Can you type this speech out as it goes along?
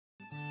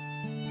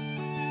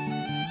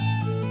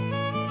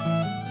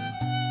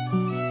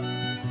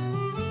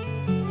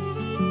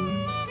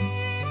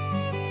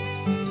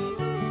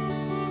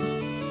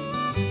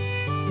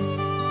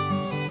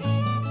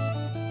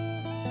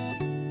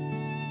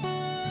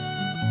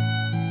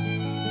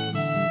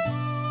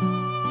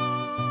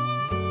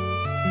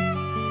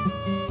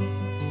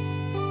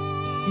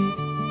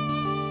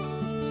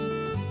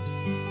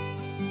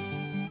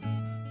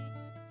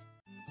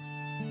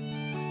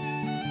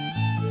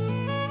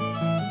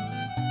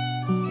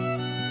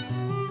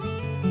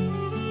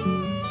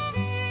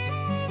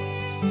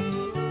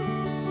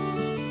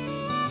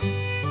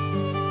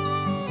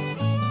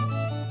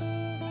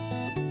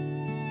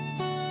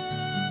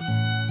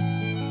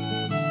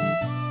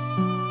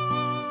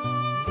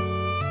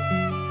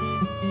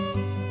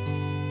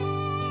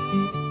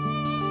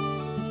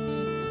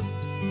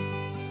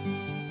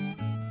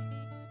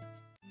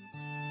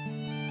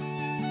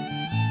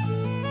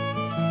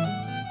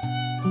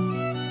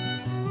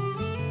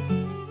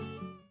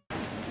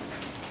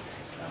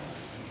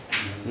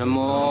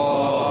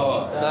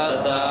Namo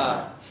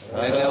Tata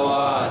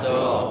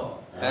Bhagavato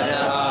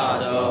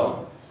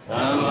Arahato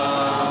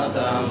Sama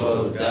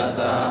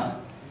Sambuddhassa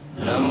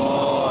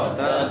Namo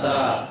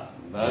Tata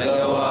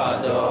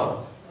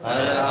Bhagavato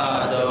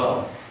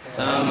Arahato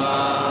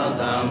Sama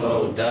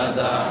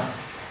Sambuddhassa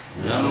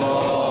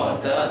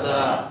Namo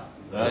Tata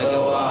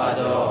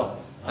Bhagavato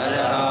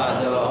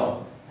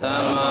Arahato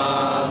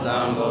Sama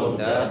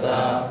Sambuddhassa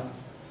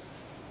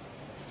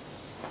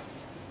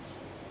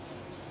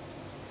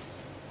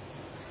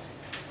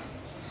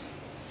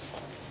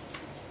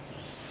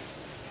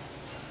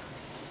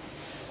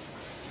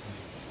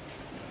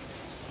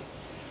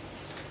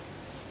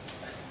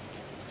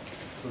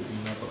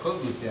Không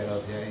đủ xe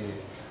đâu thì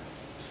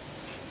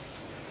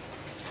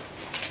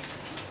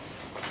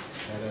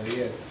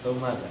rồi sâu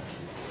mặt à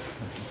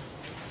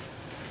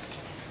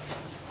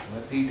mà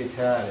tí để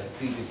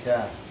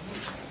cha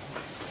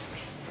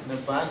nó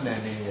bán này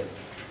này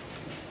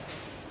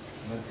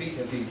mà tí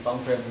thì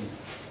bóng phèm đi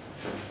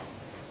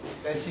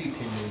cái gì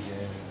thì mình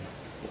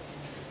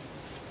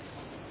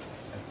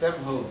tép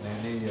hồn này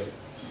này rồi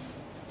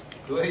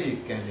cứ ấy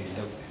cái này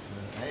đâu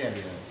thấy à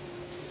điều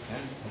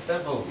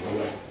tép hồn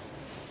rồi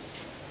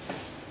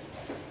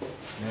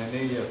nè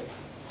đi giờ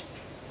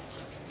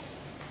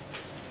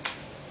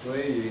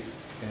với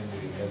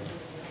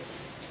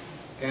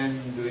can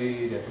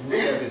đuôi để chúng ta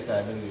biết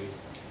sao được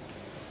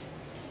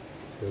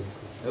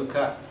đúng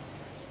không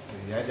thì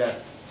giá trị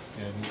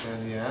mình can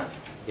giá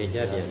giá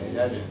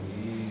trị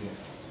gì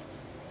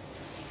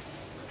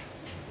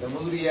tấm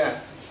mũi đi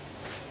à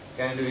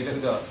can đuôi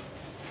được rồi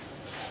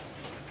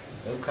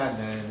đúng không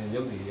này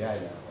giống gì vậy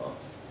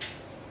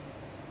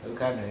đúng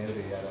không này giống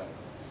gì vậy đó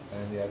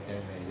can giá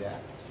can này giá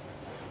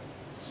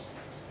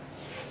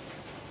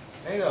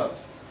thấy rồi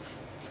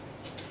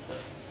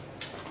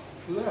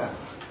thứ à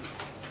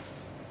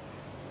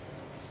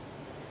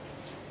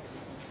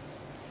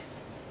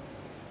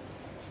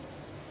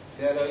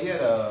xe đó giờ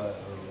là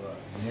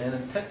nhà nó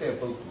thắt đẹp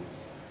bầu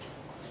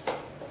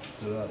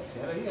sửa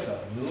xe đó giờ là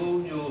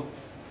nhu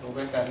không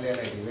phải cắt lên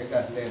này thì phải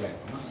cắt lên này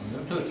nó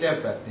lút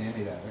lép bật như này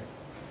là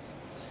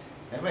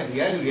cái mà gì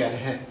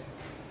này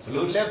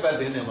lút lép bật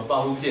thế này mà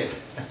bao nhiêu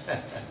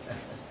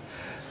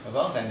mà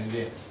bao nhiêu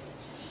tiền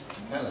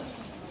đó là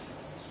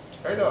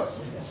cái đó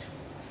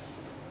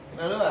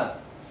nó nữa à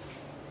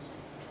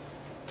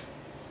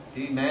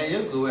thì này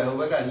giúp của không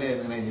phải cả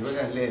lên này chỉ phải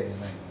cả lên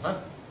này hả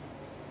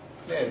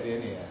lên thế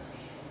này à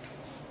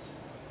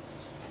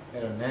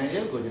cái đó này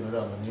giúp của chúng nó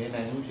rồi mình nghe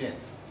này không chuyện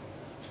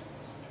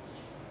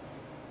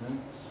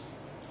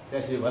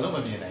sẽ xử vào lúc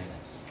mình nghe này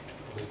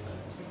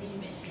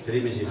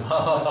Jadi mesin.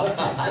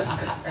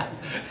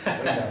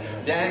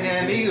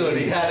 Jangan ni gua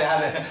ni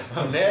ada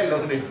mana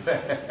long ni.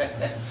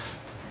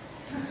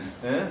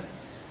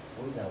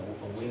 Cũng là một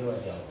phần quý rồi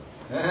trời.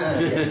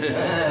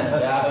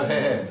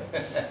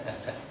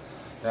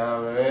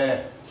 Chào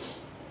về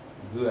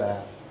gua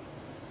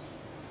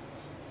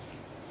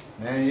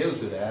này yêu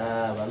sự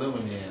đã và lúc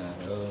mình nhìn là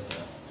đâu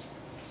sao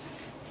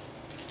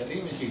cái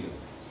tiếng mình chịu được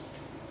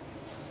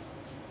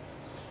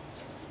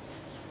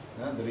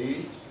nó đấy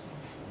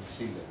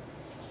chịu được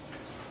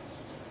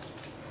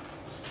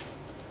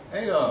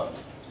ấy rồi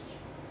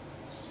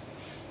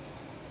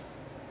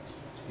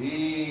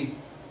thì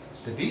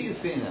cái đi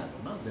sinh à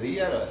nó đấy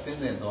rồi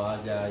sinh lên đó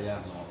ra mà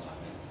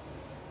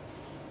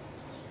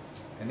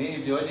cái này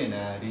biểu hiện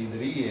là đi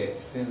đấy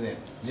sinh lên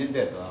nhân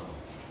đẹp đó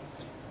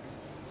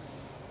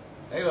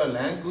ấy rồi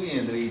láng cuối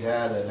nhiên đấy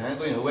ra rồi láng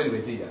cuối nhiên không biết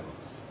về gì cả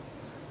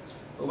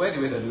không biết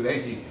về là lưu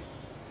đấy gì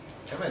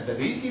cái mà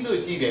đấy chỉ lưu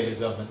chỉ để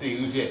được mà tiêu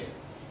gì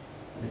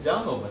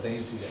chẳng có mà tiêu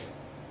gì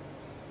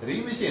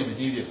đấy mới xem mà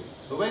chỉ được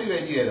không biết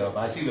về gì rồi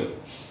bà chỉ được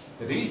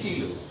đấy chỉ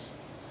được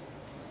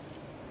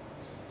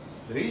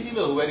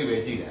không biết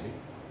về gì đấy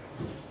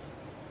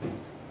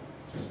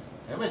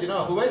cái mà chỉ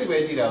nói không biết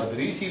về gì đâu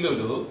đấy chỉ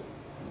được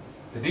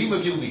đấy mà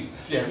biểu bị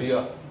làm gì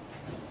đó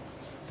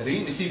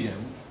đấy mới chỉ được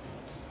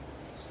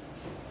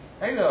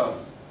ấy rồi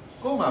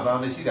có mà vào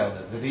mới chỉ đâu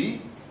là đấy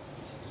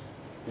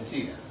mới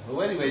chỉ là không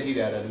biết về gì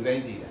là lưu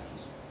đấy gì là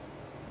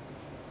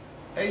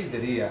ấy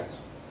đấy à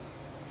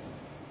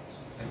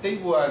tây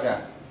bùa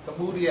cả cái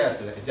bùa đi à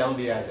rồi trong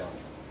đi à trong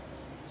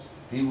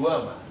đi bùa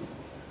mà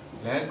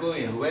láng coi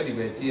hiện không biết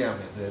về gì à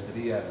mà rồi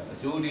đấy à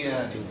chú đi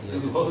à chú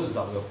có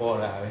dòng cái phò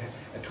là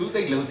thú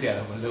tây lâu xẻ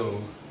là một lâu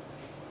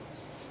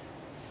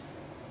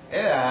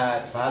ấy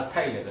là bà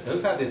thay là cái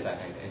thứ khác để xài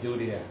thay để chú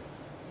đi à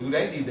chú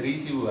đấy thì đấy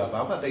chú à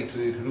bà mà tây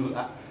thuê thú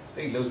à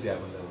tây lâu xẻ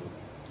một lâu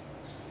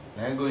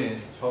láng coi hiện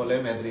cho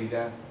lấy mẹ đấy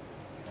ra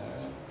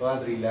toa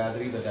đấy là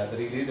đấy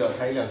rồi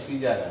thay là xí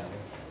ra là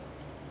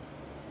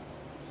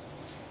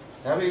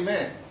đã bị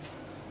mẹ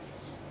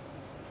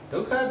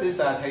thứ khác để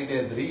xài thay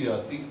để đấy rồi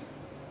tí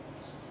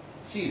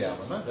xí ra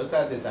mà nó thứ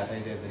khác để xài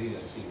thay để đấy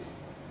rồi xí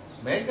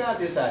mấy cái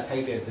để xài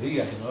thay để đấy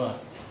là nó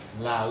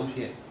là ưu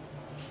phiền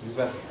như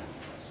vậy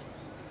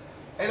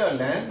ấy là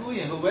láng cuối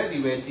cùng không biết đi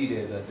về chi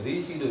để rồi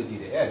đấy xí được chi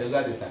để ấy thứ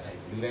khác để xài thay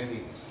lưu lên đi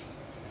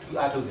thứ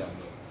ăn thôi chẳng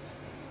được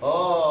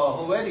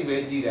không biết đi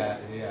về chi là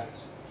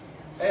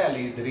အဲ့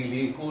လေသတိ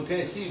လေးကိုထဲ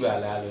ရှိပါ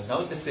လားလို့နော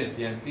က်တစ်ဆင့်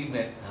ပြန်သိ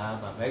မဲ့ဟာ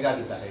မှမေဃ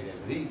သစ္စာထိုက်တဲ့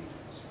သတိ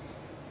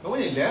ဘု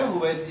ရင်လမ်းဟို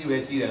ပဲကြည့်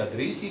တယ်တော့သ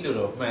တိရှိလို့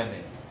တော့မှန်းတ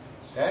ယ်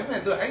ဒါပေ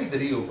မဲ့သူအဲ့ဒီသ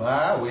တိကိုဘာ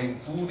ဝင်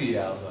ပူးနေရ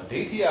အောင်ဆိုတော့ဒိ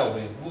ဋ္ဌိကဝ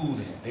င်ပူး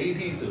နေဒိဋ္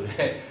ဌိဆို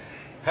တဲ့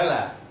ဟဲ့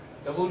လား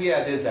သမုဒိယ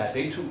သစ္စာ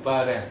ဒိဋ္ဌုပါ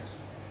ဒံ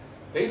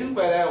ဒိဋ္ဌု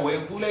ပါဒံဝင်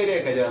ပူးလိုက်တဲ့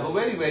အခါကျတော့ဟိုဘ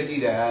က်ဒီဘက်ကြ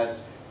ည့်တာ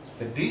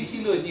သတိရှိ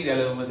လို့ကြည့်တယ်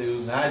လို့မသိ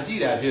ဘူးငါကြည့်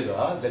တာဖြစ်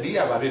တော့သတိက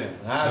ဘာဖြစ်လဲ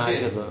ငါဖြစ်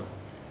တော့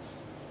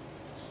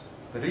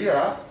သတိက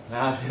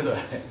ငါဖြစ်တော့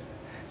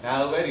ငါ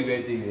ဟိုဘက်ဒီဘ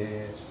က်ကြည့်တယ်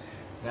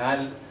ငါ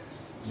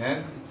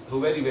ဟို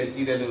ဘက်ဒီဘက်ကြ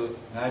ည့်တယ်လို့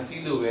ငါကြ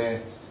ည့်လို့ပဲ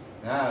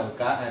ငါ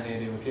ကားအန်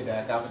နေမဖြစ်တာ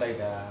ကားမတိုက်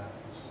တာ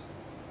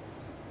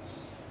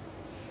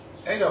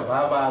အဲ့တော့ဘာ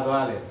ပါ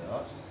သွားလဲဆို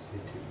တော့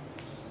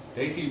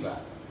ဒိဋ္ဌိပါ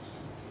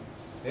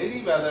ဒိဋ္ဌိ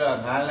ပါဆိုတော့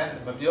ငါလည်း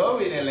မပြော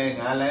ပေနဲ့လဲ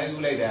ငါလည်း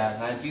ကူးလိုက်တာ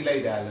ငါကြည့်လို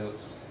က်တာလို့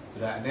ဆို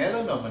တာအနည်း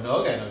ဆုံးတော့မနှော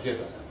ကန်တော့ဖြစ်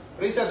သွားတာ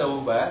ပြိဿသမု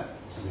ပ္ပါ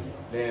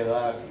လဲ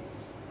သွားပြီ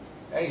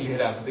အဲ့ဒီလေ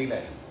တာမသိ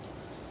လိုက်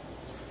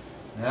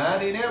ငါ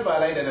ဒီနဲ့ပါ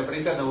လိုက်တယ်ပြိ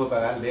ဿသမုပ္ပါ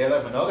ကလဲ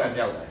တော့မနှောကန်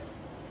မြောက်တာ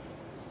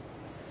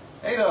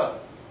အဲ့တော့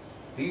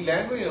ဒီလ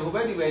မ်းကိုဟိုဘ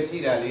က်ဒီဘက်ကြ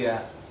ည့်တာလေးက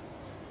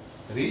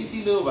သတိရှိ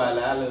လို့ပါ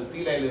လားလို့သိ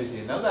လိုက်လို့ရှိ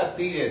ရင်နောက်က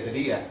သိတဲ့သ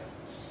တိက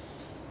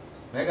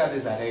မေဃသ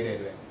စ္စာထိုက်တဲ့အ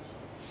တွက်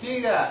ရှေ့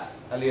က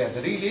အလေးကသ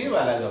တိလေး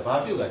ပါလားဆိုတော့ဘာ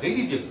ပြုတ်တာဒိဋ္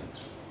ဌိပြုတ်တာ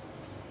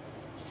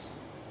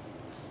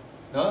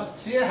နော်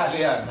ရှေ့ဟာ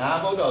လေးကငါ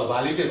မဟုတ်တော့ဘာ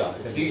လေးဖြစ်သွားလဲ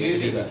သတိလေး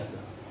ဖြစ်သွား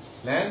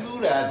လမ်း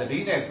ကူးတာသတိ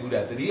နဲ့ကူးတာ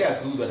သတိက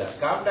ကူးသွားတာ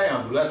ကာမတိုင်းအော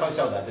င်ဘယ်လိုဆောက်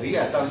ရှောက်တာသတိက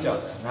ဆောက်ရှောက်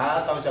တာငါ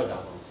ဆောက်ရှောက်တာ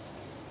မဟုတ်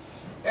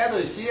အဲ့ဒါ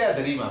ရှေ့ကသ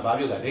တိမှာဘာ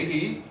ပြုတ်တာဒိဋ္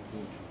ဌိ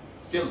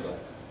ပြုတ်သွား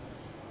တာ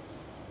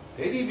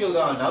ဒိဋ္ဌိပြုတ်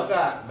သွားအောင်နောက်က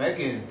မဲခ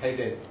င်ထိုက်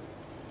တဲ့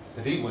သ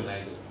တိဝင်လို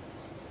က်လို့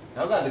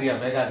နောက်ကသတိက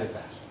မေဃသစ္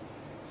စာ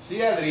ရှေ့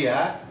ကသတိက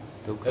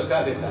ဒုက္ခ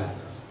သစ္စာ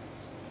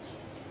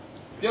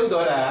ပြုတ်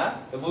သွားတာ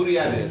သမုဒိယ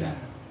သစ္စာ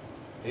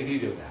ဒိဋ္ဌိ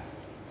ပြုတ်တာ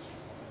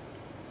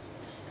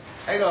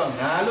အဲ့တော့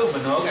ငါလို့မ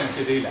နောကံဖြ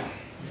စ်သေးလား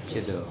ဖြ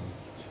စ်တော့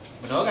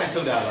မနောကံ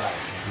ချုပ်တာပါ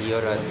နိရော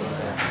ဓသစ္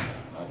စာ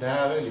ဒါ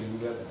ပဲလေလူ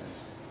ပဲ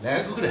လ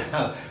မ်းကူးတာ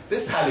သ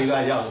စ္စာလေးက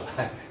ရောက်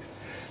လာ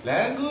လ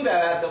မ်းကူးတာ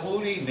သမု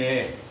ဒိ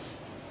နဲ့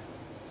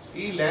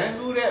ဒီလမ်း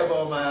ကူးတဲ့အ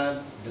ပေါ်မှာ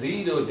သတိ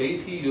တို့ဒိဋ္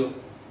ဌိတို့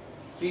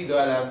ပြီး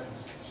သွားတာ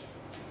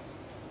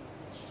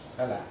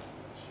ဟုတ်လား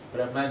ပ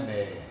ရမတ်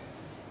နဲ့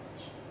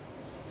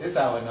သစ္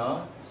စာဝနော်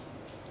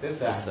သစ္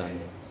စာ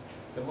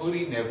သမု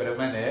ဒိနဲ့ပရ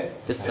မတ်နဲ့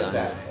သစ္စာ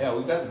အဲ့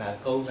ဝိပဿနာ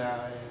ကုံတာ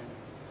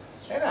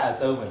အဲ့ဒါအ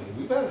ဆုံးမလို့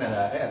ဝိပဿနာက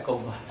အဲ့ကုံ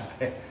သွားတာ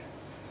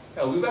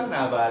အဲ့ဝိပဿ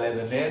နာပါလဲ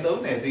ဆိုနယ်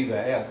သုံးနယ်သိ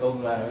သွားအဲ့ကုံ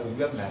သွားတယ်ဝိ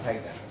ပဿနာထို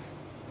က်တာ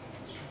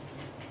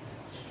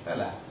ဟုတ်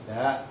လား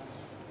ဒါ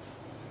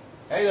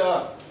အဲ့တော့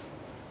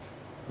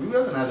ဝိပ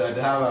ဿနာဆို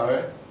တာဒါပါပဲ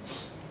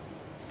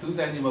ထူးဆ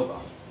န်းခြင်းမဟုတ်ပါ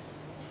ဘူး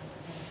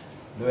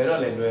လွယ်တော့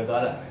လေလွယ်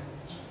သွားတာပဲ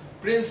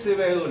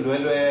principle ကိုလွ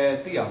ယ်လွယ်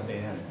သိအောင်သင်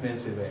ရတယ်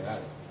principle က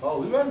ဟော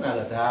ဝိပဿနာ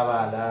ကဒါပါ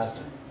လား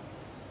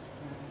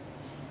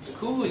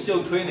ခုရှု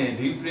ပ်ထွေးနေ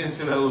ဒီ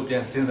principle ကိုပြ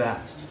န်စဉ်းစား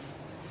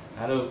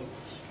ငါတို့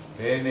ဘ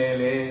ယ်နယ်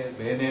လဲဘ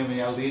ယ်နယ်မ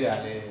ရောက်သေးတာ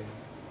လဲ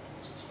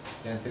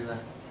ပြန်စဉ်း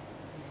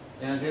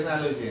စား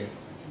လို့ရှိရင်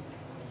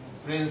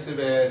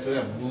principle ဆိုရ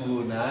မူ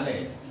နားလေ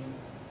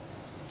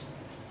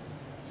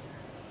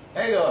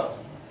အဲ့တော့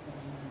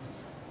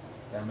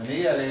ဒါမနေ့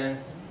ကလည်း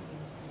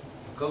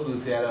ကုတ်သူ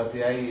ဆရာတော်ဘု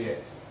ရားကြီးရဲ့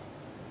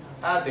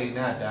အဒိဏ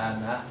ဒါ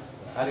န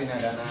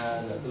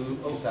ဆိုသူ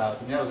ဥစ္စာ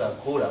သူများဥစ္စာ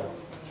ခိုးတာပေါ့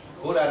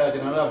ခိုးတာတော့ကျွ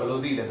န်တော်တို့ကဘယ်လို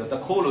သိလဲဆိုတ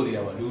ခိုးလို့သိ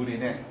တာပေါ့လူတွေ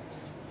နဲ့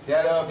ဆရာ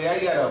တော်ဘုရား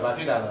ကြီးကတော့ဘာ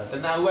ဖြစ်တာလဲတ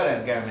ဏှာဥပါဒံ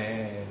ကံပဲ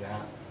ဒါ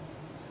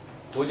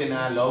ကိုကျင်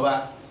နာလောဘ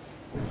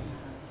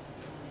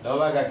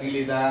ကကိ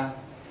လေသာ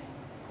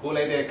ကို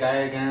လိုက်တဲ့ကာ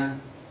ယကံ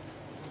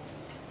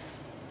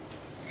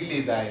ကိလေ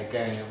သာရဲ့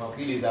ကံရော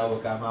ကိလေသာကို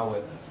ကာမဝေ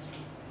ဒါ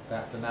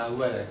တဏှာဥ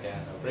ပါဒံကံ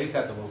တော့ပြိဿ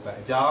သမုပ္ပါ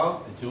အကြောင်း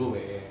အကျိုး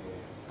ပဲ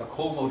တ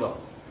ခိုးမဟုတ်တော့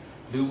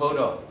လူမဟုတ်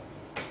တော့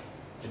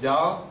အကြော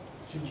င်း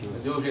အ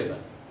ကျိုးဖြစ်တာ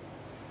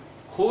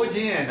ခိုးခြ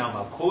င်းရဲ့နောက်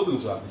မှာခိုးသူ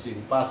ဆိုတာမရှိ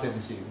ဘူးပါစင်မ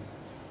ရှိဘူး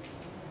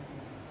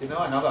ကျွန်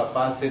တော်ကနောက်က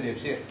ပါစင်တွေ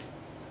ဖြစ်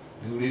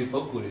လူတွေပု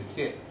ဂ္ဂိုလ်တွေဖြ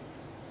စ်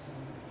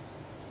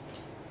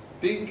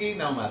thinking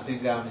နောက်မှာသ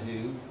င်္ကာမရှိ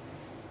ဘူး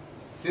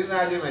စဉ်း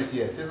စားခြင်းမရှိ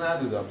ရစဉ်းစား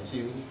သူတော့မရှိ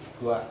ဘူးသူ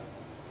က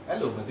အဲ့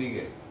လိုမသိ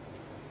ခဲ့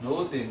no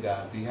thinker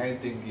behind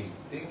thinking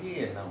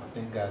ရဲ့နောက်မှာသ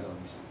င်္ကာတော့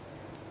မရှိ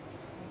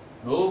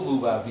no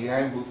mover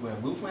behind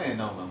movement ရဲ့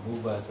နောက်မှာ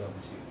mover ဆိုတာမ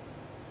ရှိ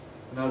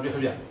ဘူးနောက်ပြော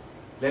ပြ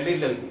လက်လေး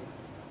လှုပ်ကြည့်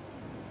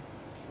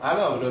အား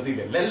လုံးဘယ်လိုသိ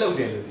လဲလက်လှုပ်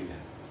တယ်လို့သိတာ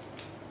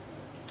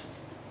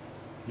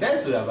လက်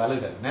ဆိုတာဘာ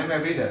လို့လဲနာမည်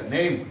ပေးတာ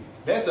name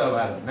လက်ဆိုတာ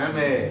ဘာလို့နာမ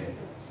ည်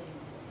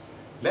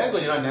လက်ကို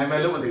ကျွန်တော်နာမည်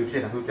လို့မသိဘူးဖြ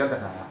စ်နေခုပြဿ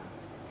နာက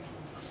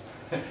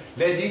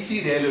လက်ကြီးရှိ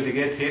တယ်လို့တက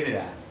ယ်ထင်းနေ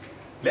တာ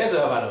လက်ဆို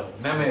တာဘာလို့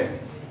နာမည်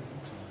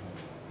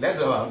လက်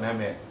ဆိုတာဘာလို့နာ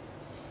မည်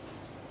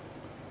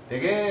တ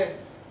ကယ်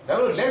ဒါ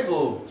လို့လက်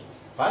ကို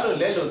ဘာလို့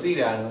လက်လို့သိ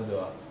တာလို့ဆို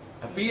တော့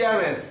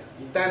appearance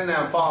တဏ္ဍာ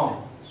ပေါင်း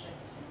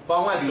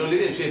ကဒီလို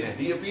လေးတွေဖြစ်နေ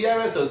ဒီ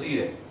appearance ဆိုသိ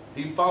တယ်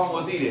ဒီပေါင်း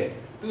ကိုသိတယ်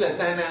သူကတဏ္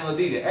ဍာကို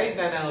သိတယ်အဲ့ဒီ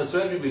တဏ္ဍာကို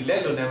ဆွဲပြီးလ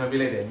က်လို့နာမည်ပေး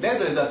လိုက်တယ်လက်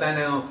ဆိုရင်တော့တဏ္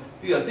ဍာကို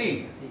သိတော့သိ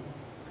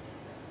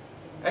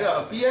အဲ့တော့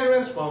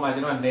appearance ပေါ်မှာကျွ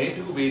န်တော် name တ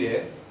စ်ခုပေးတ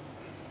ယ်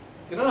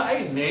ကျွန်တော်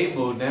အဲ့ name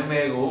ကိုနာမ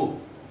ည်ကို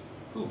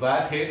ခုဘာ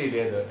ထင်းနေ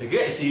လဲဆိုတက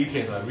ယ်အရှိထ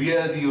င်သွား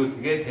reality ကိုတ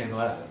ကယ်ထင်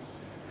သွားတာ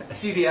အ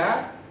ရှိတရား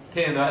ထ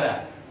င်သွားတာ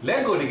လ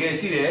က်ကိုတကယ်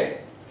ရှိတယ်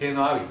ထင်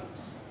သွားပြီ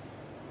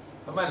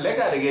အမှန်လက်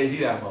ကတကယ်ရှိ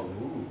တာမဟုတ်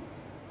ဘူး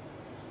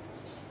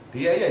ဒီ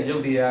အရာရု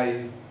ပ်တရား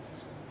ကြီး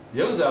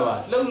ရုပ်ဆိုတာ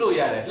လှုပ်လို့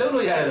ရတယ်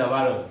ဆိုတာဘာ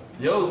လို့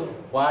ရုပ်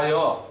ဝါ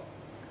ရော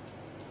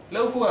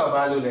လှုပ်ဖို့က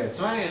ဘာလို့လဲ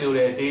စွမ်းရင်လို့တ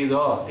ယ်တေ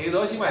သော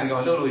ရှိမှဒီကော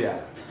င်လှုပ်လို့ရတယ်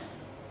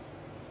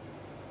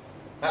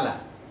ဟုတ်လား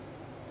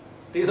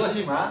တေသော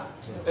ရှိမှ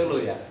လှုပ်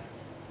လို့ရတယ်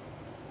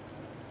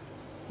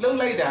လှုပ်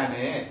လိုက်တာ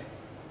နဲ့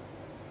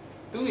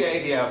သူ့ရဲ့အိ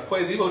တ်တွေက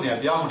ဖွဲ့စည်းပုံတွေက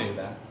ပြောင်းနေ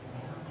လား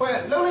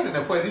လှုပ်လိုက်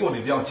တဲ့ဖွဲ့စည်းပုံ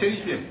တွေပြောင်း change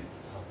ဖြစ်နေ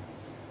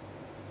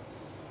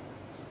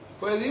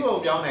ဖွဲ့စည်းပုံ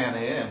ပြောင်းနေရတ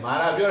ယ်မာ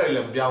ရာပြောတယ်လ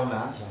ည်းမပြောင်း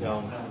လားပြော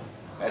င်း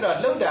အဲ့တော့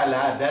လှုပ်တာ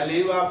လားဓာတ်၄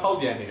ပါးဖောက်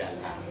ပြန်နေတာ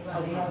လား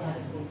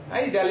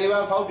အဲ့ဒီဓာတ်၄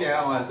ပါးဖောက်ပြန်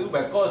အောင်ကသူ့ဘ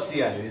က် cost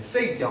ရတယ်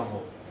စိတ်ကြောင့်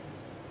မို့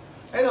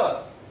အဲ့တော့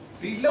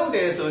ဒီလှုပ်တ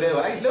ယ်ဆို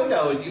တော့အဲ့လှုပ်တာ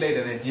ကိုကြည့်လိုက်တ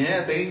ယ်ဉာဏ်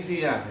အသိသိ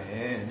ရမ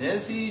ယ်မျက်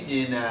စိမြ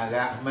င်တာက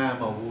အမှန်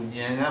မဟုတ်ဘူး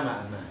ဉာဏ်ကမှ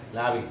အမှန်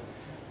လားပြီ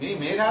ဒီ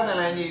မေဃသ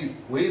လန်ကြီး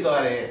ဝေး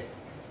သွားတယ်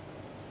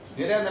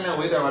မေဃသလန်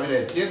ဝေးသွားမှဖြစ်တ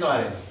ယ်ကျင်းသွား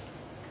တယ်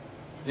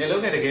မျက်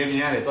လုံးနဲ့တကယ်မြင်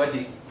ရတယ်တွားကြ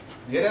ည့်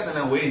မေဃသလ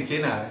န်ဝေးကျ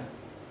င်းတာပဲ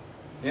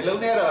မျက်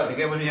လုံးနဲ့တော့တ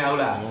ကယ်မမြင်ဘူး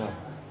လား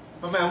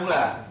မမှန်ဘူး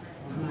လား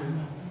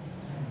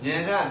ဉာ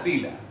ဏ်ကသိ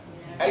လား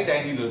အဲ့တို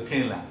င်းကြီးလို့ထ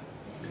င်လား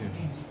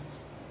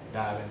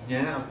ဒါပဲဉာ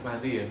ဏ်ကမှန်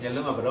သိရမျက်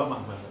လုံးကဘယ်တော့မှ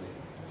မှန်မသိ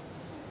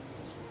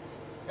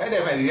အဲ့ဒါ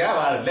ပဲဒီက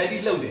ပါလက်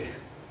ကြီးလှုပ်တယ်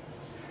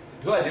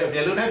တို့ကမျ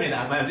က်လုံးနဲ့မြင်တာ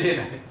အမှန်ပြည့်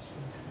တယ်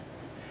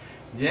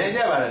ဉာဏ်ကြ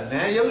ပါလား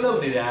နာယုတ်လှုပ်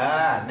နေတာ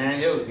နာ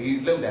ယုတ်ဒီ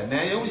လှုပ်တာနာ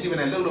ယုတ်မရှိဘဲ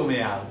နဲ့လှုပ်လို့မ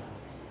ရဘူး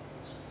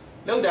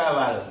လှုပ်တာ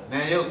ပါလို့နာ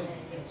ယုတ်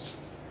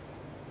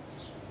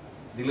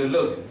ဒီလို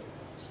လှုပ်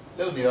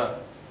နေတော့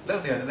န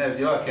ည်းနည်း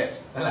ပြောခက်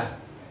ဟုတ်လား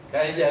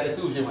ခိုင်းကြတစ်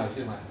ခုဖြစ်မှ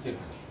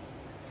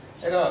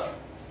အဲ့တော့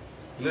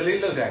ဒီလိုလေး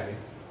လှုပ်တာလေ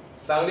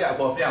စောင်းလေးအ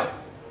ပေါ်ပြောင်း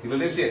ဒီလို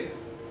လေးဖြစ်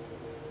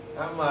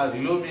အမှဒီ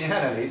လိုမြင်ရ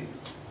တာလေ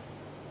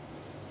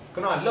ခ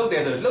ဏလှုပ်တ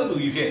ယ်ဆိုလှုပ်သူ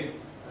ကြီးဖြစ်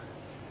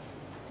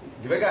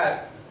ဒီဘက်က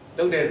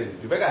လှုပ်တယ်သူ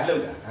ဒီဘက်ကလှု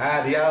ပ်တာဟာ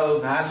ဒီအော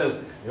င်ငါလှုပ်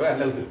ဒီဘက်က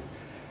လှုပ်သူ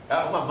အ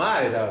မှမား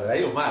တယ်ဆိုတော့ဒါ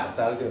ကြီးကိုမားတယ်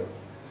စောင်းတယ်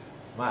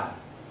မား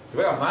ဒီဘ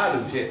က်ကမားလူ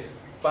ဖြစ်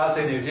ပါစ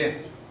င်နေဖြစ်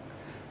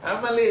အ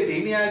မလေးဒီ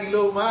နေရာဒီ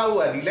လိုမား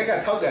ဟုတ်ကဒီလက်က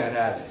ထောက်ကန်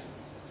ထားတယ်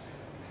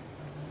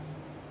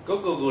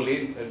ကို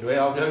လေးလွယ်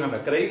အောင်ပြောရမ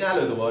ယ်ကရိန်းကား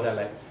လို့သဘောထား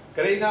လိုက်က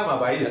ရိန်းကားမှာ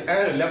ဘာကြီးအဲ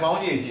လက်မောင်း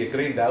ကြီးရှိက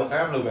ရိန်းဒါအ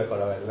မ်လို့ပဲခေါ်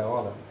တော့လက်မော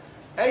င်းတော့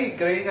အဲ့ဒီ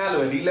ကရိန်းကား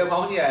လို့ဒီလက်မော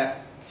င်းကြီးက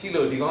ရှိ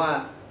လို့ဒီကောင်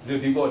က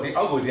ဒီပေါ်ဒီ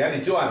အောက်ကိုဒီကနေ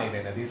ကြွနေတ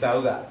ယ်ဒီစာ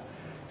အုပ်က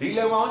ဒီလ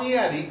က်မောင်းကြီးက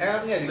ဒီအမ်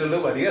ကြီးကဒီလိုလု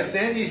ပ်ပါဒီက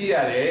stand ကြီးရှိရ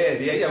တယ်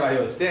ဒီကရပါ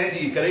ရော stand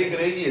ကြီးကရိန်း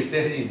ကြီး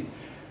stand ကြီး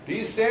ဒီ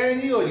stand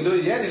ကြီးကိုဒီလို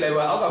ရက်နေလိုက်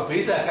ပါအောက်က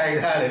ဘေးစာခိုင်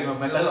ထားတယ်ဒီမှာ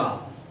မလှအောင်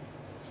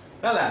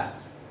ဟုတ်လား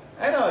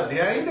အဲ့တော့ဒီ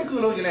အရင်တစ်ခု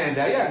လုံးကျင်လိုက်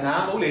ဒါကြီးကငါမ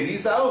ဟုတ်လေဒီ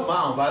စာအုပ်မ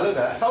အောင်ဘာလုပ်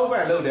တာအထောက်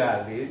ပံ့လုပ်တာ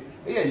လေ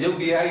အဲ့ရရုပ်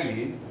တရားကြီး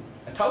လေ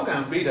အထောက်ခံ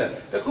ပေးတာ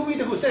တစ်ခုပြီး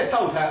တစ်ခုဆက်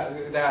ထောက်ထား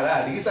ဒါ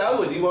လားဒီစာအုပ်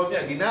ကိုဒီပေါ်မြ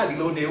တ်ဒီနားဒီ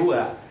လိုနေဘူးက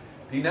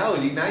ဒီနားကို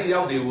ဒီနား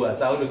ရောက်နေဘူးက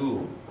စာအုပ်တစ်ခု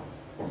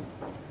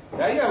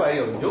ဒါကြီးကဘာ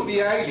ရောရုပ်တ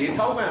ရားကြီးလေ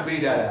ထောက်ပံ့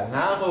ပေးတာ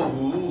ငါမဟုတ်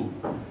ဘူး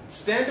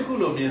stand တစ်ခု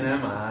လိုမြင်သ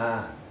မ်းမှာ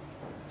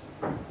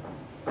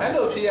အဲ့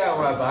လိုဖြစ်ရအော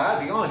င်လားဘာ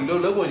ဒီကောင်ကဒီလို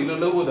လုပ်ဖို့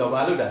တော့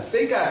ဘာလုပ်တာစိ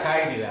တ်ကခို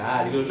င်းနေတာ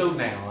ဒီလိုလှုပ်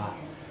နိုင်အောင်လား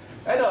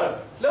အဲ့တော့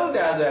လှုပ်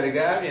တာဆိုတာဒီက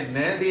အပြင်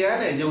နံတရား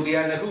နဲ့ယုတ်တ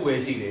ရားနှစ်ခုပဲ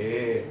ရှိတ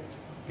ယ်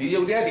ဒီ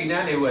ယုတ်တရားဒီ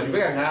နားနေဘူးကဒီဘ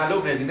က်ကငါလှု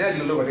ပ်နေဒီနားဒီ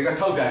လိုလှုပ်ပါဒီက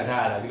ထောက်ကန်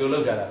ထားတာဒီလိုလှု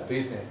ပ်ကြတာ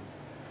base နဲ့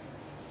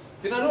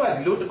ကျွန်တော်တို့က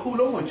ဒီလိုတစ်ခု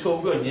လုံးကိုခြုံ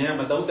ပြီးညံ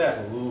မသုံးတတ်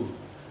ဘူး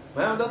မ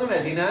သုံးတတ်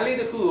တဲ့ဒီနားလေး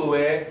တစ်ခုကို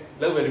ပဲ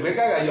လှုပ်ပဲဒီဘက်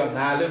ကရော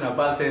ငါလှုပ်တာ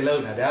ပါစင်လှု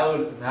ပ်တာဒါကို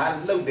ငါ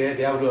လှုပ်တယ်တ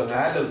ရားတို့က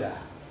ငါလှုပ်တာ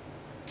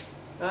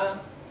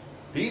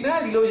ဒီနား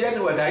ဒီလိုရက်နေ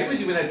တော့ဒါကြီးမ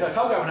ရှိဘဲနဲ့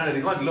ထောက်ကန်မနာတယ်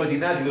ဒီကောင်ဒီလိုဒီ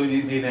နားဒီလို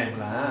နေနိုင်မ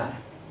လား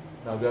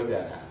တော့ပြောပြ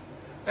တာ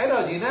အဲ့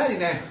တော့ဒီနား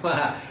ဟာ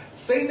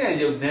စိတ်နဲ့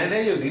ယုတ်နာ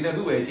နဲ့ယုတ်ဒီနှစ်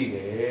ခုပဲရှိတ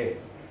ယ်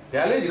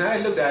ဒါလေးဒီနား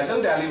လှုပ်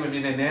တာလေးမမြ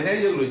င်နဲ့နာနဲ့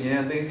ယုတ်လို့ဉာ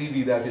ဏ်သိသိ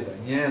ပြီးသားဖြစ်သွား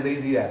ဉာဏ်သိ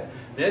သိရတယ်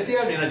မျက်စိက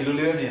မြင်တော့ဒီလို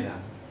လေးပဲမြင်တာ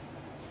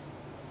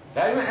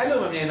ဒါပေမဲ့အဲ့လို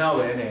မမြင်တော့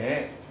ပဲနဲ့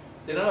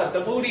ကျွန်တော်ကသ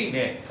မုဒိ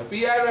နဲ့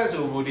appearance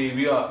ဆိုမူတည်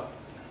ပြီးတော့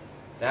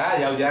ဒါ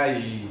ယောက်ျား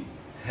ကြီး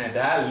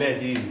ဒါလက်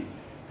ကြီး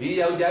ဒီ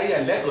ယောက်ျား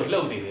ကြီးကလက်ကို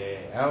လှုပ်နေတယ်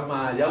အမှ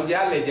ယော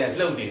က်ျားလက်ကျ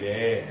လှုပ်နေတ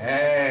ယ်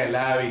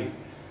လာပြီ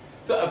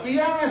သူ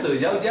appearance ဆို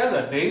ယောက်ျား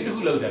ဆိုတာနေတစ်ခု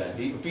လှုပ်တာ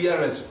ဒီ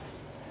appearance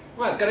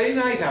ကရိန်း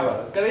ငိုင်းထားပါ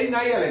တော့ကရိန်း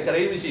ငိုင်းရလဲက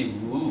ရိန်းမရှိ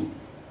ဘူး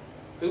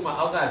သူမှ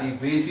အောက်ကဒီ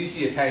base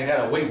ရှိထိုင်ထား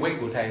တာ weight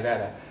ကိုထိုင်ထား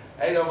တာ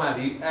အဲ့တော့မှ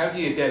ဒီ amp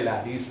ကြီးတက်လာ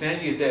ဒီ stand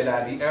ကြီးတက်လာ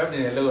ဒီ amp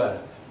နဲ့လောက်ရတာ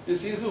ပစ္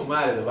စည်းတစ်ခု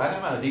မှားတယ်ဆိုဘာမှ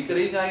မဟုတ်ဒီက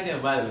ရိန်းငိုင်းနဲ့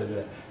မှားတယ်လို့ပြော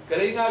တာက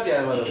ရိန်းငိုင်းပြ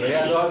န်သွားတော့ဘယ်ရ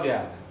တော့ပြ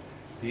န်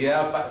ဒီက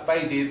ပို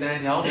က်ဒေတ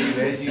န်းညောင်းတွေ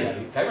ပဲရှိတာ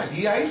လေဒါပေမဲ့ဒီ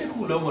ဟာကြီးတစ်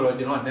ခုလုံးကိုတော့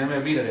ကျွန်တော်နာမ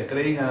ည်ပေးတယ်က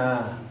ရိန်းငို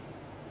င်း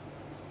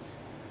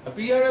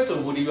appearance ဆို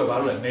မူဒီပဲဘာ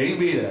လို့လဲ name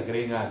ပေးတယ်က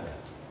ရိန်းငိုင်းဒါ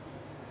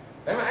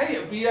ပေမဲ့အဲ့ဒီ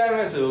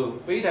appearance ဆို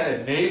ပေးထားတဲ့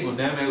name ကို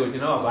နာမည်ကိုကျွ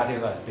န်တော်ကဘာထင်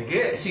သွားလဲတက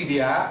ယ်အရှိတ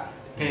ရား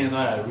ထင်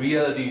သွားတာ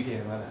reality ထ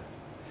င်သွားတာ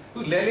ခု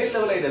လက်လေး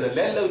လှုပ်လိုက်တယ်ဆိုလ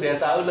က်လှုပ်တယ်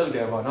စာအုပ်လှုပ်တ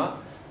ယ်ပေါ့နော်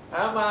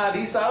အမှ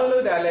ဒီစာအုပ်လှု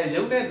ပ်တာလဲ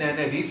ရုပ်နဲ့နာ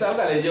နဲ့ဒီစာအုပ်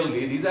ကလည်းရုပ်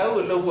လေဒီစာအုပ်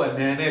ကိုလှုပ်ဖို့က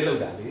နာနဲ့လှုပ်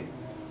တာလေ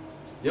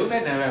ရုပ်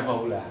နဲ့နာပဲမဟုတ်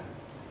ဘူးလား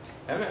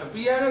ဒါပေမဲ့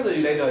appearance ဆို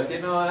ယူလိုက်တော့ကျွ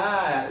န်တော်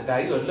ကဒါ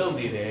ကြီးကိုလှုပ်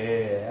နေတယ်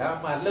အ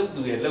မှလှုပ်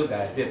သူရဲ့လှုပ်တာ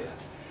ဖြစ်တာ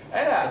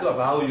အဲ့ဒါသူက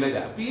ဘာကိုယူလိုက်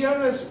တာ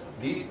appearance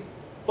đi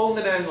bông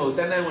tên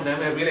này của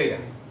nam em biết đấy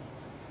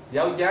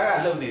giáo giá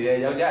cả lâu này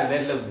đấy giáo giá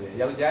lên lâu này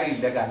giáo giá gì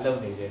là cả lâu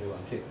này đấy đúng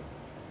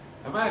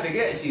không mà thì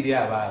cái gì đi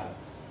à bà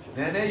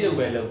này yêu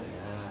về lâu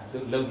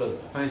lâu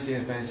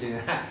fancy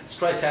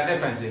stretch này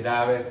fancy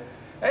đa về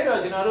ấy rồi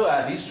thì nó rồi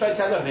đi stretch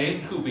cho nên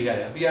khu bị cái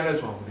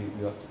PRS mà bị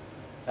được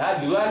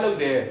lúa lâu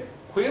đấy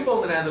khuấy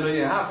bông tên này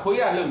rồi khuấy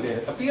lâu đấy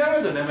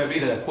PRS rồi nam em biết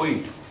là khuấy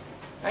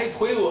ấy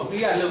khuấy của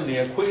PRS lâu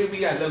này khuấy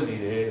PRS lâu này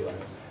đấy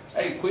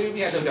ấy khuấy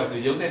PRS lâu đầu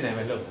thì giống này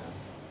mà lâu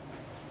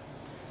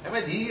em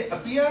ấy đi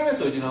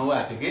PRS rồi thì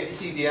nó thì cái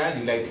gì đi à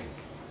gì lại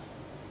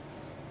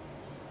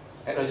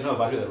ấy rồi thì nó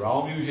bảo được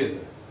wrong view chứ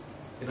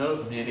thì nó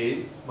nhìn đi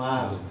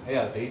mà ấy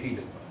là thấy thì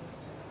được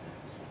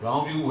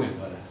wrong view quên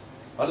rồi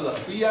đó là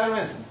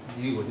PRS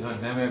gì của nó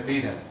name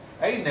page này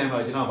ấy name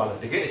rồi thì nó bảo là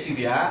cái gì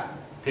đi à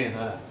thì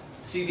nó là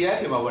gì đi à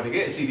thì bảo là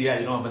cái gì đi à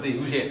thì nó mà thấy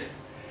cái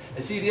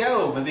gì đi à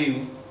mà thấy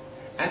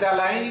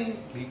underline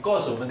thì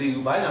cost mà thấy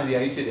bao nhiêu gì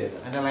ấy chứ đấy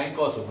underline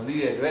cost mà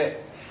thấy đấy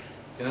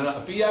cho nên là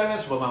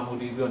PRS của mà một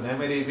điều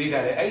name này viết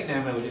ra đấy ấy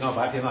name của nó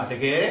bảo thì nó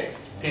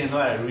thì nó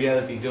là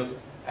reality chứ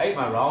ấy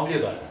mà wrong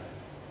view rồi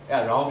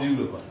ấy wrong view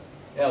được rồi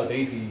ấy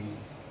đấy thì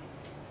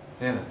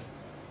thế nào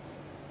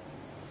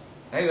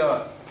ấy rồi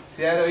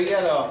xe rồi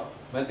ấy rồi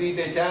mà tí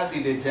để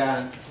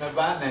cha nó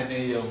bán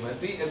này nhiều mà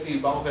tí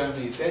bóng phim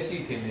thì té xí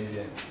thì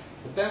này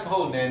tem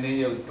hậu này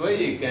nhiều tuổi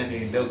gì cái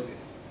này đâu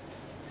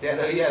xe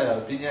rồi ấy rồi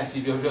bây giờ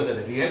chỉ biểu rồi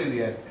thì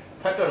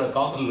phát ra là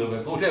con lừa mà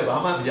cụ thể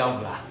bảo mà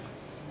dòng là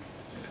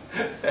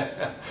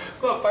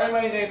có phải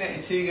mấy này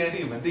chi cái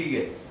thì mà tí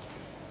cái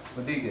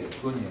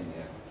con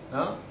nhỉ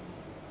đó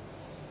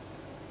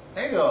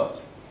ấy rồi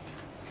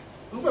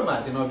cũng phải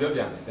mà thì nó biểu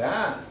rằng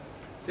cả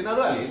thì nó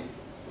nói gì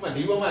mà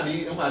đi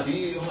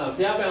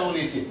phía bên ông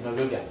đi xí nó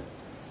biểu rằng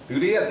từ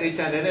đi ở đây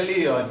channel này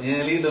li rồi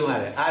nhìn li đâu mà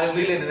đấy ai ông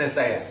li lên này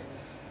sai à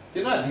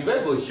thì nó đi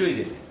về của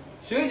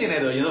suy gì này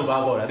rồi nó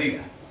bảo bỏ ra đi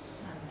à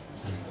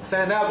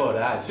sang đã bỏ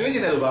ra suy gì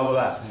này rồi bảo bỏ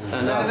ra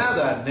sang đã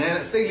rồi nè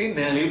xây li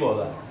nè li bỏ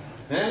ra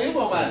nè li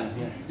bỏ mà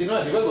thì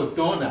nó đi về của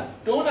trốn à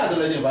rồi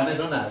là gì bạn này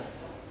trốn à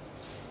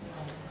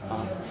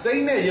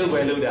xây này yêu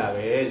về lâu đã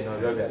về nó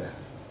biểu rằng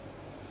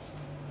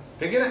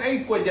thế cái này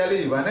anh quay ra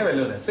đi bạn này về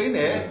lâu này xây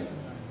này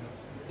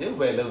yêu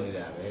về lâu này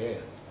đã về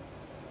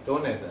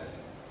trốn này rồi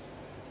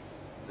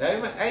đấy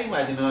mà anh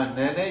mà chỉ nói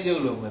nè yêu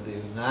luôn mà thì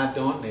ngã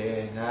trốn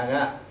này ngã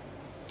ra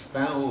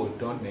bán ô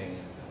trốn này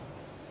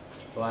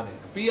toan này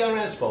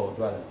PRS bảo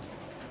toan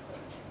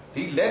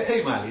thì lẽ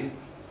thấy mà đi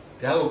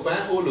theo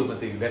bán ô luôn mà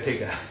thì lẽ thấy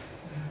cả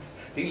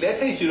thì lẽ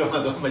thấy suy đoán mà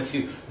tôi mà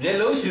chịu nhớ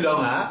lối suy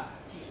đoán hả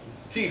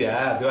chỉ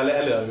đã tôi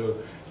lẽ lừa rồi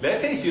lẽ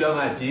thấy suy đoán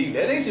là chỉ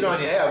lẽ thấy suy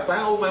đoán này à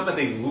bán ô mà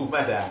thì ngu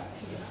mà đã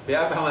bây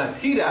giờ bán mà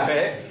thì đã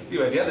về thì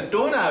vậy thì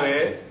trốn nào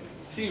về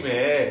chỉ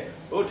mẹ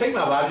ô thấy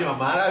mà bao nhiêu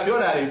mà ra biểu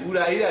ra thì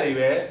pura ấy ra thì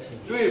về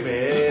တွေ့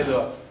về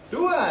rồi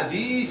đúng à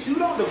đi suy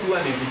đoán được pura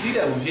này chỉ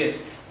là một chuyện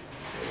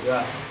đúng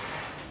không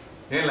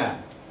nên là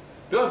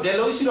đúng không? Nhớ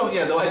lối suy đoán gì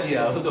tôi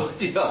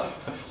chỉ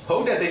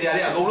không thể tình trạng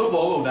này cũng lúc bỏ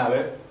cũng nào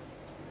vậy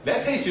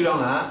lẽ thấy suy đoán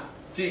hả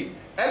chị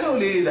အဲ့လို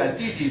လေးlà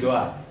ကြည့်ကြည့်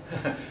တော့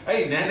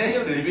အဲ့နန်းနဲ့ရု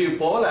ပ်တွေပြီး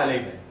ပေါ်လာလိ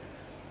မ့်မယ်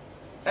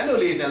အဲ့လို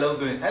လေးနှလုံး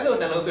သွင်းအဲ့လို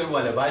နှလုံးသွင်း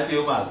ဖို့ကလည်းဘာရှိ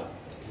ဦးမှာလဲ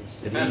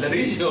တ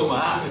တိရှိဦး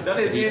မှာဒါ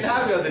နဲ့ပြင်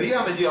ထားပြီးတော့တတိက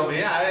မရှိအောင်မ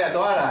င်းအဲ့ဒါ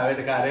သွားတာပဲ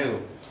တခါတည်းကို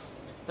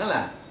ဟုတ်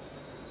လား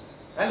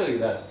အဲ့လို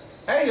ကြီးသား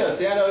အဲ့တော့ဆ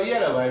ရာတော်ကြီးက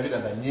တော့ဘာဖြစ်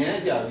တာည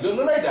မ်းကြောက်လွတ်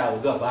လိုက်တာကို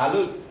သူကဘာ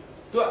လို့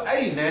သူကအဲ့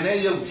ဒီနန်းနဲ့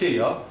ရုပ်ဖြစ်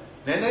ရော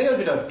နန်းနဲ့ရုပ်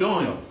ဖြစ်တော့တွ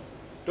န်းရော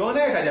တွန်း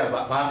တဲ့အခါကျ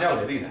ဘာမြောက်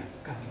လဲသိလား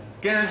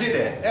ကံဖြစ်တ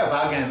ယ်အဲ့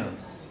ဘာကံလဲ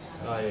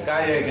ကာ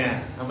ယကံ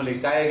အမလီ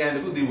ကာယကံတ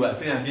ခုတည်းကအ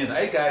စင်အမြင့်တယ်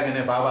အဲ့ကာယကံ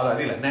နဲ့ဘာပါသွား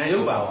သိလားနာယု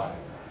တ်ပါသွား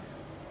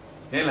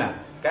တယ်ဟင်လား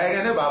ကာယကံ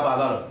နဲ့ဘာပါ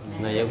သွားတော့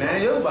နာ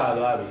ယုတ်ပါ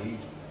သွားပြီ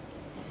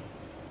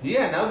ဒီက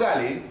နောက်က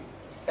လေ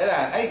အဲ့ဒါ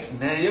အဲ့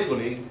နာယုတ်ကို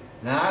လေ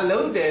ငါ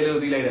လုံးတယ်လို့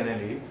သိလိုက်တယ်နဲ့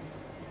လေ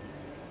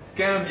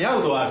ကံမြော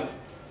က်သွားပြီ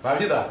ဘာ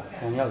ဖြစ်သွား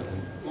ကံမြောက်တယ်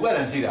ဥပါ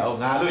ဒံရှိတာဟု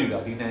တ်ငါလို့ယူတာ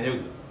ဒီနာယုတ်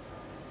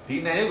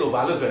ကို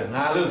ဘာလို့ဆိုရ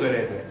ငါလို့ဆို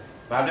တဲ့အတွက်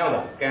ဘာမြောက်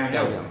တာကံ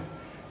မြောက်တယ်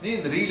นี่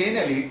သတိလေး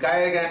နဲ့လေကာ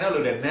ယကံတော့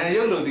လို့တဲ့နာ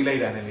ယုတ်လို့သိလို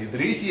က်တာနဲ့လေသ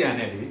တိရှိရ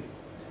နဲ့လေ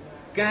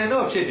ကံ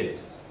တော့ဖြစ်တယ်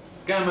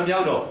ကံမမြော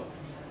က်တော့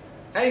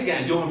အဲ့ကံ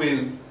အကျိုးမပေး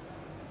ဘူး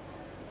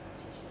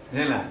ဟ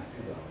င်လား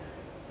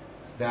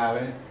ဒါ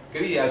ပဲက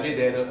ရိယာဖြစ်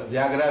တယ်လို့အ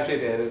ဗျာကရဖြစ်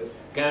တယ်လို့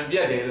ကံပြ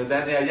တ်တယ်လို့တ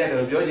န်တရားရက်တယ်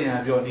လို့ပြောချင်တာ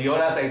ပြောနိရော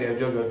ဓစိုက်တယ်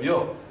ပြော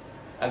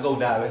အကုန်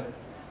ဒါပဲ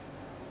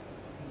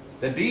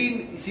သတိ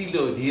ရှိ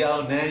လို့ဒီအော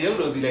င်နာယုတ်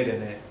လို့သိလိုက်တယ်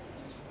နဲ့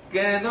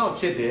ကံတော့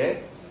ဖြစ်တယ်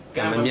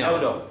ကံမမြောက်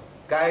တော့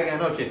ကာယကံ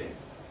တော့ဖြစ်တယ်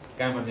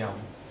ကံမမြောက်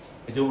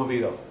အကျိုးမ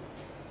ပေးတော့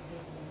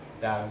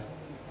ဒါ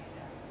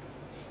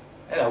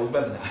အဲ့ဒါဝိပ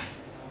ဿနာ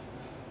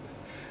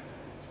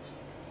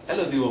အဲ့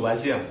လိုဒီဘဘာ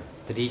ရှိရမလဲ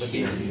တတိရှိ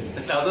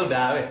နောက်ဆုံး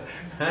ဒါပဲ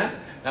ဟမ်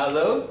နောက်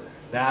ဆုံး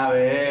ဒါ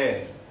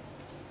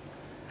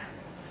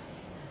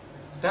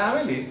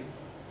ပဲလေ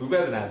ဝိပ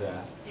ဿနာဆိုတာ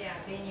ဆရာ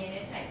ဘင်းရင်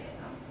နဲ့ထိုက်တယ်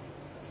နော်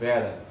ဘယ်ရ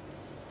လဲ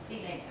သိ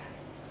လိုက်တာ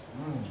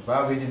ဘာ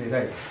ဘင်းရင်နဲ့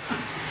ထိုက်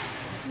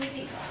သူ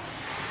သိပါ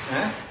ဟ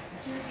မ်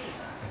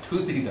သူ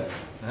သိပါ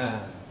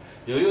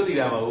ရိုးရိုးသိ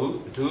တာမဟုတ်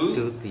ဘူးအ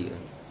ထူးသိတ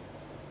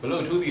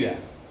ယ်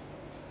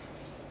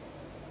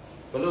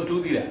ဘလို့အ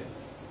ထူးသိတာ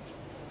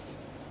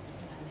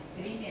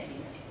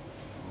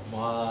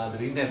mà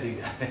đi nè đi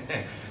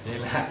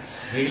nên là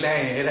nghĩ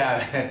lại ra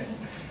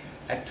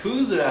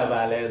thứ rồi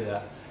bà lấy rồi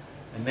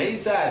nấy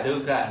ra đâu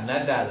cả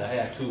nát ra rồi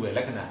hay thứ về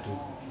lấy cái nào thứ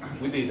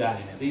quý tỷ ra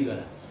này đi rồi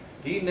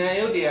đi này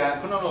yếu thì à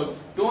con nó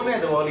trốn này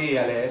đồ đi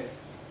à lấy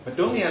mà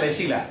trốn nghe lấy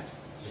xí là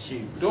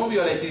trốn bây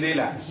giờ lấy xí đây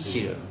là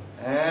xí rồi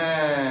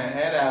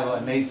hay là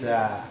gọi nấy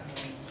ra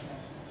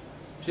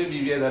phía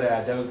bên kia rồi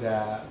đâu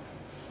cả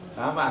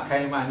mà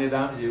khai mà này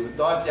đam gì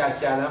to cha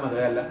cha đó mà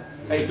rồi là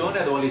cái trốn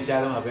này đồ đi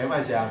cha đó mà bé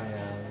mà cha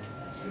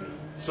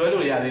xoay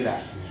lùi ra đi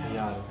là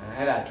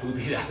hay là thu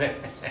đi ra đấy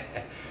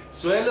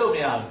xoay lùi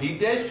nhau đi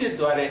test fit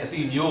ตัวเนี่ยအ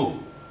တိမျိုး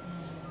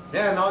เ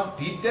นี่ยเนาะ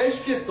ဒီ test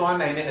fit သွား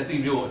နိုင်တဲ့အတိ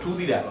မျိုးအထူး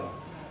သီးတာပေါ့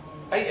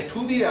အဲ့အ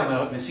ထူးသီးတာမှ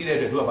မရှိတဲ့အ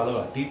တွက်သူကဘာလုပ်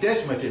လဲဒီ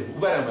test မဖြစ်ဘူးဥ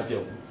ပါဒမပြု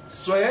တ်ဘူး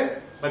ဆွဲ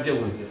မပြုတ်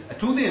ဘူးအ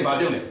ထူးသီးရင်ဘာ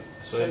ပြုတ်လဲ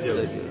ဆွဲပြုတ်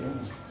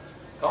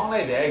ကောင်း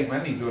လိုက်တယ်အဲ့မ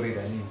န်းဒီပြောလိုက်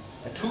တာညီ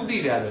အထူး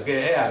သီးတာဆိုကဲ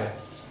အဲ့ရပဲ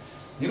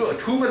ညီတို့အ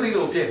ထူးမသိ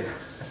လို့ပြည့်တယ်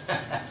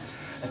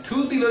အ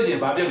ထူးသိလို့ရင်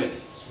ဘာပြုတ်လဲ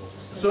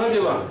ဆွဲ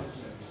ပြုတ်ရမယ်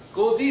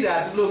ကိုသိတာ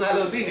သူလိုငါ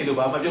လိုသိနေလို့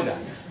ဘာမပြုတ်တာ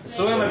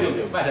ဆွဲမပြုတ်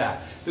ဘူးမှတ်တာ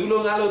သူလို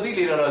ငါလိုသိ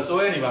နေတော့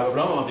ဆွဲနေပါဘယ်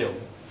တော့မှမပြုတ်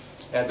ဘူး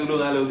အဲသူလို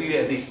ငါလိုသိ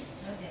တဲ့အသိ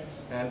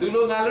အဲသူ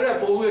လိုငါလိုတဲ့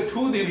ပိုးဝေး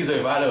ထူးသိပြီဆိုရ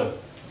င်ဘာလို့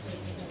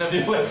နှ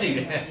မျိုးပဲရှိတ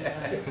ယ်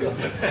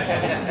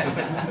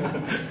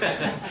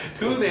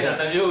ထူးသိတာ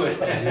နှမျိုးပဲ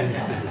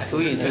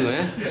ထူးရင်ထူးဟ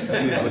မ်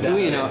မထူး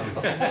ရင်တော့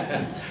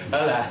ဟု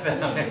တ်လား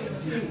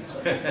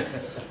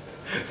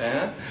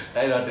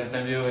အဲ့တော့နှ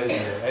မျိုးပဲ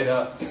ရှိတယ်အဲ့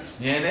တော့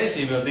ညံနေရှ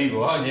င်ပြောသိ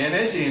ဖို့ဟောညံ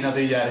နေရှင်တော့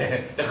သိရတယ်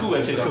တခုပဲ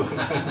ဖြစ်တော့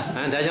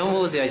ဒါကြောင့်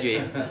မို့ဆရာရွှေ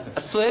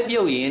အစွဲ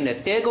ပြုတ်ရင်တဲ့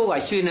တဲကုတ်က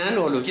ရွှေနန်း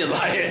တော်လို့ဖြစ်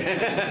သွားတယ်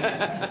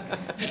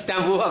တ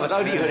န်ဖိုးကမ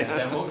တော့ဒီရတယ်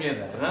တန်ဖိုးမြင့်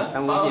တာနော်တ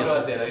န်ဖိုးမြင့်တော့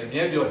ဆရာလည်း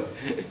မြဲပြောတယ်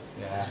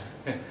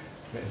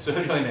ဆွဲ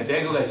ပြောရင်တဲ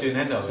ကုတ်ကရွှေန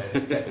န်းတော်ပဲ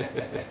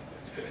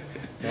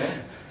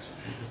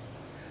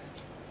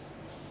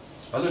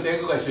ဘာလို့တဲ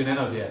ကုတ်ကရွှေနန်း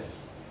တော်ဖြစ်ရ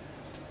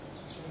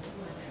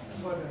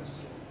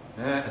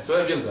လဲဆွဲ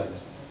ပြုတ်သွားတ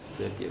ယ်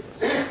ဆွဲပြုတ်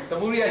သ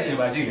မုဒိယရှင်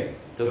ဘာရှိလဲ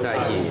ဒုက္ခ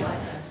ရှိ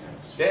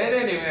တဲ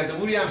တဲ့နေနဲ့သ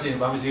မုဒိယရှင်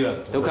ဘာမရှိတော့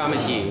ဒုက္ခမ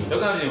ရှိဒု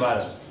က္ခမရှိပါ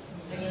တော့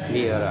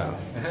နေရတာဒု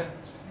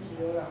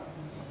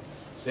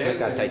က္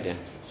ခတိုက်တယ်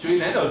ရွှေ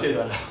နန်းတော်ဖြစ်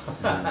သွားတာ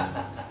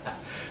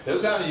ဒု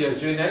က္ခမရှိရ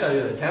ရွှေနန်းတော်ရ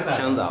ချမ်းသာ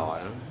ပါ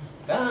နော်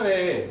ဒါပဲ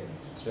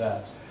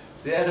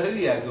ဆရာတို့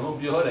ကြီးကဘုံ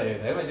ပြောတယ်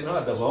ဒါပေမဲ့ကျွန်တော်က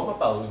သဘောမ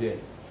ပေါက်ဘူးပြည့်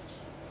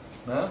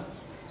နော်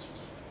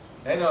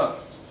အဲ့တော့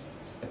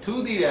အ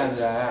ထူးသိတယ်ဆို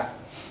တာ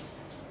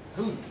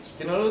ခု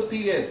ကျွန်တော်တို့သိ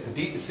တဲ့တ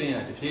တိအစဉ်က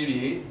တဖြည်းဖြ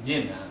ည်းမြ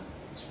င့်တာ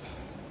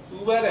ဥ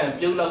ပါဒံ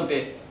ပြုတ်လောက်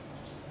တဲ့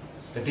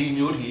တတိ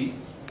မျိုးထိ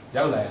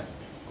ရောက်လာရင်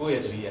ကိုယ့်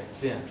ရဲ့တတိရဲ့အ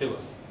စဉ်ဖြစ်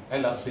သွား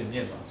အဲ့လောက်အစဉ်မြ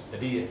င့်သွားတ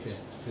တိရဲ့အစဉ်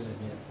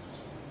မြင့်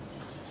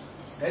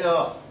အဲ့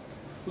တော့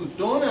ခု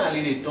တွန်းတာ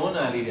လေးတွေစ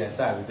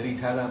ပြီးတတိ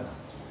ထားလာမှာ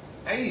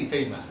အဲ့ဒီထိ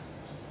တ်မှာ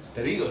တ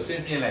တိကိုအစ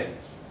ဉ်မြင့်လိုက်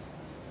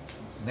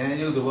နာ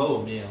ယုတ်သဘော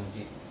ကိုမြင်အောင်ကြ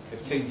ည့်အ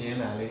ချိန်မြင်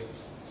လာလေ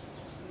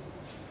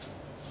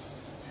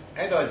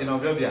အဲ့တော့ကျွန်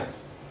တော်ပြောပြ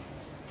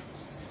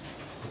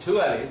သူက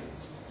လေ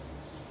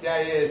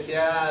ဆ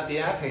ရာတ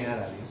ရားထိုင်ရ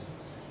တာလေ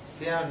ဆ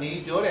ရာနီး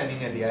ပြောတယ်နီး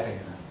နဲ့တရားထိုင်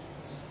ရတာ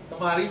တ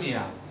မာရီမြင်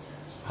အောင်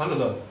ဘာလို့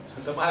လဲ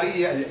တမာရီ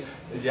ရကလ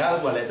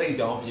ည်းတိတ်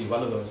ကြောင်ပြီဘာ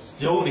လို့လဲ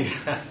ယုံနေ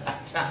တာ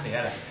ချနေရ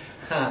တာ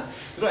ဟာ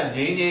သူက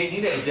ငြိမ်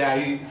ကြီးတဲ့အကြာ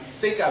ကြီး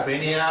စိတ်ကဘယ်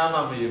နေရာမှ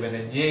မယူဘဲ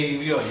နဲ့ငြိမ်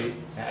ပြီးတော့လေ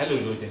အဲ့လို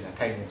လိုချင်တာ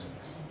ထိုင်နေ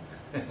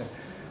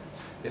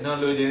ကျွန်တော်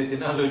လိုချင်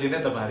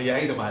တဲ့တမာရီ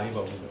အဲ့တမာရီ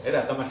ပေါ့ဘူးအဲ့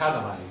ဒါတမထတ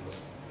မာရီပေါ့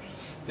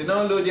ကျွန်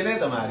တော်လိုချင်တဲ့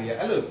တမာရီက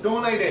အဲ့လိုတွ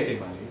န်းလိုက်တဲ့အချိန်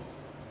မှာလေ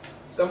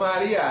တမာ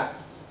ရီက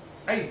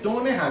အဲ့တွ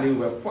န်းတဲ့ဟာလေးကို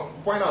ပဲ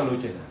point တော့လို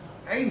ချင်တာ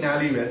အဲ့နား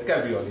လေးပဲကတ်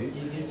ပြီးတော့လေ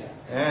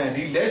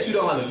ဒီလက်ရှိ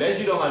တော့မှဆိုလက်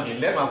ရှိတော့မှမြင်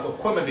လက်မှာ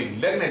ခွက်မသိ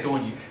ဘူးလက်နဲ့တွ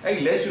န်းကြည့်အဲ့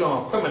လက်ရှိတော့မှ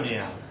ခွက်မမြင်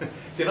အောင်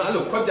ကျွန်တော်အဲ့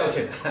လိုခွက်ပြောက်ချ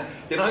င်တာ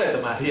ကျွန်တော်ရဲ့တ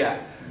မာရီက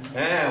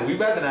ဝိ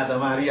ပဿနာတ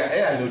မာရီက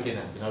အဲ့ဒါလိုချင်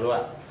တာကျွန်တော်တို့က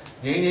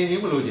ငြိမ်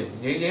ကြီးမလိုချင်ဘူး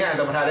ငြိမ်က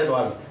တမထာထဲ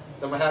သွားပြီ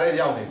တမထာထဲ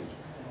ရောက်နေပြီ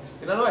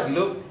ကျွန်တော်တို့ကဒီ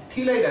လို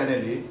ထိလိုက်တာနဲ့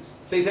လေ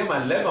စိတ်ထဲမှာ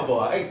လက်မ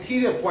ပေါ်အဲ့ထိ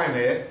တဲ့ point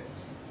ပဲ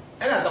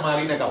အဲ့ဒါတမာ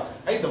ရီနဲ့ကောက်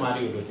အဲ့တမာ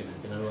ရီကိုလိုချင်တာ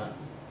ကျွန်တော်တို့က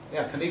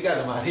အဲ့ခဏိက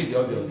သမာဓိ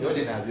ပြောနေ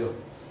တာပြော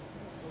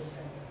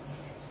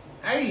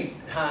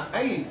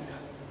အဲ့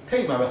ထိ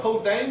တ်မှာပဲဟု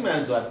တ်တိုင်းမှန်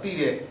ဆိုတာသိ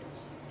တဲ့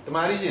သ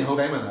မာဓိချင်းဟုတ်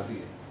တိုင်းမှန်တာသိ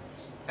တယ်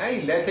အဲ့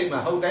လက်ထိတ်မှာ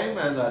ဟုတ်တိုင်း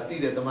မှန်ဆိုတာသိ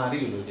တဲ့သမာဓိ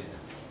ကိုလိုချင်တာ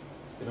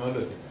ကျွန်တော်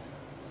လိုချင်တာ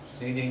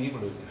ငြိမ်ကြီးမ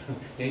လိုချင်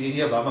ငြိမ်ကြီးက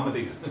ဘာမှမ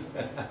သိဘူး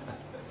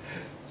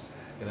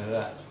ကျွန်တော်က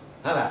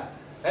ဟုတ်လား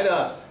အဲ့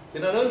တော့ကျွ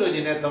န်တော်တို့လိုချ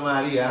င်တဲ့သမာ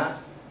ဓိက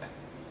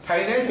ထို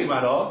င်တဲ့အချိန်မှာ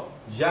တော့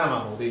ရမှာ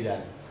မဟုတ်သေးကြတ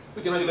ယ်ခု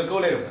ကျွန်တော်ဒီလိုကု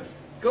တ်လိုက်တော့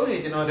ကုတ်ရ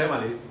င်ကျွန်တော်ထဲမှာ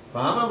လေ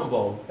ဘာမှမ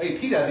ပေါ်ဘူးအဲ့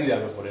ထိတာသိတာ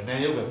ပဲပေါ်တယ်နာ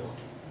ယုတ်ပဲပေါ်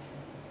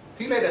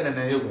ထိလိုက်တဲ့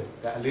နာယုတ်ပဲ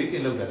ဒါအလေးချ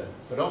င်းလောက်တာဘ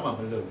ယ်တော့မှမ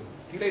လုပ်ဘူး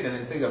ထိလိုက်တဲ့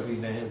စိတ်က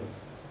ပြီးနာယုတ်ပဲ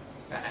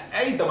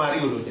အဲ့ဒီတမာရီ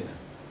ကိုလိုချင်တာ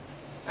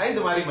အဲ့ဒီတ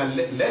မာရီမှာလ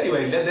က်တွေပဲ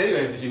လက်သေး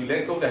တွေမရှိဘူးလ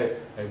က်ကုတ်တယ်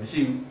မရှိ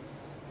ဘူး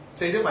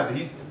စိတ်ထဲမှာဒီ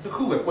တစ်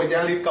ခုပဲကွက်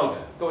ကြားလေးကောက်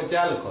တာကွက်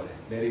ကြားလို့ခေါ်တယ်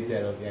လက်လေးဆရာ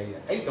တော်ဘုရားကြီး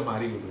အဲ့ဒီတမာ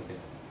ရီကိုလိုချင်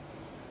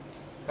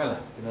ဟုတ်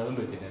လားကျွန်တော်တို့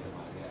လိုချင်တဲ့တ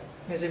မာရီက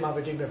နေ့စဉ်မှာပ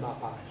ဋိပက္ခ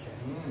ပါရှင်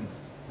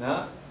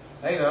နော်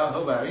အဲ့တော့ဟု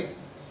တ်ပါပြီ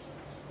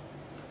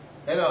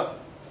အဲ့တော့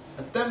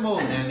အသက်မုံ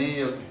နန်းနေ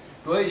ရုပ်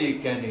တွဲရည်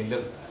ကန်နေ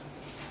လို့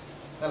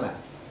ဟုတ်လား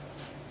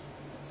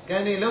က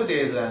န်နေလို့တ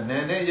ယ်ဆိုတာန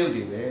န်းနဲ့ရုပ်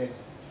တွေပဲ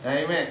ဒါ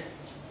ပေမဲ့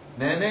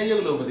Nana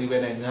you look at the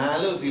when I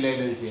look the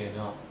lady,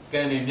 no,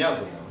 can in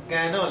Yako,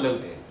 cannot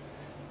look there.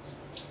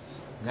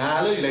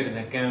 Now look later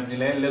and can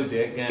look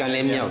there, can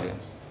let me out.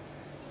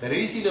 The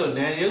reason you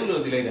know, you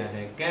look the lady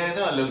and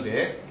cannot look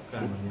there,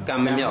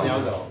 come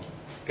out.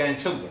 Can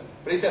choke them.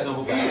 Praise the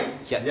Lord.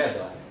 Yes,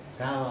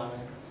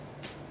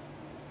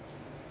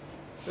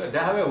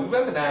 David, we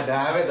better not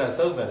David or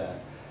so better.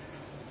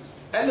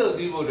 Hello,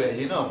 people,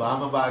 you know,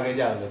 Bama Baggage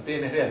out of the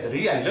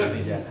real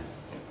learning.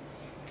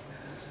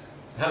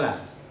 Hello.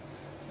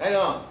 I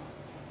know.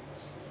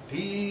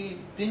 The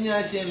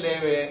Pinashin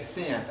Leve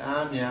Saint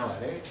Amia,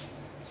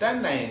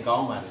 that name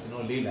Goma,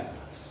 no Lila,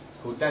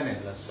 who done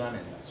it last son.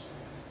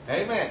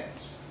 Amen.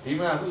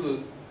 Hima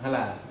who,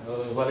 Hala,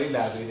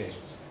 Valila,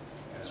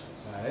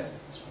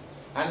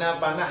 Anna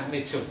Bana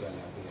nature.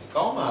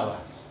 Goma,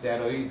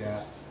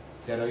 Zeroida,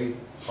 Zeroid,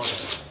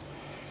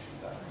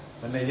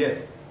 when they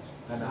did.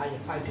 And I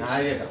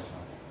get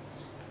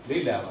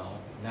Lila,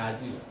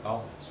 Naji,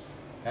 Goma.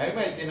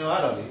 Amen, you know,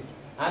 Aroli.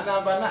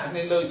 Anna Bana,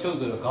 and low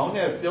children,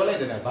 Goma,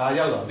 Piolet and a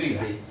Baja,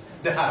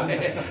 Damn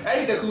it.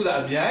 I the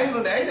Kuda, I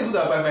don't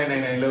know by my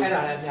name and look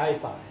at the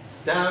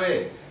Damn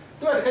it.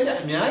 Do I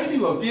get me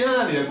idea of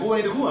piano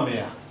going to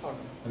Kuamia?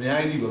 The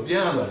idea of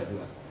piano.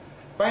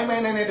 By my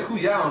name, the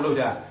Kuya, look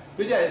at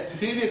which I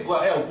feel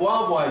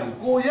while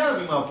go young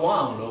in my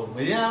poem,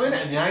 may I win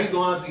and I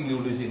don't think you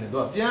listen to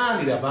a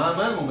piano, the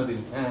Bama moment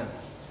in Pana.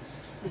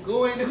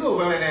 Go in the Ku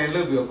by my name,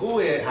 look, you go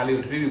ahead, how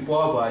you treat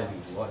poor by you,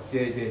 what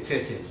J.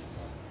 Cheche.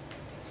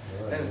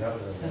 No, I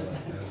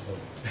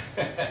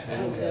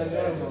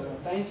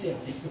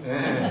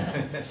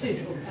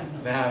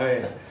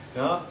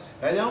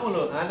don't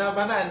know. Anna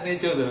Bana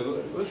nature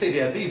will say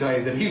they are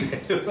the leave.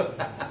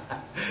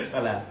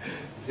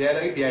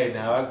 Say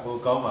now, go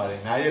come out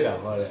and I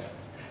don't.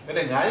 And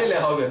then I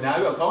let now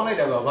you're calling it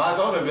about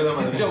Bago with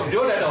them.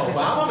 You're at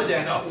Obama,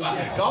 Jano.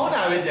 Go on, I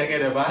will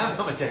get a Obama.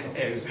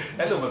 I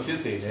don't know what you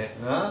say.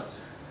 No,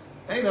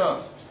 I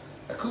know.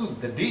 I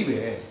could the D.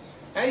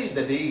 I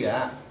the D.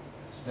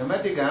 The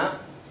Matica,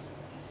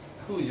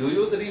 who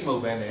you the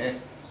remote bene,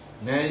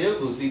 now you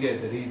could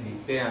get the read the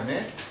Tame,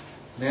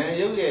 now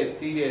you get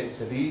the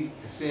read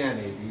the Sian,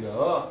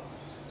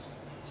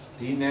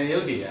 the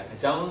Nayodia, a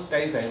John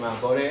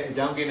Taisama Bore,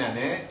 Junkin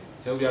and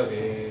Jobio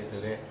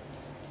de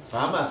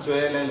Fama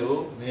Swell and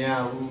Lu, near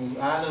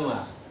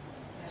Anuma,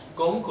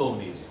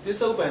 Gong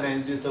this open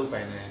and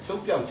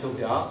Chopia,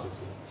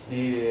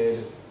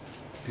 the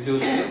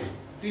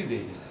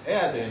Dizzy,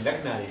 as in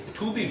Lacnary,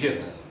 2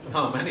 digits.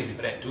 How many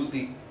people at 2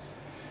 D?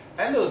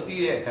 Hello,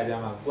 dear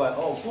Kajama.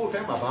 Oh, poor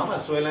time, Obama,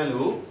 swell and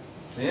loo.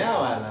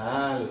 Now,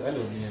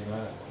 hello,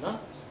 no?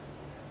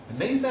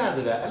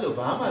 Nathan, hello,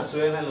 Obama,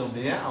 swell and loo,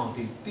 near on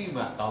the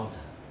Tima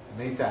counter.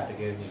 Nathan to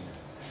give me.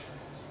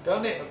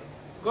 Don't it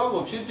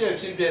go ship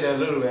a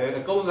little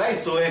way, go like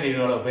so any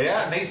roll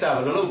bear, Nathan, a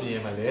little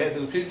beam,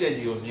 to ship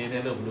you,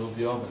 and a blue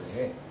beyond the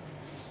head.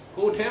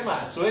 Go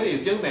Tema, sweaty,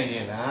 young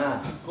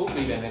man, go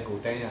be and a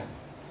good day.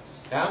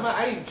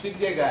 I keep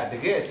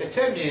the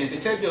champion,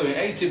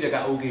 I keep the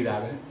Ogi.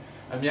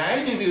 I mean,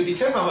 I give you the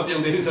chairman of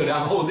your days, so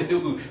I'm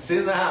holding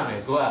since the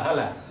army. Go out,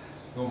 Hala.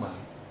 No man.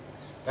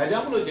 I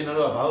don't know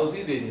general about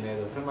the day in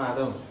the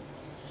Primado.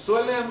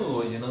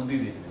 Swellemu, you know,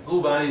 did it.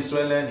 Who buy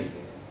Swellani?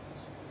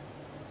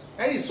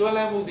 I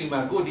Swellemu, the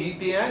Magudi,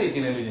 the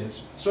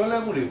intelligence.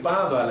 Swellemu, the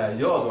Pavalla,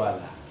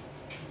 Yodwala.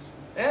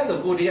 And the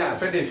good year,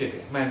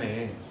 Fetific, my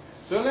name.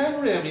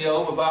 Swellemu, me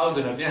over about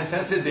the Nabian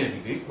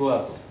sensitivity. Go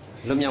out.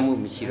 Lumiamu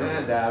Michiro.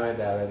 David,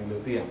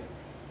 Lutia.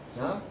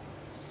 No?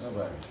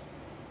 Nobody.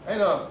 I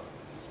know.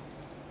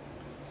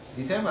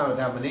 The time I would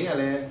have an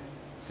ear,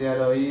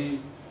 Sarah,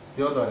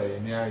 your daughter,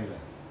 Mary.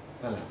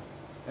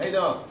 I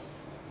know.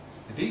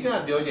 The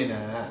Diga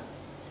Diogena.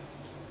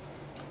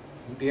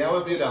 The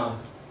hour built on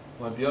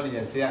one building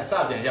and say,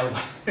 Subject, young.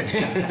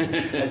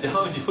 I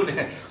don't you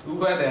there. Who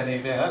went there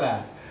in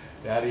there?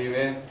 Daddy,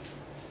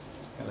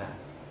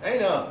 I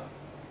know.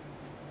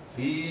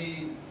 The,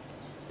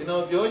 you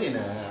know,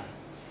 Diogena.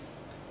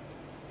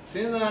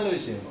 Sinna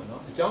Lucian,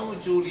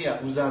 John Julia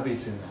Uzabi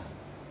Sinna.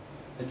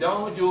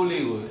 John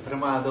Julia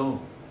Primado.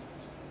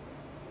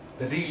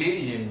 The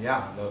delay in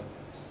Yam,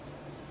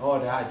 or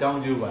the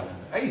John Juba,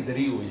 I the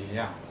Rio in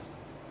Yam.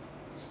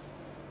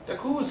 The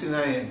cool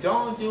Sinna,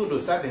 John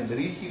Julia sat in the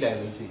Rishi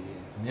Lucy,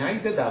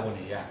 Night double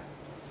ya.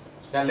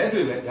 That led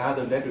with it, the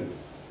other led with it.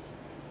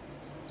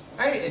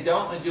 I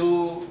John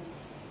Jew,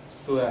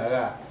 so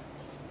I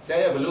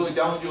say a blue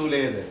John Jew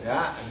later,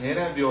 near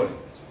and beauty.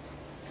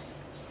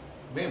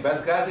 Being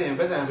Bascasi and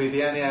Pesan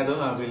Vidiani, I don't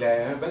know,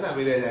 Pesan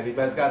Vidiani, the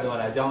Bascato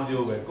and I John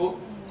Juve. Go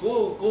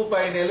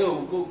by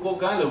Nelu, go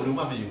Galo,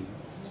 Rumami.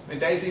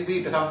 When I see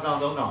the town,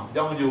 no,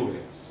 John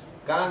Juve.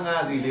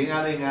 Gangazi,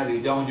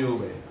 Lingazi, John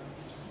Juve.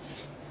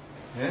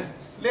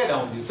 Let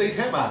on you say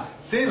Tema,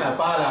 Sina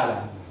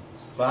Palala.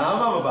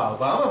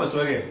 Bama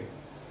Swagger.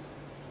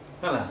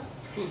 Hala,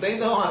 they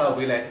know how to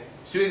be like,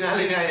 Swing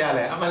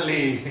Alina,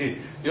 Amali,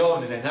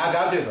 Yon and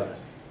Naga.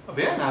 A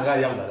very Naga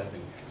Yama.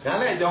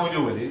 Can I John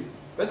Juve?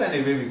 But then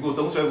they will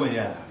go to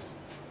Swagger.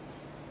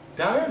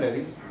 Damn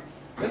lady.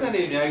 ဘယ်နဲ့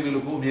နေအများကြီး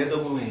လို့ကိုအမြဲ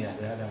သုံးဖို့ဝင်ရ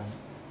တယ်ဒါ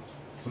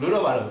ဘလို့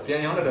တော့ပါတော့ပြန်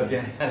ရောက်တော့ပြ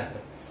န်ရတာ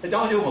အကြော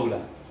င်းကျိုးမဟုတ်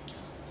လား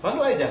ဘာ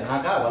လို့အဲ့ကြငါ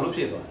ကဘာလို့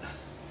ဖြစ်သွားလဲ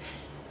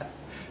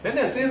နည်းန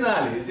ည်းစဉ်းစား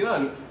လေကျွန်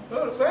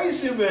တော် very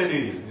simple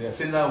လေးစ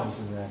ဉ်းစားမှုစ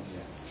ဉ်းစားကြ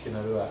ည့်ကျွန်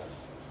တော်တို့က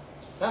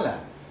ဟုတ်လား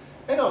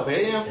အဲ့တော့ဘ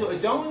ယ်ရန်အ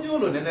ကြောင်းကျိုး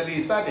လို့နည်းနည်း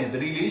လေးစတင်သ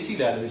တိလေးရှိ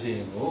လာလို့ရှိရ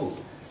င်ကို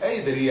အဲ့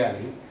ဒီသတိရ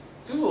လေ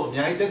သူ့ကိုအ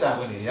များကြီးတက်တာ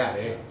ဝင်နေရတ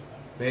ယ်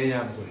ဘယ်ရ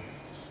န်ဆို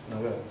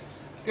နော်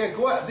ကဲ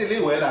ကိုကအစ်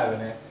လေးဝဲလာပဲ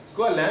နဲ့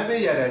ကိုကလမ်း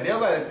ပေးရတယ်တယော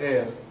က်က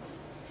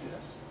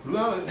လူ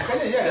ကခို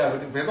င်းရရတယ်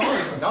ဘယ်ကောင်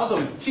နောက်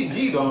ဆုံးချိ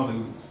ညှိတော့မ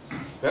လို့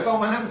ဘယ်ကောင်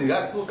မှလည်းမသိက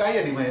ကိုကိုင်းရ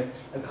ဒီမှာ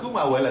အခု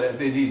မှဝဲလာတဲ့အ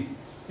သေးကြီး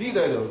ညှိ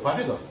တော့ဘာ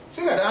ဖြစ်တော့စိ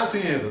တ်ကတအားဆ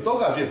င်းရဲတော့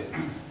ကဖြစ်တယ်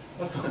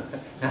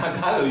ငါ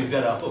ကားလို့ယူတ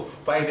တ်တော့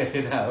ပိုင်းနေတ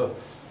ယ်ဟုတ်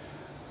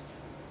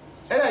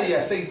အဲ့ဒါကြီး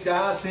ကစိတ်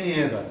ကြားဆင်း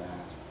ရဲတော့တာ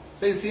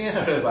စိတ်ဆင်းရဲ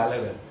တော့ဘာလဲ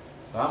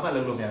ဘာမှ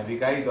လုပ်လို့မရဒီ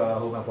ကိုင်းတော့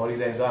ဟိုမှာ body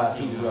line တော့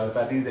သူ့ပြီးပ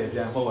တ်တိစေပြ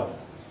န်ဟုတ်ပါ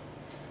လား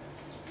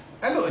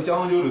အဲ့လိုအကြော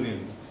င်းကျိုးလို့နေ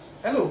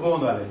အဲ့လိုပုံ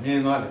သွားတယ်မြင်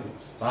သွားတယ်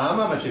ဘာ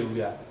မှမဖြစ်ဘူး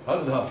ဗျဟုတ်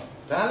လို့တော့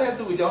ဒါလည်း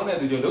သူ့အကြောင်းနဲ့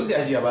သူတို့လုံးဆရာ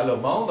ကြီးကဘာ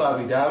လို့မောင်းသွား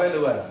ပြီဒါပဲလု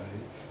ပ်ရတာ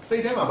စိ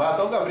တ်ထဲမှာဘာ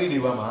တော့ကပရိနိ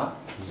ဗ္ဗာန်မှာ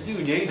မရှိ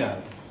ဘူးငြိမ်းတာ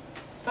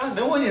ဟာ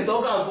နှုတ်ရင်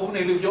တော့ကပူ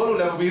နေလို့ပြောလို့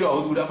လည်းမပြီးတော့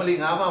ဘူးဒါမလေး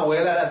ငါမှဝဲ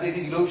လာတာတေးတီ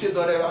ဒီလိုဖြစ်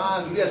သွားတယ်ဟာ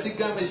လူတွေကစိတ်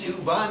ကမ်းမရှိ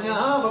ဘူးဘာညာ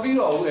မပြီး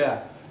တော့ဘူးအဲ့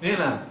နင်း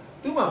လား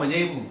သူ့မှာမငြိ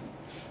မ်းဘူး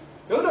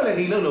တို့တော့လည်း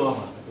ဒီလုံးလုံးအောင်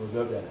မှာသူ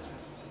ပြောပြတာ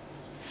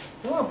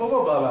တော့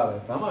ပေါ့ပါပဲ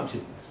ဘာမှဖြ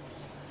စ်ဘူး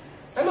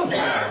အဲ့လိုဖြ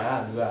စ်တာ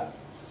လူက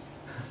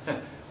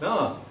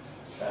နော်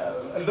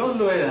အလုံး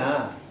လွဲတာ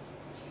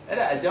အဲ့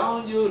ဒါအကြော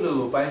င်းကျိုး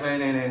လို့ပိုင်ပိုင်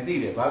နိုင်နိုင်သိ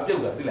တယ်ဘာပြု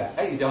တ်တာသိလား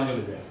အဲ့အကြောင်းကျိုး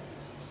လို့ပြော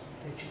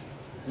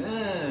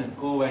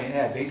ကိုယ်ပိုင်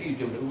အဲ့ဒိဋ္ဌိ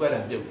ပြုတ်တယ်ဥပါဒံ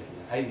ပြုတ်တယ်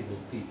အဲ့ဒီလို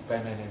သိပို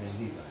င်ပိုင်နိုင်နိုင်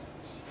သိပါ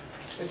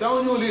အကြော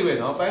င်းကျိုးလေးပဲ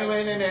နော်ပိုင်ပို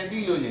င်နိုင်နိုင်သိ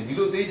လို့ရင်ဒီ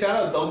လိုသေချာ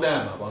တော့သုံးတ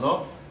န်းမှာပေါ့နော်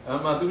အ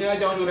မှသူများအ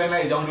ကြောင်းကျိုးတိုင်းလို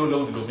က်အကြောင်းကျိုး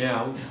လုံးဒီလိုမရ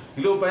ဘူးဒီ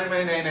လိုပိုင်ပို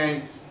င်နိုင်နိုင်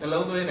နှ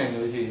လုံးသွင်းနိုင်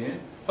လို့ရှိရင်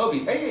ဟုတ်ပြီ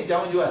အဲ့ဒီအကြော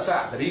င်းကျိုးကစ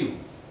သတိကို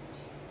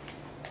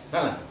ဟု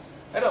တ်လား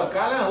အဲ့တော့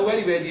ကာလဟိုဘက်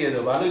ဒီပဲကြည့်ရ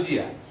ဆိုဘာလို့ကြည့်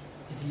ရ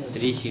သ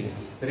တိရှိတယ်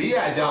သတိရ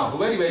အကြောင်းဟို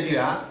ဘက်ဒီပဲကြည့်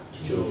တာ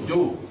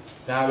ကျိုး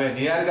ဒါပဲ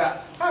နေရာက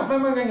ဟာမှန်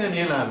မှန်ကန်ကန်မြ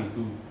င်လာပြီ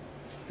तू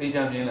သေ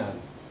ချာမြင်လာ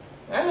ပြီ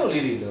အဲ့လို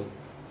လေးတွေလို့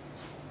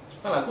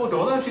ဟုတ်လားကို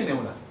ဒေါသဖြစ်နေ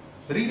မလား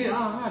သတိလေး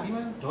ဟာဒီ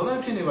မှာဒေါသ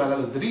ဖြစ်နေပါလား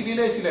လို့သတိလေး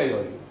လည်းရှိလိုက်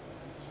ရောလေ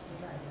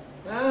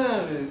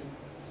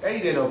အဲ့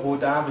ဒီတော့ကို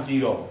တားမကြ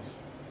ည့်တော့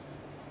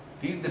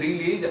ဒီသတိ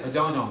လေးအ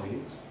ကြောင်းကြောင့်လေ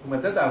ဒီမှာ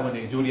တက်တာဝင်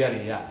နေအကျိုးတရား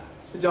တွေရ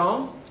အကြောင်း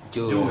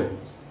ကျိုးပဲ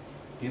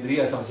ဒီသတိ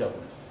ကဆောင်းလျှောက်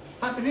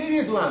ဟာတပြေး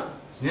ပြေး तू ကဉာ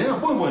ဏ်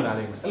ကပွင့်ပွင့်လာ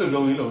လိမ့်မယ်အဲ့လို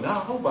လုံရင်းလုံဒါ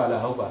ဟုတ်ပါ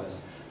လား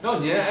တော့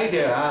ဉာဏ်အဲ့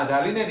တဲ့ဟာဒါ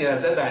လေးနဲ့နေတာ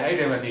တက်တိုင်အဲ့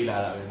တဲ့မှာနေလာ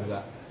တာပဲသူကဒါ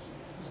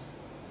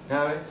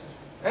ပဲ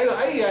အဲ့တော့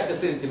အဲ့ဒီကတစ်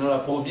စင်ကျွန်တော်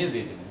ကပုံမြင့်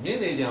နေတယ်မြင့်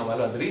နေကြအောင်ဘာ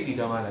လို့သတိတီ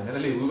ထောင်မှလည်းနည်းန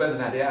ည်းလေးဝိပဿ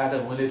နာတရားအားထု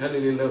တ်ဝင်လေထွက်လေ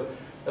လို့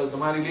သ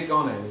မာဓိလေးကော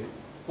င်းတယ်လေ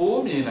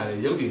ပိုးမြင်လာတယ်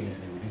ရုပ်တည်နေ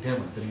တယ်ဒီထဲ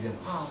မှာသတိထဲ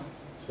မှာဟာ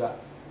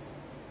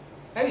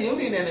အဲ့ဒီရုပ်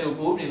တည်နေတယ်ကို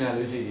ပိုးမြင်လာ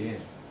လို့ရှိရင်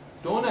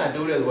တွန်းတာ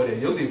တိုးတဲ့သဘောတည်း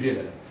ရုပ်တည်ဖြစ်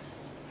လာတယ်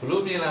ဘ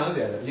လို့မြင်လာလို့ဆ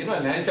ရာလည်းအရင်ကလ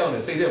မ်းလျှောက်နေ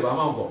စိတ်ထဲဘာ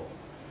မှမပေါ်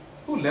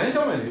ခုလမ်း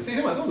လျှောက်နေစိတ်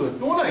ထဲမှာသူ့တွ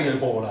န်းနိုင်ရ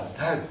ပေါ်လာ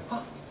ဒါဟာ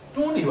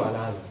တွန်းနေပါ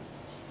လား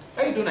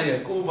အဲ့ဒီတွန်းနိုင်ရ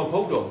ကိုမဖု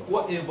တ်တော့ကို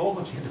က involve မ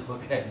ဖြစ်တော့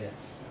ခဲ့တယ်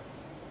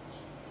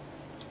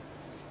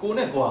ကို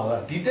နဲ့ကွာက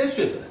ဒီ test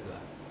ဖြစ်တယ်ကွာ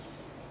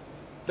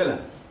တဲ့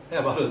လား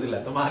အဲ့ဘာလို့ဒီ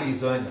လားတမာရီ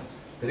စွမ်းတာ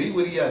သတိ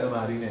ဝိရိယတ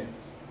မာရီနဲ့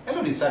အဲ့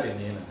လိုဒီစတင်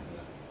မြင်လာတယ်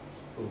ကွာ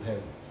ဟုတ်တယ်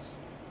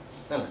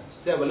တဲ့လား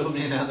ဆရာဘယ်လိုမြ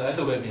င်လာတော့အဲ့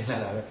လိုပဲမြင်လာ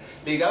တာပဲ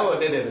ဒီကားပေါ်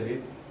တက်တယ်လေ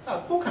ဟာ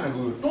ကိုခန္ဓာ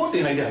ကိုယ်တွန်းတ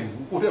င်လိုက်ကြပြီ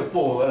ကိုတဲ့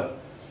ပေါ်သွားတာ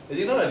အရ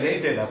င်တော့လ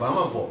ည်းတက်တာဘာ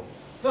မှပေါ်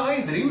တော့အဲ့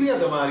ဒီသတိဝိရိယ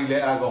တမာရီလ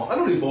ည်းအားကောင်းအဲ့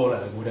လိုတွေပေါ်လာ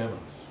တယ်ကိုယ်ထဲမှာ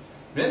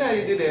မျက်နှာရ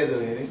ည်တက်တယ်ဆို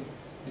ရင်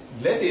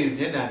လက်တွေ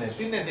မျက်နှာနဲ့တ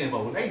င်းနဲ့မဟု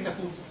တ်ဘူးအဲ့နှစ်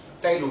ခု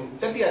တိုက်လို့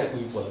တတိယတစ်ခု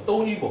ပေါ်လာ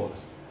သုံးကြီးပေါ်လာ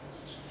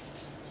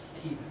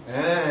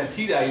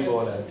ထိတာကြီး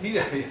ပေါ်လာထိ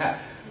တာကြီး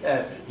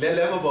လက်လ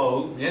ည်းမပေါ်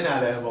ဘူးမျက်နှာ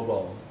လည်းမ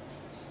ပေါ်ဘူး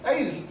အဲ့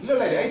လွတ်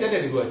လိုက်တယ်အဲ့တက်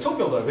တဲ့ကူကချုပ်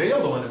ပြောက်သွားဘယ်ရော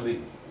က်သွားမှလည်းမသိ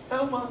အ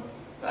မှ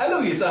အဲ့လို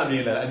ကြီးစမြ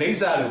င်လာအနေ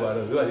စလို့ပါ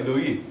တော့သူကဒီလို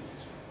ကြီး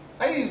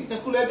အဲ့တစ်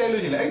ခုလည်းတိုက်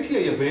လို့ရှိရင်အဲ့ထိ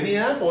ရဘယ်နေ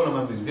ရာပေါ်လာမှ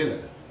မသိဘူးဖြစ်လာ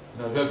တာ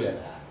တော့ပြောပြ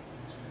တာ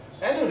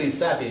အဲ့လိုကြီး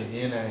စတင်မြ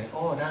င်လာရင်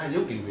အော်ဒါ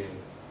ရုပ်တည်ပဲ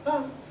ဟာ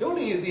ရုပ်တ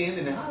ည်သိရင်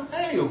ဟာ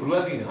အဲ့ရုပ်ဘယ်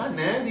လိုသိနေဟာ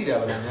နန်းသိတာ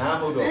ပါလားညာ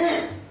မဟုတ်တော့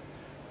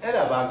အဲ့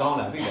ဒါဘာကောင်း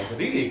လားသိလားသ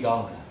တိတွေကော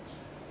င်းလား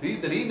ဒီ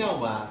သတိနောက်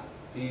မှာ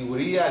ဒီဝိ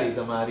ရိယတွေတ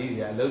မာရီတွေ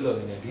အလုံးလုံး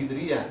နေဒီသ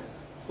တိက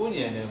ကို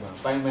ဉာဏ်နဲ့မှာ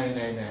ပိုင်ပိုင်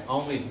နိုင်နိုင်အော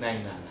င်းမိတ်နို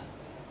င်လာတာ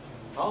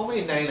အောင်းမိ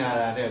တ်နိုင်လာ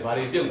တာနဲ့ဘာ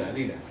တွေပြုတ်လာ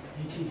သိလား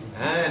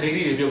ဒိဋ္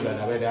ဌိတွေပြုတ်လာ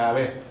တာပဲဒါ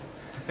ပဲ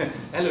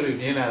အဲ့လိုတွေ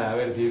မြင်လာတာ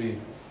ပဲဖြည်းဖြည်း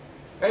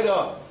အဲ့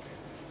တော့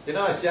ကျွန်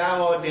တော်ရှား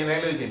မောတင်လို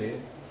က်လို့ရှင်လေ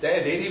ဆရာ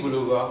ဒိဋ္ဌိဘ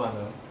လို့ကောမှာ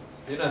တော့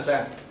ကျွန်တော်ဆ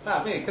က်ဟာ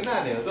မင်းခဏ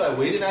နေတော့သူက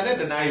ဝေဒနာနဲ့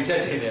တဏှာကြီးဖြ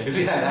တ်ချင်တယ်လူ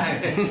တွေကလည်း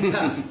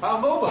ဟာ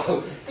မဟုတ်ပါဘူး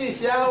ဒီ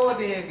ရှားမော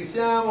တင်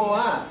ရှားမောက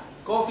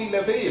ကော်ဖီလ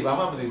က်ဖေးဘာ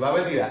မှမသိဘာပဲ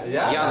သိတာအ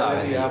ရာသာပဲ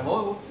သိတာမဟု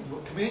တ်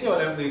ဘူးထမင်းကြော်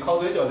လည်းမသိခေါက်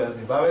သွဲကြော်လည်းမ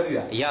သိဘာပဲသိ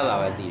တာအရာသာ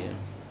ပဲသိတယ်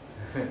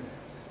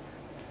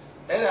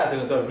အဲ့ဒါ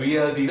ဆိုတော့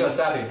reality တော့စ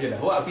တယ်ဖြစ်တယ်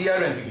ဟို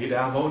appearance ကြီး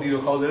ဒါမဟုတ်ဒီ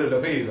လိုခေါက်သွဲလို့လ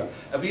က်ဖေးဆိုတာ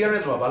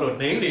appearance ဆိုတာဘာလို့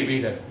name နေ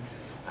ပြီးတယ်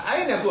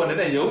အဲ့ဒါကကိုယ်က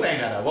လည်းရုံးနိုင်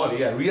တာဗောလေ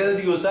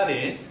reality ကိုစတ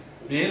ယ်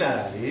မြင်လာ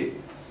တာလေ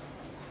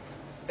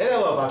အဲ့ဒါ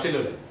ကဘာဖြစ်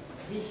လို့လဲ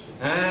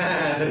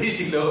သတိ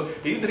ရှိလို့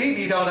ဒီသတိ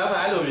ဒီထောင်တာမှ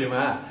အဲ့လိုမြင်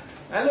မှာ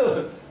အဲ့လို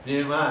မြ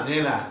င်မှာမြ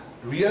င်လား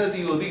reality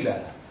ကိုသိလာ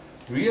တာ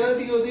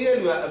reality ကိုသိရ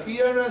လူက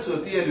appearance ကို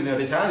သိရလူနဲ့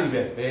တခြားလူ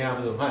ပဲဘယ်ရမ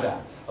လို့မှတ်တာ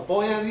အ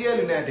ပေါ်ယံသိရ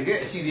လူနဲ့တကယ်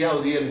အရှိတရား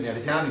ကိုသိရလူနဲ့တ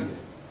ခြားလူပဲ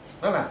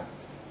ဟုတ်လား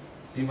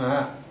ဒီမှာ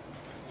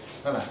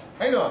ဟုတ်လား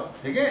အဲ့တော့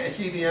တကယ်အ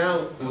ရှိတရား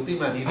ကိုသိ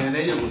မှဒီနယ်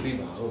နဲ့ရုပ်ကိုသိ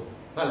မှာဟုတ်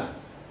လား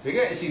တက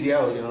ယ်အရှိတ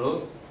ရားကိုကျွန်တော်တို့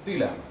သိ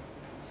လာမှာ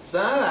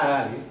စားလာ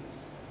ကလေ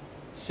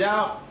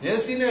ရှားမျက်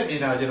စိနဲ့မြ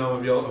င်တာကျွန်တော်မ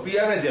ပြော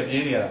appearance ကမြ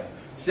င်နေရတာ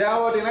ရှား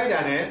ပေါ်တင်လိုက်တာ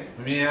နဲ့မ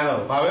မြင်ရ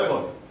တော့ဘာပဲ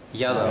ပေါ့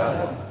ရတော့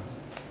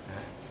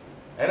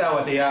အဲ့ဒါက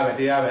တရားပဲ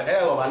အဲ့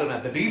ဒါကဘာလို့လဲ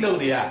တတိလုံး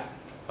တရား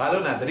ဘာ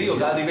လို့လဲတတိကို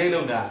ဒါတိပိတ်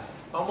လုံးတာ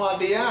အမ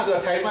တရားဆို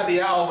ထိုင်မှတ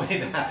ရားအောင်မ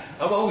င်းတာ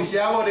အမဟုတ်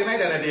ရှားပေါ်တင်လိုက်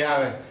တာနဲ့တရား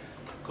ပဲ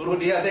ကိုလို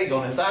တရားသိကော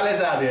င်းတယ်စားလဲ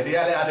စားတယ်တ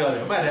ရားလဲအားထုတ်တ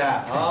ယ်မှတ်တာ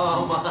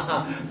ဟောမ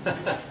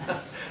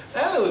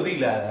အဲ့လိုသိ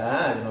လာတာ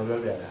ကျွန်တော်ပြော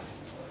ပြတာ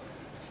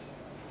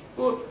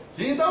ကို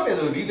ရေတောက်တယ်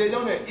ဆိုဒီတေကြော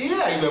င့်နဲ့အေး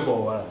လာကြီးပဲ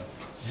ပေါ်သွားတာ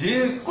ရေ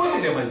ကိုယ်စီ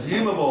တယ်မှာရေ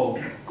မပေါ်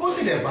ကိုယ်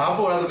စီတယ်ဘာ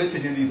ပေါ်လာဆိုလဲချ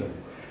က်ချင်းသိတယ်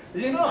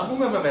ရေတော့အမှု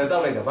မဲ့မဲ့တော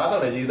က်လိုက်တာဘာတော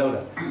က်လဲရေတောက်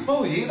တာဟု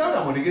တ်ရေတောက်တာ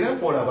မဟုတ်ဒီကနေ့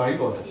ပေါ်တာဘာကြီး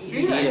ပေါ်တာ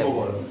အေးလာကြီး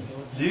ပေါ်တော့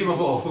ရေမ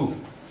ပေါ်ဘူး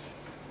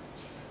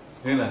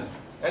ဟင်းလား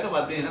အဲ့တော့မှ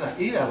တင်ထားတာ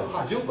အေးလာပါဟာ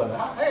ရုပ်ပါ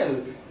လားအဲ့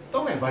တော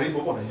က်နိုင်ဘာကြီး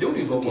ပေါ်ပေါ်လဲရုပ်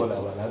တွေပေါ်လာ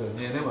ပါလားဆို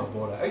မြင်ထဲမှာ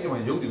ပေါ်တာအဲ့ဒီမှာ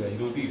ရုပ်တွေပဲဒီ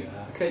လိုသိတာ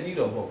အခက်ကြီး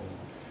တော့မဟုတ်ဘူး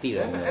သိတ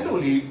ယ်အဲ့လို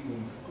လေး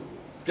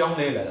ပြောင်း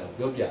လဲလာတာ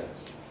ပြောပြတယ်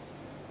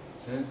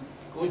ဟင်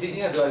ကိုချင်း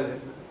ကတော့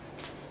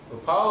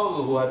ဖောက်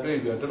ကိုကတွေ့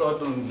ပြီးတော့တော်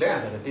တော်လက်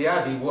ရတယ်တရား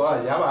ဒီဘွား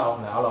ရပါအော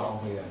င်လားအဲ့လိုအော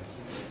င်မေးရတယ်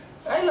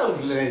အဲ့လောက်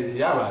လည်း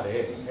ရပါတ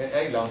ယ်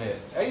အဲ့လောက်နဲ့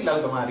အဲ့လော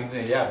က်သမာဓိ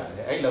နဲ့ရပါတ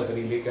ယ်အဲ့လောက်သ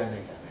တိလေးကမ်း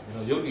နိုင်တယ်ကျွန်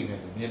တော်ရုပ်တည်နေ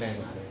မြင်နိုင်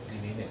ပါတယ်ဒီ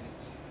နည်းနဲ့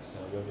ကျွ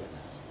န်တော်ပြောပြတာ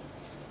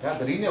ဒါ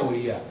သတိနဲ့ဝိ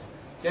ရိယ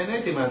ကျန်တဲ့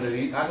ချိန်မှာသ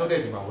တိအားထုတ်တဲ့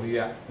ချိန်မှာဝိရိယ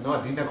ကျွန်တော်က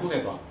ဒီနှစ်ခု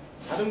နဲ့ပေါ့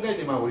အားထုတ်တဲ့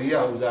ချိန်မှာဝိရိယ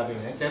ကိုဦးစားပေး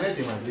တယ်ကျန်တဲ့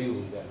ချိန်မှာသတိကို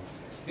ဦးစားပေး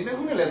ဒီနှစ်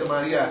ခုနဲ့လည်းသမာ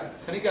ဓိက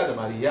ခဏိကသ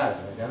မာဓိရတ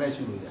ယ်ဒါနဲ့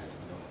ရှုလို့ရတယ်ကျွ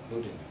န်တော်ရု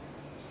ပ်တည်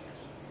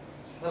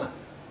ဟုတ်လား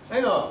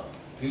အဲ့တော့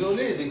ဒီလို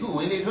လေးဒီခုဝ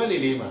င်နေထွက်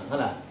လေးမှာဟုတ်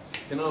လား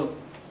ကျွန်တော်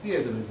သိရ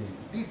ဆိုလို့ရှိရင်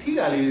ဒီထိ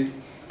တာလေး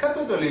ကတ်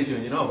တော်လေးဆိုရ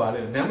င်ကျွန်တော်ဗာလဲ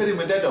နာမည်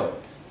မတက်တော့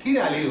ထိ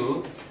တာလေးကို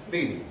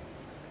သိနေ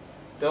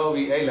တော်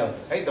ပြီအဲ့လောက်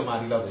အဲ့တမာ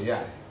တိလောက်ဆိုရတ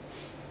ယ်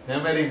နာ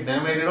မ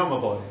ည်တော့မ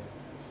ပေါ်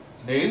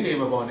နဲ့နေ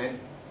မပေါ်နဲ့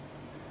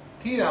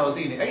ထိတာကို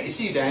သိနေအဲ့အ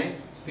ရှိတိုင်း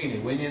သိနေ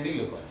ဝิญဉ္သိ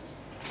လို့ခေါ်တယ်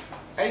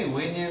အဲ့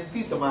ဝิญဉ္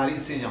သိတမာတိ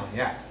အစဉ်ကြောင့်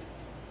ရ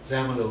ဇံ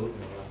မလို့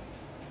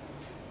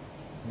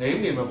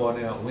နေမပေါ်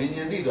နဲ့ဝิญ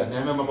ဉ္သိဆိုတာနာ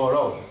မည်မပေါ်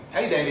တော့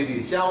အဲ့တိုင်းလေးသိ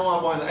ရှောင်းအော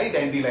င်ပေါ်အဲ့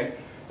တိုင်းသိလိုက်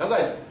နောက်က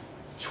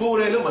ချိုး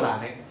တယ်လို့မလား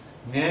နဲ့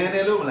ငန်တ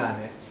ယ်လို့မလား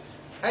နဲ့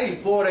အဲ့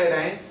ပေါ်တဲ့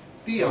တိုင်း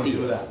သိအောင်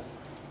ပြောတာ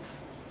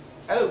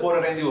အဲ့လိုပေါ်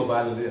တဲ့တိုင်းသိဖို့ဘာ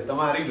လို့လဲတ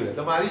မာရီလို့လဲ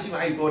တမာရီရှိမှ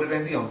အဲ့ပေါ်တဲ့တို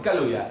င်းသိအောင်ကတ်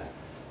လို့ရတယ်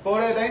ပေါ်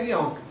တဲ့တိုင်းသိ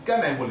အောင်ကတ်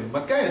နိုင်ဖို့လေမ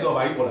ကတ်ရင်တော့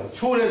ဘာကြီးပေါ်လာ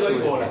ချိုးတယ်ဆို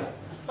ပြီးပေါ်လာ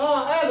ဟာ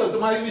အဲ့လိုတ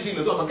မာရီမရှိ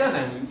လို့တော့မကတ်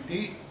နိုင်ဘူးဒီ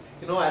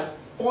ကျွန်တော်က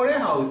ပေါ်တဲ့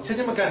ဟာကိုချက်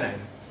ချင်းမကတ်နိုင်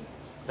ဘူး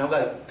နောက်က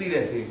သိ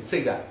တဲ့စိ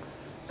တ်က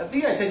အတိ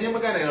ကချက်ချင်းမ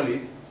ကတ်နိုင်တော့လေ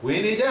ဝ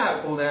င်နေကြ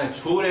ပုံစံ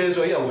ချိုးတယ်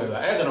ဆိုရဝင်ပါ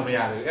အဲ့ဒါတော့မရ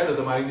ဘူးအဲ့လို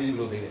တမာရီမရှိ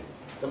လို့သေးတယ်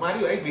တမာရီ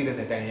ကိုအဲ့ပေးတဲ့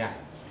နဲ့တိုင်ရ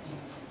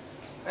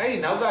အဲ့ဒီ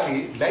နောက်ကနေ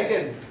လိုက်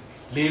တဲ့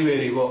လေးဝယ်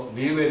တွေပေါ့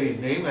လေးဝယ်တွေ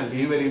နေမှ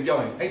လေးဝယ်တွေပြော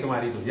င်းရင်အဲ့တမာ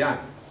ရီဆိုရတယ်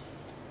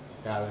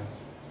ဒါ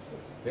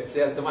ပဲဆ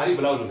ရာတမာရီဘ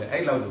ယ်လောက်လို့လဲ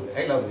အဲ့လောက်လို့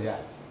အဲ့လောက်လို့ရတယ်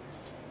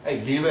အဲ့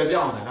လေးဝယ်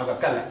ပြောင်းတာနောက်က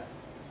ကတ်လိုက်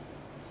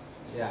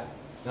ရ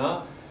နော်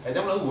အဲ့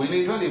ကြောင့်မလို့ဝင်နေ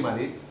ထွက်နေမှ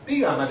လေတိ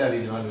ကာမတ္တ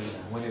လေးကျွန်တော်လို့ရတ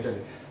ယ်ဝင်နေထွက်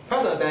နေဖ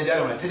တ်တော့တန်ကြ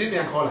တော့မှချက်ချင်းပြ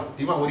န်ခေါ်လာ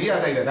ဒီမှာဝရိယ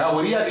ဆိုင်တယ်ဒါဝ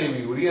ရိယတင်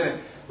ပြီဝ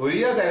ရိ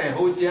ယဆိုင်တယ်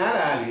ဟိုကြား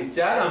တာလေ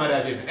ကြားကာမတ္တ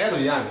ဖြစ်နေအဲ့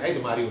လိုရပြီအဲ့တ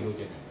မာရီကိုလုပ်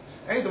ချင်တယ်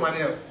အဲ့တမာရီ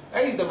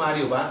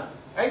ကိုပါ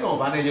အဲ့ကောင်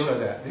ဘာနဲ့ရုပ်ရ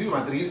တဲ့ဒီမှာ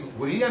တတိ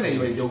ဝရိယနဲ့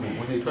ရုပ်ရုပ်ဝ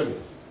င်နေထွက်တယ်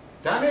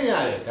ဒါနဲ့ရ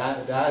တယ်ဒါ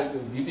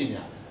ဒီပ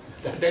ညာ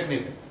ဒါ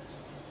technique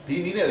ဒီ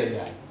နည်းနဲ့လည်းရ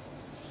တယ်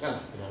ဟုတ်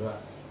လားကျွန်တော်တို့က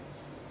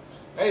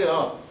အဲ့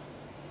တော့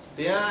တ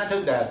ရားထု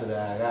တ်တာဆို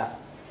တာက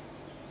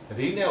တ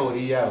တိနဲ့ဝ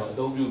ရိယကိုအ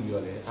သုံးပြုပြီး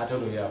တော့လည်းအားထု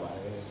တ်လို့ရပါတ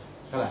ယ်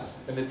ဟုတ်လား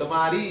ဒါတ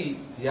မာရီ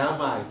ရ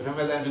မပထမ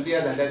ဇန်ဒုတိယ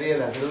ဇန်တတိယ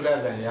ဇန်သရုဒ္ဓ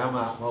ဇန်ရမမ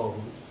ဟုတ်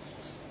ဘူး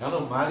နောက်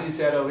တော့မာလီဆ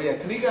ရာတော်ရဲ့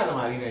ခဏိကတ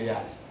မာရီနဲ့ရတ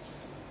ယ်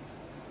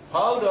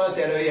ဟောတော့ဆ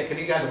ရာတော်ရဲ့ခ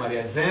ဏိကသမารီ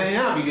ဇံရ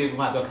ပြီးဒီ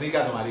မှာတော့ခဏိက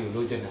သမารီကို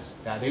လိုချင်တာ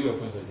ဒါအဓိပ္ပာယ်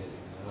ဖွင့်ဆိုခြင်းတ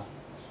ယ်နော်ဟုတ်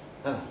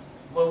လား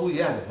မဟုတ်ဘူး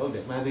ရတယ်ဟုတ်တ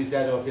ယ်မှန်သေးဆ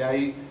ရာတော်ဘုရား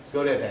ကြီး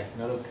ပြောတဲ့အတိုင်းကျွန်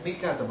တော်တို့ခဏိ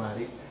ကသမา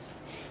รီ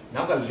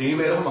နောက်က၄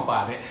ပဲတော့မပါ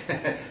နဲ့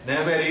နာ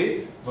မည်လေး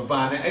မပါ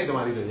နဲ့အဲ့သမ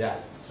ารီဆိုရတယ်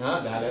နော်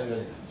ဒါလည်းပြော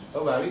နေတာဟု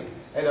တ်ပါပြီ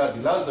အဲ့တော့ဒီ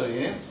လောက်ဆိုရ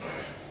င်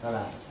ဟုတ်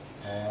လား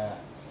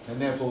နည်း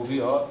နည်းပို့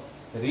ပြီးတော့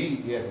သတိ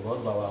ရဲ့သဘောတ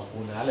ဘာဝ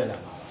ကိုနားလည်လာ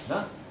မှာပါ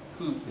နော်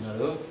ခုကျွန်တော်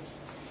တို့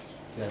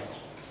ဆရာ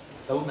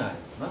3နိုင်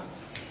နော်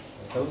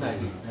3နိုင်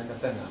နဲ့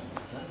25နော်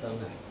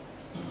3နိုင်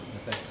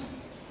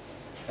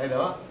25အဲ့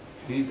တော့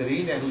ဒီသတိ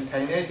နဲ့ခုထို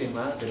င်တဲ့အချိန်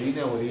မှာသတိ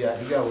နဲ့ဝိရိယအ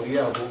ဓိကဝိရိယ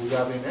ကိုပူ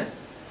ဇော်ပေးမယ်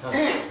ဟုတ်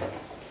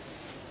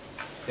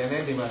ကျန်တဲ့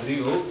အချိန်မှာသတိ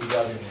ကိုပူ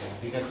ဇော်ပေးမယ်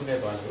ဒီကခုနဲ့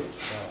ပါလို့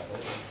ဒါပါ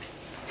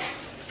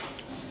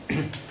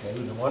အဲ့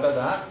ဒီမောတ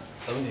တာ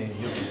3နေ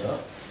ရုပ်ပြီးတော့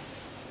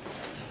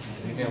သ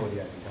တိနဲ့ဝိရိ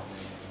ယဒီကြောင်း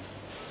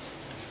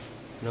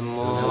န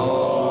မော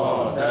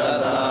တ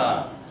တ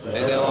ဘ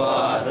ဂဝ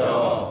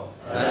တော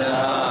အရ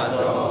ဟ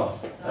တော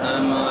သ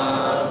မ္မာ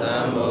သ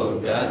မ္ဗုဒ္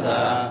ဓတ္တ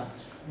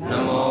န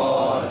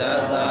မောတ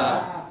တ္တ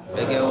ဘ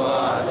ဂဝ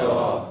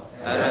တော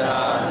အရ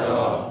ဟ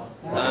တော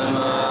သမ္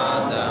မာ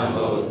သမ္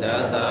ဗုဒ္ဓ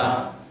တ္တ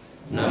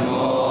န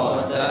မော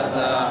တတ္တ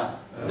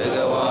ဘဂ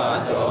ဝ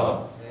တော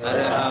အ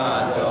ရ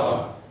ဟတော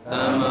သ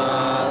မ္မာ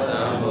သ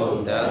မ္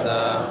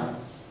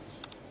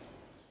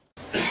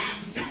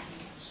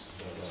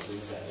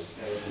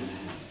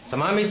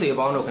Samami say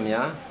about no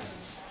camia.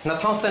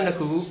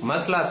 Nathonsanaku,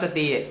 Masla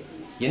Sati,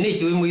 Yeni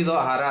Jumi the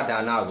Hara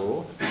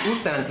Danago,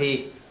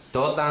 Usanti,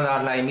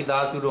 Dotana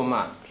Laimida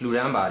Suroma,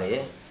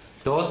 Lurambare,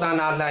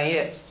 Dotana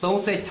Lai, so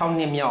say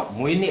Townimia,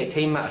 Winnie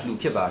Tama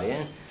Lukibare,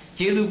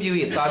 Jesu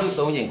Bui, Tadu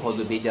Donjin called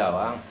the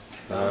Bijava.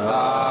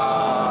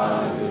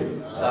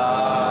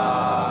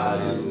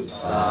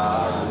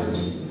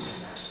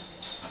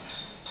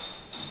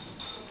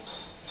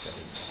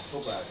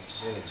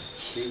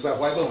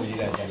 Quay bông gì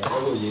này, quay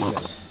bông gì này.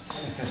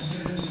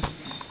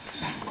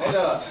 Thế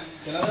rồi,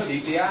 cho nó đi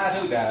tía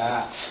thứ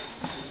đã.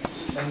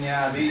 Trong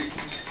nhà đi.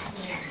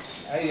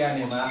 Ấy ra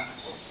này mà.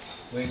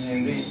 Về nhà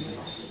đi.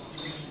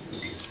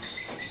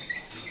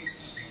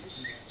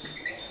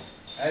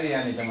 Ấy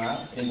ra này cho má.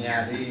 Về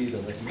nhà đi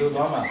rồi phải đưa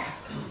đó mà.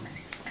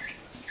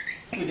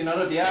 Cứ cho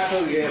nó tía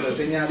thôi ghê rồi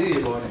về nhà đi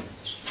thì bỏ này.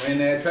 Về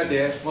này thoát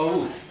đẹp,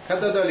 màu khát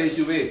tao lấy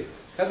chú về.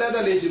 Khát tao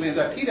lấy chú về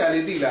tao thi ra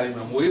đi tỉ lại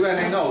mà muối vào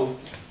này nó.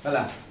 Đó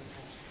là.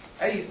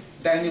 Ấy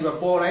đại này bà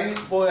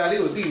bò ra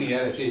liệu tỉ này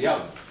là phảiရော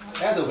က်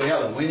အဲ့ဒါပဲရော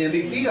က်တော့ဝิญဉ်တိ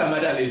တိကမ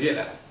တ္တလေးဖြစ်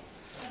လာ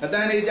အတ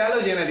န်လေးကြား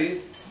လို့ခြင်းနဲ့ဒီ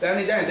တန်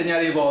လေးကြားရင်တညာ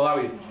လေးပေါ်သွား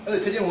ပြီအဲ့ဒါ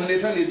ချက်ချင်းဝင်လေ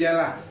ထွက်လေပြန်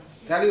လာ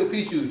ဒါလေးကိုဖိ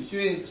ရှု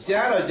ရွှင်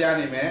ကြားတော့ကြား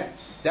နေမယ်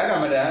ကြားက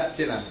မတ္တဖြ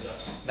စ်လာ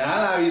နား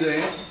လာပြီဆိုရ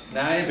င်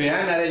နားရင်ဘယ်ဟာ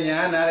နားလဲညာ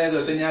နားလဲ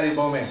ဆိုတညာလေး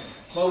ပေါ်မယ်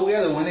မဟုတ်ဘူး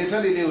အဲ့ဒါဝင်လေထွ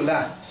က်လေလေးကိုလာ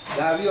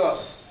ပြီးတော့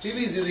ဖိ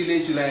ဖိစီစီ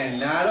လေးရှုလိုက်ရင်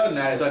နားတော့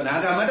နားတယ်ဆိုတော့နာ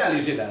ကမတ္တ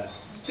လေးဖြစ်လာ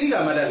တိက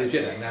မတ္တလေးဖြ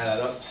စ်လာနားလာ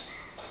တော့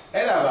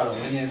အဲ့ဒါပါတော့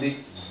ဝิญဉ်တိ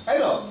အဲ့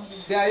တော့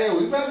ဆရာရဲ့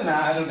ဝိပဿနာ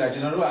အလုပ်တာကျွ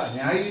န်တော်တို့ကအ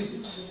များကြီး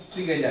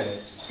သိခဲ့ကြတယ်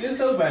ပြစ္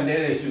ဆုတ်ပန်တဲ့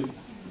ရှု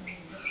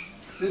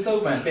ပြစ္ဆု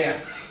တ်ပန်တဲ့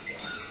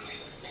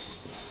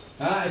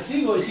ဟာအရှိ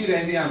ကိုရှိတို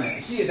င်းသိရမယ်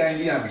အရှိအတိုင်း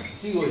သိရမယ်အ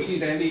ရှိကိုရှိ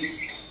တိုင်းသိ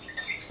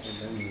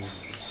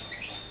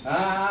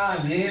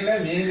မြင်လဲ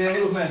မြင်တယ်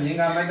လို့မှမြင်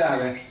ကမတ္တ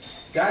ပဲ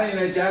ကြားရင်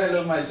လည်းကြားတယ်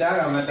လို့မှကြား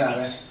ကမတ္တ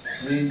ပဲ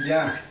မြင်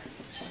ကြား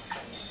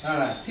ဟုတ်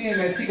လားသိရင်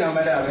လည်းသိကမ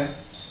တ္တပဲ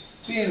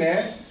သိရင်လ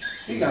ည်း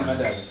သိကမတ္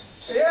တပဲ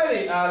တရားတွေ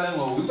အားလုံး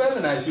ကိုဝိပဿ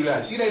နာရှုရ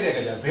ကြည့်လိုက်တဲ့အ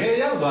ခါကျဘယ်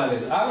ရောက်သွားလဲ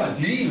ဆိုအားလုံး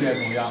ဒီပဲ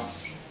ကုန်ရောက်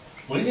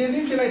ဝိညာဉ်သိ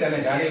ဖြစ်လိုက်တာ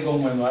နဲ့ဒါလေးအကုန်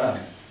ဝင်သွားတာ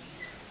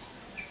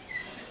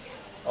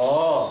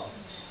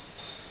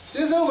ပြ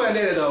စ္ဆုတ်ပန်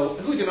တဲ့တော့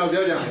အခုကျွန်တော်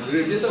ပြောကြမယ်ဒီ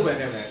ပြစ္ဆုတ်ပန်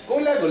တဲ့မယ်ကို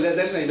ယ့်လက်ကိုလက်သ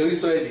က်နဲ့လုံး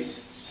ကြီးဆွဲကြည့်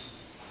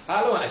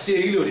အားလုံးကအရှည်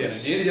ကြီးလို့တည်းရတယ်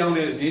နေကြောင်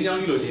နဲ့နေကြောင်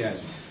ကြီးလို့တည်းရတယ်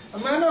အ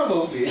မှန်တော့မဟု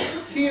တ်ဘူး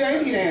ထီတိုင်း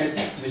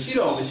မရှိ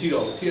တော့ဘူးထီ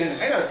တိုင်း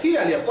အဲ့တော့ထီ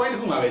တာလေးက point တစ်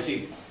ခုမှပဲရှိ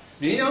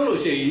နေကြောင်လို့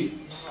ရှည်ကြီး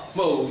မ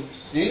ဟုတ်ဘူး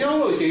နေကြောင်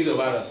လို့ရှည်ကြီးဆို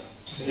ပါတော့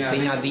ပ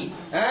ညာတိ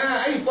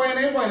အဲ့ point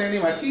တိုင်းနေ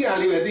မှာထီတာ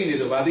လေးပဲသိနေ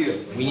ဆိုပါသိတော့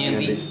ဝิญဉ်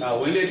တိ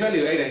ဝင်လေထွက်လေ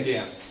အဲ့တိုင်းကျင်း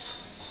ရ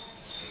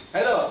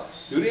အဲ့တော့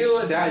လူတွေကို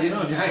ဒါကျွန်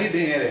တော်အများကြီး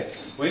သိခဲ့တယ်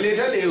ဝင်လေ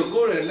ထွက်လေကို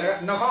ကိုယ်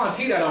နှာခေါင်း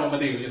ထိတာတော့မ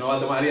သိဘူးကျွန်တော်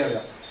သမားလေးက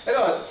ပြောအဲ့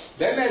တော့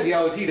လက်နဲ့တ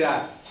ရားကိုထိတာ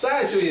စ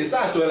ရှူရင်စ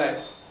ဆွဲလိုက်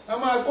အ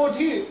မှကို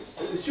ထိ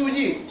ရှူကြ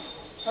ည့်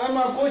အမှ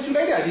ကိုရှူ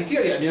လိုက်တာဒီထိရ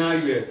တယ်အများ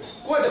ကြီးပဲ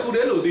ကိုကတခုတ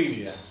ည်းလို့သိနေ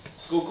တာ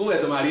ကိုရဲ့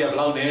သမားလေးကဘယ်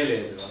လောက်နဲလဲ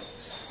ဆိုတော့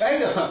အဲ့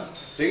တော့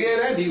တကယ်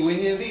တမ်းဒီဝิ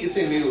ญဉ်တိအဆ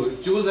င့်လေးကို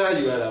စူးစမ်း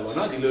ယူရတာပေါ့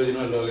နော်ဒီလိုကျွန်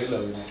တော်လော်ရင်း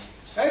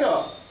အဲ့တော့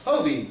ဟု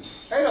တ်ပြီ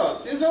အဲ့တော့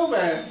ပြစ္ဆုတ်ပ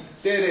န်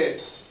တဲ့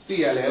သိ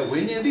ရလဲဝิ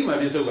ญဉ်တိမှာ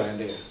ပြစ္ဆုတ်ပန်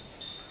တဲ့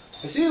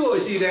အရှိကို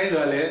အရှိတိုင်းဆို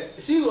တော့လေ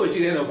အရှိကိုအရှိ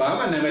တိုင်းဆိုဘာ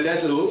မှနာမည်တက်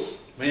လို့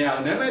မရ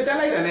ဘူးနာမည်တက်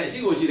လိုက်တာနဲ့အရှိ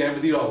ကိုအရှိတိုင်းမ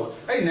သိတော့ဘူး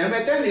အဲ့နာမ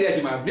ည်တက်နေတဲ့အ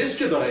ချိန်မှာ miss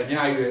ဖြစ်သွားတယ်အ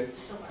များကြီးပဲ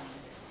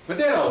မ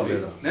တက်တော့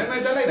ဘူးနာမ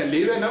ည်တက်လိုက်တာ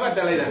လေးပဲနောက်ကတ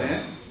က်လိုက်တာနဲ့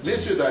miss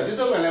ဖြစ်သွားပြစ္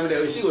ဆုတ်ပန်လည်းမတက်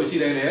ဘူးအရှိကိုအရှိ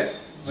တိုင်းလည်း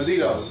မသိ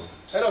တော့ဘူး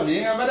အဲ့တော့မြ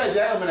င်ကမတတ်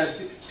ကြားကမတတ်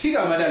ထိက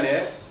မတတ်လ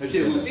ည်းမဖြ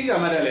စ်ဘူးတိက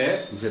မတတ်လည်း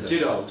ဖြ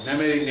စ်တော့နာ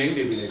မည်နေ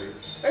နေပြီလေ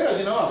အဲ့တော့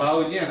ကျွန်တော်ကဘာ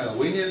ကိုကျင့်ရတာ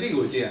ဝိညာဉ်တိ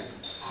ကိုကျင့်ရ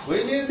ဝိ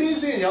ညာဉ်တိ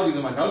စဉ်ရောက်ပြီ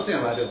ဆိုမှနောက်ဆင်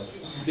ပါတော့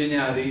ပ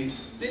ညာ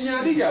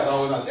တိကြပါ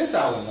ဝင်တော့သစ္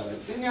စာဝင်တာပဲ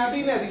ပညာတိ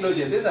နဲ့သိလို့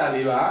ရှိရင်သစ္စာ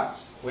လေးပါ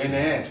ဝင်တ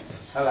ယ်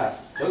ဟုတ်လား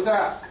ဒုက္ခ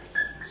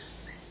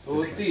ဟို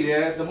သိတ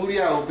ယ်သမုဒိ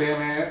ယကိုပယ်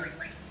မယ်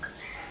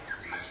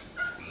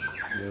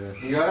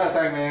ဒီရောရ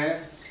ဆိုင်မယ်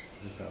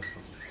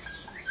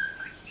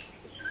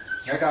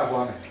ငါက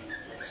ပွားမယ်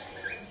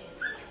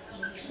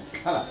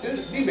ဟုတ်လား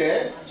ဒီပဲ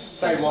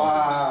စိုက်ပွား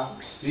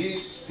ဒီ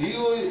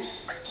ကို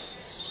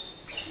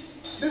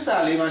သစ္စာ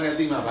လေးပါနဲ့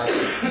သိမှာပါ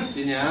ပ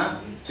ညာ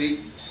သိ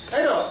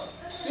အဲ့တော့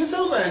ပြစ္ဆု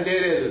တ်ပန်တဲ့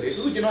ဆိုလေအ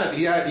ခုကျွန်တော်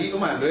ဒီဥ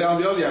မာလွယ်အောင်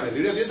ပြောပြမယ်ဒီ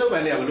လိုပြစ္ဆုတ်ပ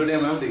န်တဲ့ကဘယ်လိုလဲ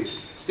မှမသိ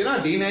ကျွန်တော်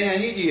ဒီနိုင်ငံ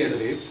ကြီးကြည့်ရဆို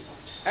လေ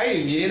အဲ့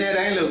ဒီမြင်းတဲ့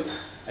တိုင်းလို့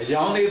အ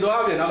ယောင်နေ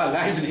သွားပြန်တော့က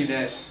လိုက်မနေ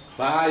နဲ့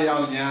ဘာရော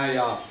င်ညာ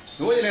ရောင်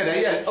ငိုးနေတဲ့တို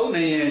င်းကအုတ်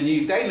နိုင်ငံ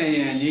ကြီးတိုက်နိုင်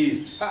ငံကြီး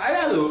အဲ့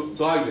ဒါဆို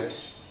သွားပြီပဲ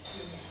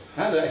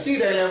ဟာဆိုအရှိ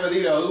တိုင်းလည်းမသိ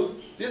တော့ဘူး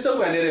ပြစ္ဆုတ်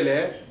ပန်တဲ့လည်း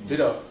ပြီး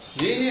တော့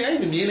မြင်းအဲ့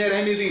မြင်းတဲ့တို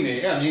င်းမသိနေ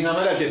အဲ့မြင်းကမ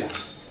တတ်ဖြစ်လာ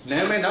နာ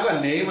မည်နောက်က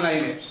နေမလိုက်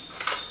နဲ့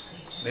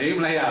နေမ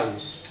လိုက်ရဘူး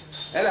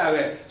အဲ့ဒါ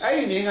ပဲအဲ့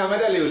ဒီမြင်းကမ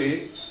တတ်လေးကိုလေ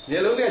ည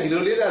လုံးနဲ့ဒီ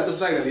လိုလေးသာသူ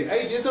စိုက်တယ်လေအဲ့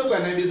ဒီပြစ္ဆုတ်ပ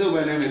န်နဲ့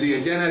မသိရ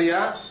င်ကျန်တယ်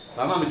ရာ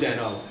ဘာမှမကြံ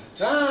တော့ဘူး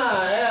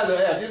အဲ့ဒါဆို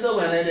အဲ့ပြစ္ဆုတ်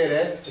ပန်နဲ့တည်းတ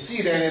ယ်အရှိ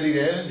တိုင်းလည်းသိတ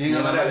ယ်မြင်က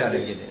မတတ်တယ်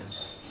ဖြစ်တယ်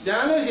ကျ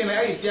န်လို့ရှင်လည်း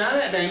အဲ့ကြား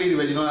တဲ့အတိုင်းလေးတွေ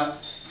ပဲကျွန်တော်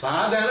ကဘာ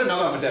တန်လို့နော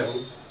က်ကမတက်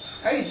ဘူး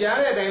အဲ့ကြား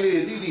တဲ့အတိုင်းလေး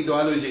တွေတိ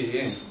သွားလို့ရှိရ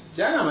င်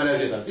ကြားကမတတ်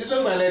ဖြစ်တော့ပြစ္ဆု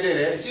တ်ပန်လည်းတည်း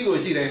တယ်အရှိကို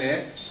ရှိတိုင်းလည်း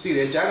သိတ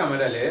ယ်ကြားကမ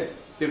တတ်လည်း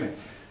ဖြစ်မယ်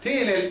ထင်းရ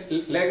င်လည်း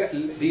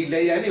ဒီလေ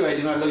ရန်တွေပဲ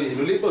ကျွန်တော်လုပ်ရင်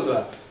လူလေးပုတ်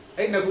သွား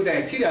အဲ့နှစ်ခုတို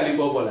င်းထိတာလေး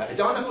ပေါ်လာအ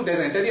ကြောင်းတစ်ခုတည်း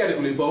ဆိုင်တတိယတစ်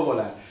ခုလေးပေါ်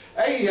လာ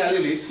အဲ့ဒီဟာ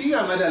လေးထိက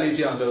မတတ်လေး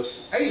ဖြစ်အောင်တော့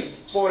အဲ့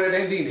ပေါ်တဲ့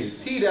တိုင်းသိနေ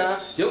ထိတာ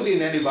ရုပ်တည်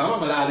နေဘာမှ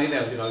မလာသေး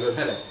နဲ့ကျွန်တော်ပြောဖ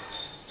က်တယ်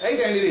အဲ့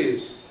တိုင်းလေးတွေ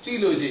သိ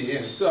လို့ရှိရ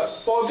င်သူက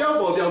ပေါ်ပြောင်း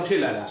ဖြ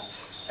စ်လာတာ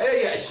အဲ့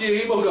ဒီအရှိ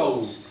ကြီးမဟုတ်တော့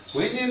ဘူး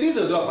ဝိညာဉ်သိ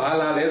ဆိုတော့ဘာ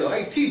လာလဲဆို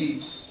အဲ့ထိ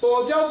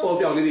ပေါ်ပြော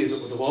င်းလေးတွေဆို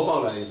သဘောပေါ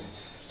က်လာတယ်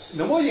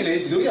နမို့ရင်လေ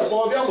ဒီလိုကြီး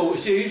ပေါ်ပြောင်းဖို့အ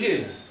ရှိကြီးဖြစ်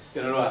နေကျွ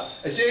န်တော်တို့က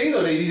အရှိကြီးဆို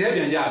တော့ဒီထဲ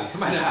ပြန်ကြပြီ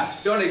မှန်လား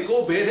ပြောနေကို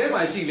ဘယ်ထဲ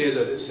မှာရှိလဲ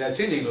ဆိုတော့ချ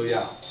င်းချင်းလို့ရ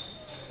အောင်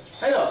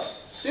အဲ့တော့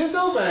ပြစ္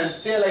ဆုတ်ပံ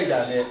တဲလိုက်တာ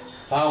နဲ့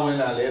ဘာဝင်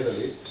လာလဲဆို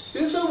လေပြ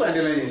စ္ဆုတ်ပံတဲ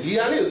လိုက်ရင်ဒီ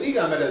ဟာလေးကိုသိက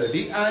မှတ်တယ်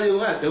ဒီအာယုံ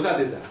ကဒုက္ခ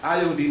သစ္စာအာ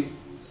ယုံဒီ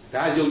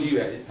ဒါယုတ်ကြီး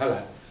ပဲဟုတ်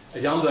လားအ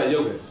ကြောင်းဆိုတာယု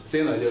တ်ပဲအစ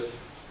င်းဆိုတာယုတ်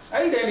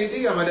အဲ့ဒီတိုင်းဒီသိ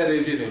ကမှတ်တယ်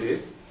ဖြစ်နေလေ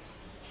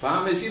ဘာမှ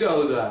မရှိတော့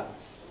ဘူးဆိုတာ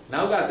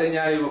နောက်ကတင်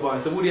ညာလေးမပေါ်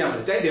သမုဒိယမှာ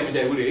ကြိုက်တယ်မ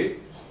ကြိုက်ဘူးလေအဲ့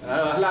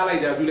တော့လှလို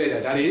က်တာပြုလိုက်တာ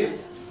ဒါတွေ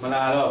မ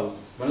လာတော့ဘူး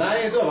မလာရ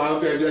င်တော့ဘာလို့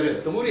ပြည့်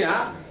သမုဒိယ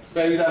ပြ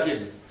ည့်ပြီးသားဖြစ်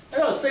နေအဲ့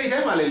တော့စိတ်ထဲ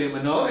မှာလေမ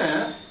နောကံ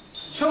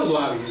ချုပ်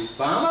သွားပြီ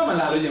ဘာမှမ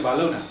လာလို့ရှင်ဘာ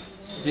လုပ်နာ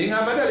ငငါ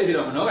မတ်တက်လေးပြီး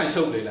တော့မနောကံ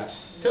ချုပ်လေလား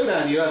ချုပ်တာ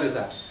နေရသစ္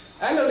စာ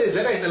အဲ့လိုလေးဇ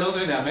က်လိုက်နှလုံးသွ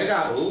င်းတာမေဃ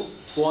ကို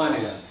ပွားနေ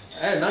တာ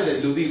အဲ့နောက်ကျ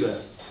လူသိဆိုတာ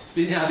ပ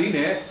ညာသိ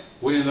နဲ့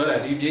ဝင်သွားတာ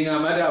ဒီငငါ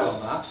မတ်တက်ပေါ်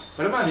မှာပ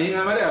ထမင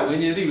ငါမတ်တက်ကဝิ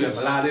ญဉ်သိပဲမ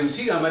လာသေးဘူး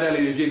ထိကမတ်တက်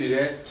လေးဖြစ်နေတ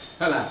ယ်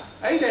ဟုတ်လား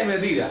အဲ့ဒီတိုင်းပဲ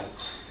သိတာ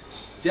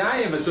ကြား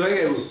ရင်မစွဲ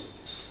ခဲ့ဘူး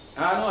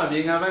အားလုံးက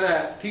ငငါမတ်တက်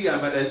ထိက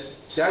မတ်တက်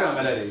ကြားကမ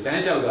တ်တက်တွေလ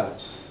မ်းလျှောက်တာ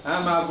အ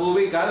မှကို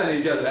ဝိကားတယ်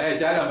ပြတ်သွားအဲ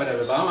ကြားကမတ်တက်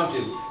ပဲဘာမှမဖြ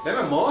စ်ဘူးဒါပေ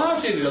မဲ့မောဟ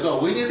ဖြစ်နေတော့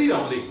ဝิญဉ်သိ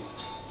တော့မသိဘူး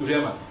သူထဲ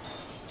မှာ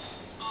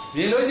မြ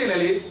င်လို့ရှိရင်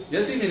လေမျ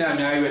က်စိမြင်တာအ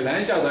များကြီးပဲလမ်း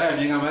လျှောက်တာအဲ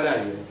မြင်ကမှတ်တာ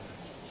ကြီး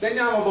ပဲတ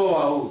ညာမပေါ်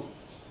ပါဘူး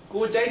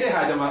ကိုကြိုက်တဲ့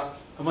ဟာကျမှ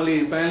အမလီ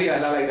ပန်းလေးအ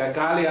လားလိုက်တာ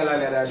ကားလေးအလား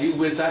လိုက်တာဒီဥပ္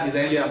ပစာဒီ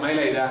ဇိုင်းလေးကမိုင်း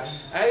လိုက်တာ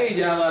အဲ့ဒီ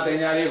ကြာမှတ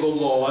ညာလေးကို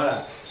ပေါ်သွားတာ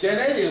ကျန်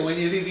တဲ့ချိန်ဝင်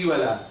ကြီးသိပါ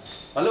လား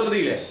ဘာလို့မသိ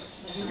လဲ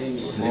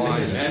မောဟ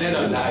နဲ့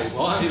တော့လာပြီ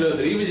မောဟဒီလို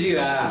သတိမရှိ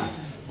တာ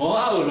မောဟ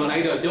ကိုလွန်လို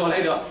က်တော့ကြော်လို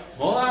က်တော့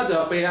မောဟ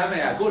ဆိုပယ်ရမ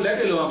ယ်ကိုလက်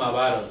တွေ့လုံးရမှာ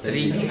ပါတော့သ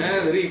တိ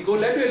သတိကို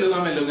လက်တွေ့လုံးရ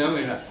မယ်လုပ်ငန်းဝ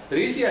င်တာသ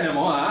တိရှိရတယ်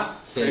မောဟ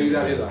ပယ်ပြီး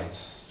သားဖြစ်သွားတယ်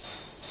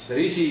သ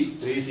တိရှိ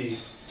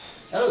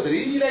အဲ့တော့သတိ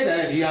ကြီးလိုက်တာ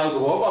နဲ့ဒီဟာကိုသ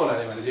ဘောပေါက်လာ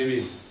တယ်မှာတဖြည်းဖြ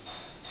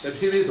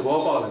ည်းသဘော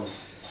ပေါက်လာတယ်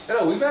အဲ့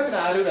တော့ဝိပဿနာ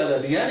အားထုတ်တာဆို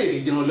ဒီကနေဒီ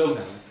ကျွန်တော်လုံ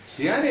တာ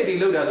ဒီကနေဒီ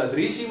လုံတာဆိုသ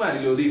တိရှိမှဒီ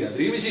လိုသိတာသ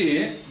တိမရှိရ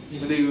င်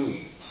မသိဘူး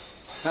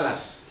ဟုတ်လား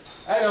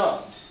အဲ့တော့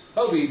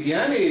ဟုတ်ပြီဒီက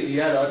နေဒီ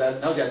ကတော့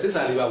နောက်ကျသစ္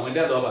စာလေးပါဝင်တ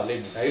က်သွားပါလိ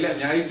မ့်မယ်ဒါကြီးလည်းအ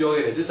များကြီးပြော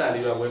ခဲ့တယ်သစ္စာ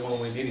လေးပါဝ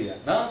င်နေနေတာ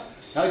နော်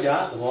နောက်ကျ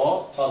သဘော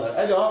ပေါက်လာ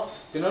အဲ့တော့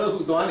ကျွန်တော်တို့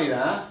ခုသွားနေ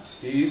တာ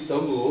ဒီ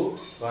သုံးခု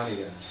သွားနေ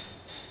တာ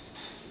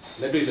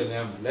လက်တွေ့လုပ်င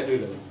န်းလက်တွေ့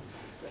လုပ်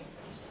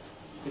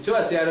တချို့က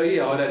ဆရာတော်ကြီး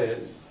ဟောတတ်တယ်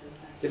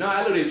ကျွန်တော်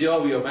အဲ့လိုတွေပြော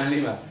ပြီးတော့မန်း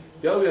လေးမှာ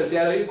ပြောပြီးတော့ဆ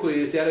ရာတော်ကြီးခွေ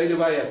ဆရာတော်ကြီးတစ်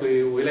ပါးရဲ့ခွေ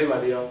ဝေးလိုက်ပါ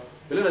လေရော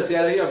ဘယ်လိုလဲဆရာ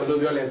တော်ကြီးကဘယ်လို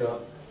ပြောလဲဆိုတော့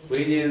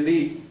ဝိညာဉ်သိ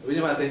ဝိ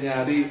ညာဉ်တင်ညာ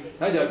သိ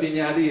နောက်ကျပ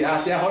ညာသိဟာ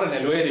ဆရာဟောတယ်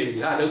နဲ့လွဲနေပြီ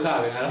ဟာဒုက္ခ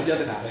ပဲငါတို့ပြ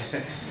ဿနာပဲ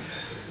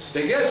တ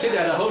ကယ်ဖြစ်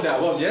တာတော့ဟုတ်တာ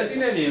ပေါ့မျက်စိ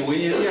နဲ့မြင်ဝိ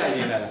ညာဉ်သိရရ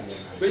င်လာတာ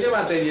ဝိညာ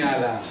ဉ်တင်ညာ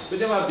လားဝိ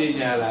ညာဉ်ပ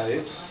ညာလားလေ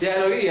ဆရာ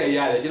တော်ကြီးရ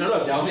တယ်ကျွန်တော်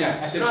တို့ပြောင်းပြ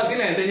ကျွန်တော်သိ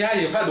လိုက်တင်ညာ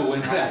ရင်ဖတ်လို့ဝ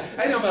င်လာ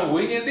အဲ့တော့မှ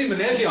ဝိညာဉ်သိမ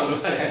နှဲဖြစ်အောင်လု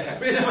ပ်ရတယ်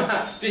ဝိညာဉ်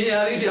ပညာ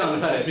သိဖြစ်အောင်လု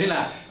ပ်ရတယ်မြင်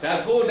လားဒါ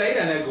ကိုတိုင်း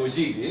တာနဲ့ကိုကြ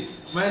ည့်လေ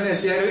မှန်တယ်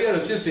ဆရာတော်ကြီးက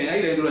တော့ဖြစ်စဉ်အဲ့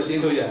ဒီတိုင်းတို့ကျ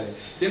င်းလို့ရတယ်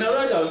ကျွန်တော်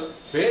တို့ကတော့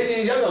ဘယ်ရ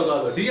င်ရောက်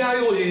တော့ဆိုဒီဟာ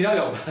ကိုရင်ရောက်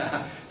ပါ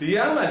ဒီ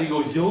ဟာမှဒီ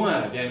ကိုယုံရ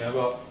တယ်ပြန်ပြန်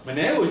ပေါ့မ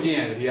နှဲကိုကျင်း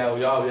ရတယ်ဒီဟာကို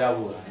ရောက်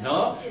ဖို့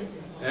နော်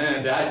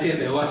ဒါကျင်း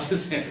တယ်ဟောဖြစ်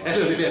စဉ်အဲ့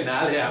လိုလေး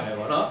နားလဲရမယ်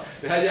ပေါ့နော်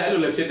ဒါကြအဲ့လို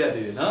လည်းဖြစ်တတ်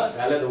သေးတယ်နော်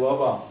ဒါလည်းသဘော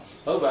ပေါက်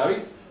ဟုတ်ပါပြီ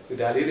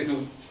ဒါလေးတခု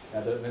ဒါ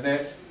တော့နည်းန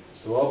ည်း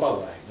သဘောပေါက်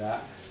ပါတယ်ဒါ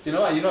ကျွန်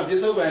တော်ကအရင်ကပြ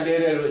စ္ဆုတ်ပံတဲ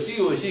တဲ့လို့ရှိ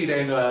ကိုရှိတို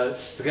င်းတော့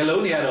စက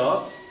လုံးတွေကတော့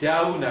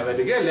ကြားဘူးနာပဲ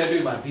တကယ်လက်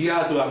တွေ့မှာဒီဟာ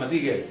ဆိုတာမသိ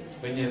ခဲ့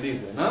ဘူးဝิญဉ်သိ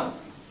ဆိုနော်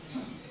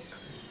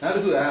နောက်တ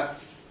စ်ခုကဟဲ့လား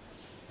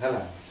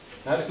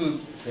နောက်တစ်ခု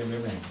သင်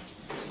ပေးမယ်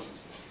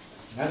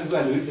နောက်တစ်ခုက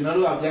လူကျွန်တော်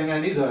တို့ကပြန်ကန်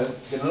နေဆို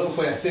ကျွန်တော်တို့အ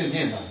ဖွဲ့အဆင့်မြ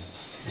င့်သွား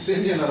အဆင့်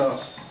မြင့်တော့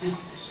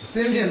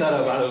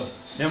ဘာလို့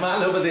မြန်မာ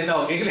လိုမသိ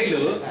တော့အင်္ဂလိပ်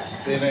လို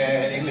သင်မယ်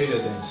အင်္ဂလိပ်လို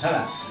သင်ဟုတ်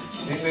လား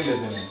အင်္ဂလိပ်လို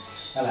သင်မယ်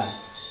ဟုတ်လား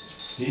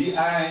D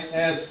I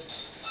S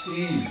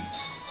E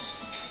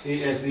A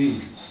S E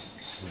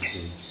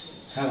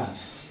ဟုတ်လား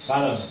ဘာ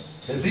လို့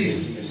disease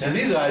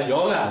ဆိုတာ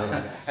ယောဂဟုတ်လားဒါ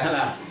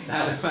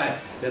မှ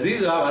disease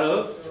ဆိုတာဘာ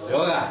လို့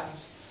ယောဂဟုတ်လား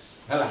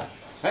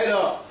အဲ့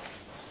တော့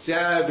ဆ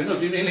ရာဘယ်လို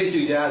ပြင်းပြင်းလေးရှူ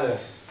ကြတယ်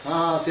ဟာ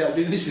ဆရာပြ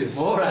င်းပြင်းရှူ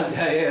မောရဆ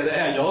ရာရဲ့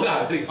အဲ့ယောဂ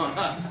ပဲခေါ်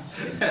တာ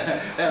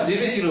အဲ့ပြင်း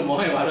ပြင်းရှူလို့မော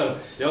ရင်ဘာလို့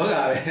ယောဂ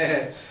ပဲ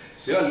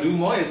ဒီကလူ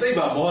မောရင်စိတ်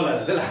ပါမောလာတ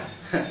ယ်ဟုတ်လား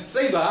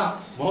စိတ်ပါ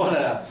မော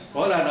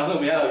လာနောက်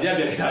ဆုံးမရတော့ရက်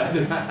ပြလိုက်တာ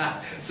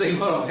စိတ်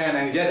မောတော့ခံ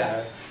နိုင်ရက်တာပဲ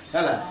ဟု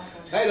တ်လား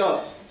အဲ့တော့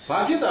ဘာ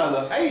ဖြစ်တာလဲ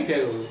အဲ့ဒီထဲ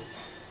ကိုသူ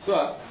က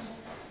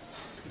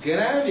ကြ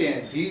ရမ်းပြင်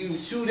ဒီ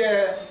ရှူတဲ့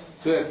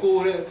ဆို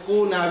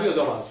ကိုနာပြီး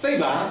တော့စိတ်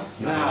ပါ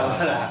နာပါ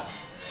လား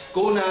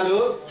ကိုနာ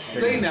လို့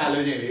စိတ်နာ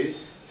လို့ချင်းလေ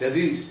ဒါ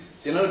စီ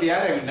ကျွန်တော်တ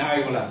ရားတိုင်းနာ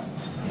ပြီမလား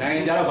နိုင်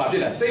ကြတော့ဘာဖြ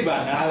စ်လဲစိတ်ပါ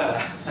နာလာ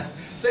တာ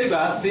စိတ်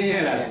ပါဆင်းရဲ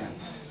လာတယ်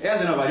အဲ့ဒါ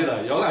ဆိုတော့ဘာဖြစ်သွား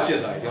လဲယောဂဖြစ်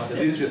သွားတယ်ကျွန်တော်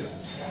ဒါစီဖြစ်သွား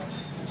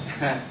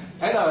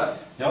အဲ့တော့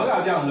ယောဂ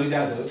ပြောင်းလို့ကြတ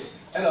ယ်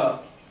အဲ့တော့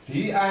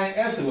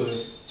DIS ကို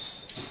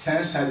ချ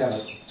မ်းထားကြ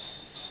တော့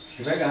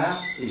ဒီဘက်က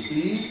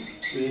EASE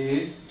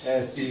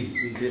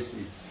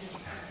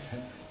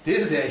this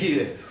is ရဲ့ရှိတ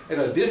ယ်အဲ့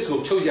တော့ this ကို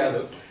ဖြုတ်ကြ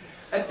တော့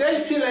attach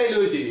ဖြစ်လိုက်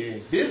လို့ရှိရင်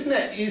this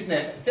နဲ့ is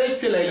နဲ့ attach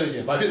ဖြစ်လိုက်လို့ရှိ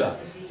ရင်ဘာဖြစ်သွား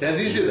ဇန်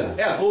စီဖြစ်သွား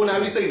အဲ့ဒါကိုနာ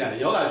ပြီးစိတ်နာတယ်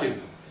ယောဂဖြစ်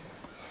ပြီ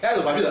အဲ့ဒါ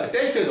ဆိုဘာဖြစ်သွား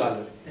attach ဖြစ်သွား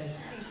လို့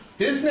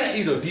this နဲ့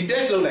is ဆိုဒီ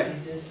dash လုံးလိုက်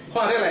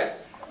ခွာတက်လိုက်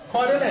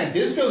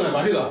this ပြုတ်တယ်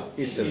ဘာဖြစ်သွား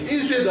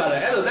is ဖြစ်သွားတ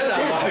ယ်အဲ့ဒါသက်တာ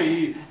ပါပြီ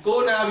ကို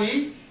နာပြီ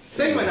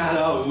စိတ်မနာ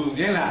တော့ဘူး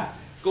မြင်လား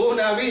ကို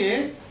နာပြီရ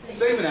င်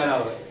စိတ်မနာ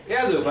တော့ဘူး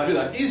အဲ့ဒါဆိုဘာဖြစ်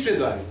သွား is ဖြစ်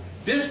သွားတယ်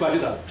this ဘာဖြ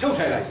စ်သွားဖြုတ်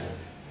ထိုက်လိုက်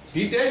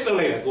ဒီ dash လုံး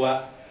လိုက်တယ်ကိုက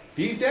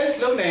ဒီ dash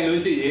လုံးနိုင်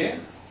လို့ရှိရင်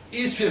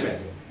is ဖြစ်မယ်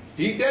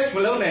ဒီ dash မ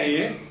လုံးနိုင်ရ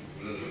င်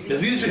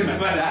disease ဖြစ်မှာ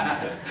ပါလား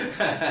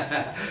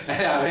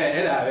အဲ့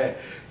ဒါပဲ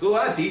ကိုက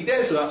ဒီ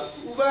test ဆိုတာ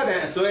ဥပါဒံ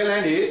အစွဲလ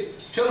န်းတွေ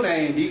ဖြုတ်နိုင်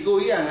ရင်ဒီကို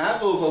ကြီးကငါ့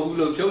ကိုပုံဘူး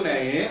လို့ဖြုတ်နို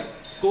င်ရင်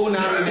ကို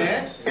နာမည်နဲ့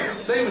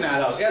စိတ်မနာ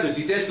တော့အဲ့ဒါ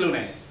ဒီ test လုပ်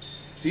နိုင်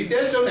ဒီ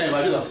test လုပ်နိုင်ပါ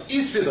လို့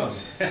is ဖြစ်သွားမ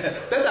ယ်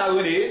တက်တာဝ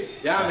င်နေ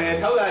ရမယ်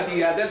ထောက်ရတီး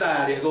ရတက်တာ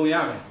တွေအကုန်ရ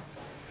မယ်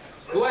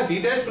ကိုကဒီ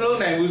test မလုပ်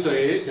နိုင်ဘူးဆို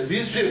ရင်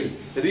disease ဖြစ်ပြီ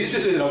disease ဖြ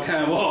စ်ဆိုတော့ခံ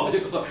ပေါ့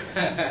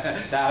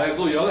ဒါပဲ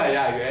ကိုယောဂရ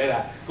ရွယ်အဲ့ဒါ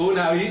ကို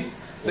နာပြီး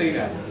စိတ်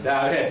နာဒါ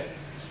ပဲ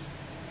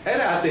အဲ့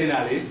ဒါတင်တာ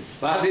လေ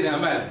ဘာတင်တာ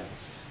မှတ်လဲ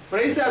ပ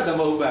ရိစ္ဆသ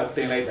မုပ္ပါတ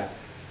င်လိုက်တာ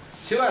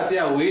ချိုးကဆ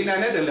ရာဝေဒနာ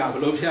နဲ့တဏှာဘ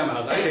လို့ဖြတ်မှာ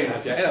လဲအဲ့ဒါ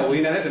ဖြတ်အဲ့ဒါဝေ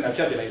ဒနာနဲ့တဏှာ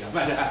ဖြတ်ပြလိုက်တာမှ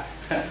တ်တာ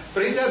ပ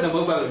ရိစ္ဆသ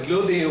မုပ္ပါကိုဒီ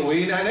လိုတင်ဝေ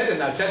ဒနာနဲ့တ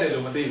ဏှာဖြတ်တယ်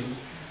လို့မသိဘူး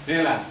န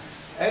င်းလား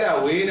အဲ့ဒါ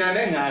ဝေဒနာ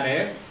နဲ့ငါ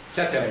နဲ့ဖြ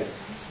တ်တယ်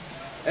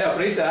အဲ့ဒါပ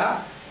ရိစ္ဆ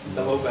သ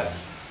မုပ္ပါ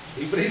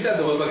ဒီပရိစ္ဆ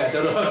သမုပ္ပါက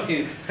တော်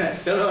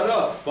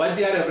တော့ဝါကြ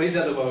ရတဲ့ပရိစ္ဆ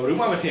သမုပ္ပါဘယ်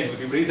မှမထင်ဘူး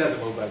ဒီပရိစ္ဆသ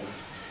မုပ္ပါ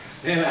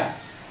နင်းလား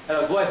အဲ့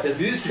တော့ကိုက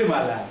disease ဖြစ်မှာ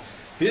လား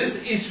this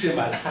is ဖြစ်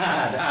မှာ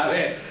လားဒါ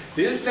ပဲ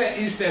this နဲ့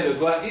is နဲ့တော့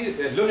ကို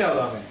ကလွတ်မြောက်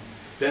သွားမယ်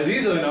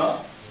disease ဆိုရင်တော့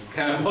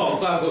ခံဖို့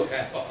ပါဖို့ခံ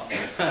ဖို့ဟု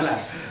တ်လား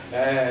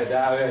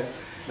ဒါပဲ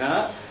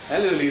နော်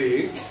အဲ့လိုလေးတွေ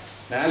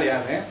နားလည်ရ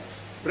မယ်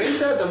ပရိစ္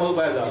ဆသမုပ္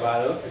ပါဆိုတာဘာ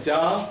လို့အ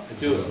ကြောင်းအ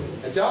ကျိုး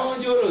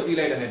လို့သိ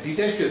လိုက်တယ်နဲ့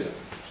detach ဖြစ်တယ်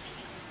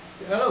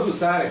အဲ့လိုခု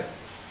စားတယ်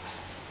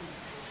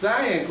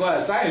စားရင်ကိုက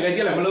စားရင်လက်ကျ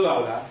က်လည်းမလုပ်ရ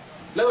ဘူးလား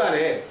လုပ်ရတ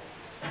ယ်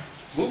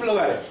ဘူးမလုပ်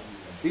ရတယ်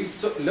ဒီ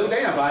လုပ်တို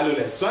င်းကဘာလို့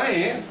လဲစွမ်းရ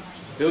င်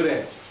လုပ်တယ်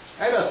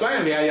အဲ့တော့စွမ်းရ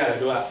င်မရရတယ်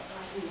တို့က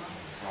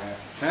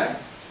ဟမ်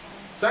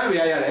စွမ်းရင်မ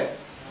ရရတယ်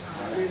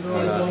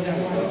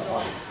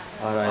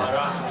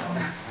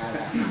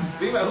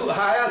ဒီမှာအခု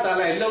ဟာရစား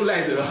လိုက်လှုပ်လို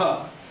က်ဆိုတော့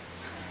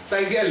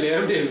စိုက်ကဲလဲ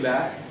မတည်ဘူး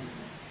လား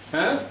ဟ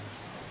မ်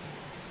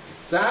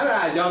စားတာ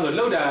အကြောင်းဆို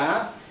လှုပ်တာ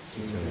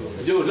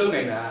အကျိုးလှုပ်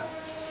နိုင်တာ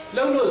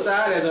လှုပ်လို့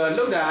စားရတယ်ဆိုတော့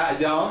လှုပ်တာအ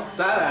ကြောင်း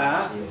စားတာ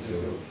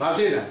ဘာ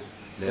ဖြစ်လဲ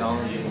ကြောင်း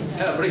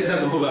အဲ့ပရိစ္ဆေ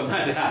သမုပ္ပါမှ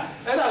တ်တာ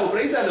အဲ့ဒါကိုပ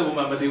ရိစ္ဆေသမုပ္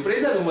ပါမသိဘူးပရိ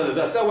စ္ဆေသမုပ္ပါဆို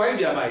တာစက်ဝိုင်း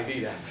ပြမှသိ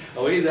တာအ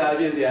ဝိဇ္ဇာ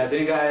ဖြစ်เสียသ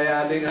င်္ခါရ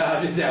သင်္ခါရ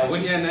ဖြစ်เสียဝိ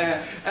ညာဉ်နဲ့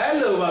အဲ့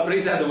လိုပါပရိ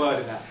စ္ဆေသမုပ္ပါ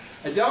တာ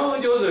အကြောင်းအ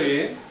ကျိုးဆိုရ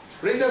င်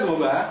ပရိစ္ဆေသမု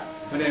ပ္ပါ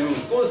မနေဘူး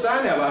ကိုစား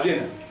နေဘာဖြစ်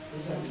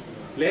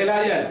လဲလဲ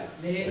လားရလား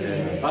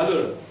ဘာ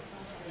လို့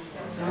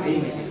သတိ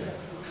မရှိ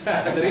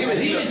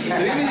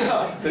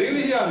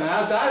တော့ငါ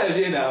စားတယ်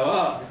ဖြစ်နေတာ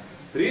ဟော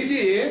သတိရှိ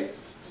ရင်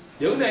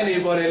ရုပ်နိုင်နေ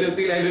ပေါ်တယ်လို့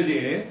သိလိုက်လို့ရှိ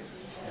ရင်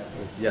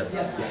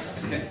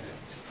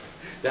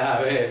ဒါ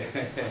ပဲ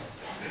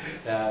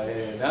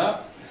နော်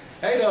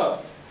အဲ့တော့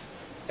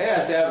အဲ့ဒါ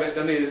ဆရာပဲ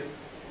တော်နေ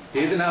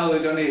ဒေသနာကို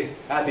တော်နေ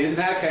ဒေသ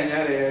နာခံရ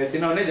တယ်ကျွ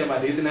န်တော်နဲ့ကျွန်မ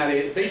ဒေသနာတွေ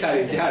သိတာ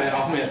တွေကြားတယ်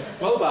အောင်မယ်မ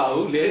ဟုတ်ပါ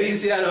ဘူးလေဒီ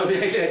ဆရာတော်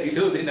ပြိုက်တဲ့ဒီ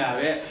လိုသင်တာ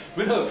ပဲမ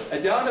င်းတို့အ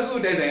ကြောင်းတစ်ခု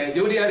တိုက်ဆိုင်အ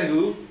ကျိုးတရားတစ်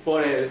ခု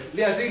ပေါ်တယ်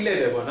လျှက်စီးလက်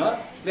တယ်ပေါ့နော်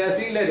လျှက်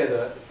စီးလက်တယ်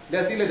ဆိုလျှ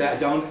က်စီးလက်တာအ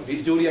ကြောင်းဒီ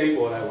အကျိုးတရားကြီး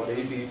ပေါ်လာပေါ့ဒီတ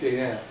င်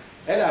နေ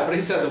အဲ့ဒါပရိ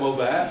စ္ဆေသမုပ္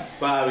ပါ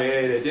ပါပဲ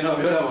တဲ့ကျွန်တော်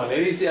ပြောတာပါလေ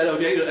ဒီဆရာတော်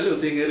ပြိုက်တော့အဲ့လို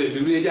သင်ခဲ့လို့လူ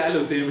တွေကြားအဲ့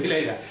လိုသင်ပေးလို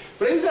က်တာ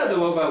ပရိစ္ဆေသ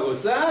မုပ္ပါကို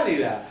စားနေ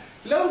တာ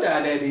လှုပ်တာ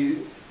နဲ့ဒီ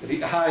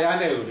အာဟာရ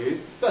နဲ့ကိုလေ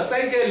သူစို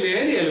က်ကဲလဲ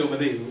နေတယ်လို့မ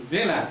သိဘူးမြ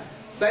င်လား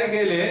စိုက်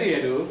ကဲလဲနေတ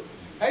ယ်လို့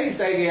အဲ့ဒီ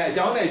စိုက်ကဲကအ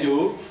ကြောင်းနဲ့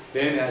ကျိုး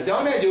လဲနေတာအကြော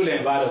င်းနဲ့ကျိုးလဲ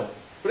ဘာတော့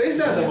ပရိစ္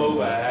ဆေသမုပ္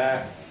ပါ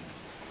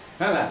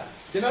ဟုတ်လား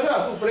ကျွန်တော်တို့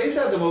အခုပရိစ္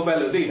ဆေသမုပ္ပါ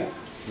လို့သိတာ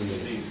မသိ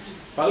ဘူး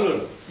ဘာလို့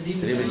လဲသ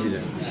တိမရှိတ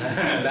ယ်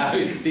ဒါ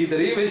ဒီသ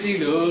တိမရှိ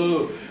လို့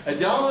အ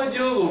ကြောင်းအ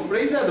ကျိုးကိုပ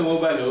ရိစ္ဆေသမု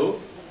ပ္ပါလို့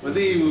မ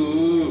သိ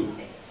ဘူး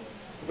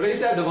ပရိစ္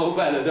ဆေသမုပ္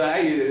ပါဆိုတော့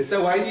အဲ့စ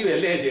က်ဝိုင်းကြီးပဲ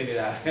လဲကျင်နေ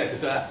တာသူ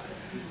က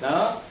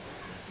နော်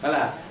ဟုတ်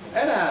လား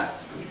အဲ့ဒါ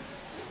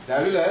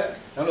ပြီးလဲ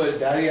နောက်လို့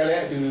ဒါရီကလ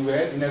ည်းအတူတူပဲ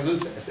ဒီနေ့ခု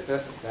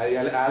ဒါရီက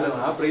လည်းအားလုံး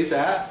ဟာပရိစ္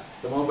ဆေ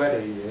သမုပ္ပါ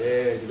တွေပဲ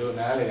ဒီလို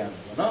နားလည်ရ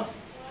မှာပေါ့နော်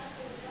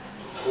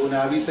ကို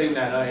နာပြီးစိတ်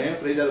နာတော့ရင်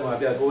ပရိစ္ဆေသမုပ္ပါ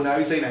ပြကိုနာ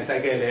ပြီးစိတ်နိုင်စို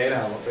က်ခဲ့လဲတာ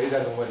ပေါ့ပရိစ္ဆေ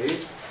သမုပ္ပါတွေ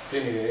ဖြ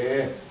စ်နေတ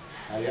ယ်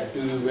ဒါရီအတူ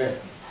တူပဲ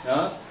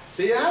နော်တ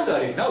ရားဆို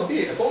ရင်နောက်တ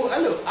ည့်အကုန်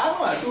အဲ့လိုအား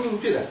လုံးအတူတူ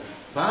ဖြစ်တာ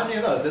ဘာမြ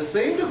င်တော့ the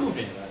same တစ်ခု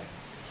မြင်တာ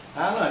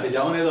အားလုံးက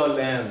ကြောင်းနေတော့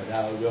လမ်းဒါ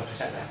ကိုပြော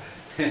တာ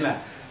ဟင်လား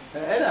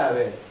အဲ့ဒါ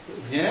ပဲ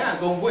ဉာဏ်အ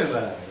ကုန်ပွင့်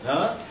သွားတာပဲ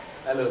နော်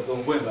အဲ့လိုအကု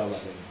န်ပွင့်သွားပါ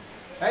လေ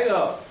အဲ့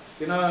တော့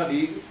ကျွန်တော်ဒီ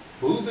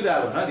ဘုဒ္ဓတာ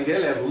ပေါ့နော်ဒီထဲ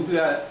လည်းဘုဒ္ဓ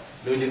တာ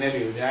လိုချင်တဲ့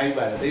လူအများကြီး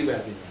ပါတယ်သိပါ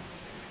ပြီ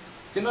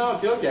ကျွန်တော်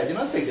ပြောပြကျွန်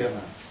တော်စိတ်ထဲ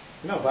မှာ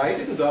ကျွန်တော်ဘာကြီး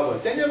တစ်ခုသွားပေါ့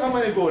ကျန်ကျန်မှမ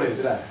နေပို့တယ်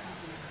ဆိုတာ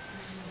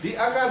ဒီ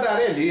အာကာသ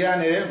ရဲ့လေယာဉ်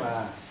တွေမှာ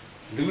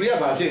လူတွေက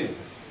ဘာဖြစ်နေ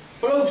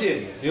ဖလုတ်ဖြစ်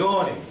နေညော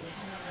နေ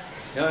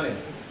ကျွန်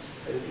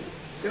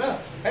တော်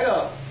အဲ့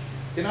တော့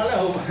ကျွန်တော်လည်း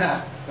ဟိုမှာ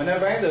မနေ့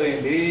ပိုင်းဆိုရင်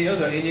ဒီရုပ်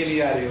ဆိုအင်ဂျင်နီ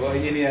ယာတွေဟောအ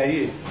င်ဂျင်နီယာ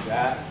ကြီး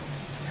ဒါ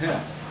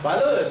ဘာ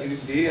လို့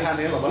ဒီဟာ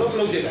နေမှာဘာလို့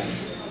flow ဖြစ်တာ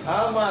အာ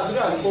မသူက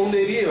ပုံ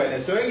သေးလေးပဲ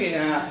နဲ့ဆွဲငင်က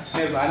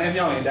နဲ့ဗာနဲ့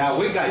မြောက်ရင်ဒါ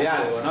ဝိတ်ကရ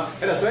တယ်ပေါ့နော်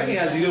အဲ့တော့ဆွဲငင်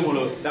က0မို့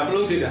လို့ဒါ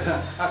flow ဖြစ်တာ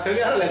ခင်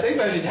ဗျားတို့လည်းသိပ္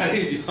ပံပညာ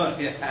လေးပြော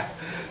နေတာ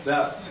ဒါ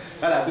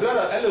ဟာလားသူက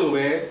တော့အဲ့လို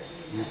ပဲ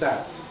ယူဆ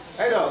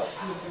အဲ့တော့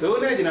တို့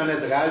နဲ့ကျွန်တော်နဲ့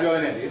စကားပြော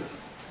နေတယ်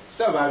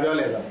That by your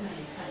level.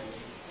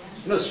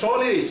 No,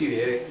 slowly she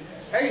did.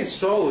 I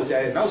straw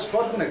say now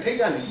straw going to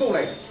take and go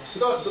like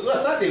the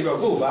Saturday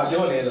go by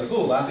your level,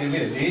 go by the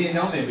minute, they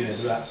know they will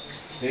do that.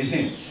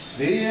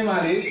 They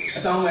marry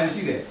a town man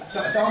see it.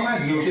 A town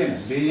man you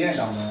can, they ain't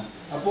down there.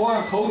 A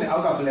poor cold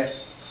out of the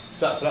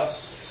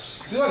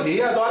you are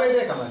the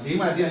other come, they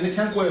might be a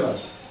chance quiver.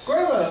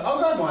 Quiver,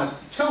 out of one,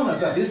 town at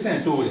that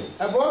distance to it.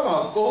 A boy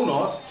of go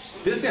north,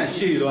 distance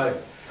she do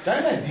it.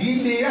 That a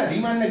deal,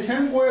 demand a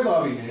chance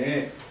quiver in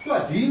it.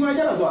 What demand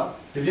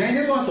the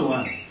giant was the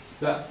one.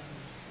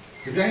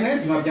 The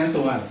giant you are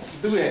so one.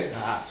 Do it.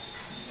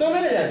 So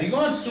many you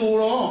gone too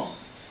wrong.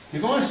 You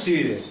gone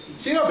see it.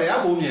 She don't be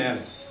a woman.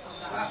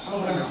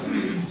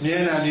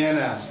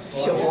 Miena.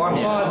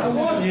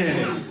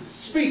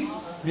 Speak.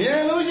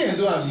 Miena, losing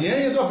to a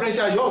Miena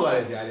pressure your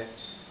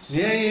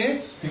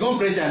Miena, you go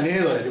pressure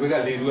neither. We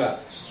got the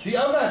the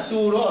other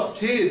two rods,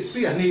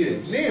 speak and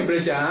needed. Name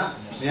pressure,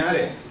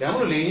 Miare, the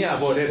only linear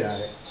about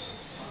it.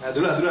 I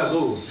do not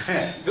go.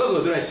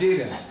 Go to a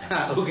shade.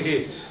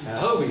 Okay. I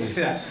hope it.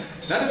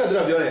 Not a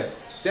drop your head.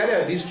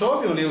 That is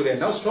scorpion knew that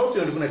now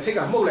scorpion is going to take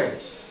a mole.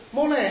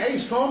 Mole, a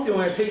scorpion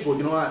I take, you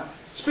know what?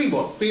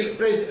 Speedboat,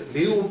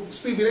 you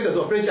speed related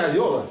to pressure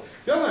yoga.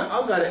 Young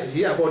out got it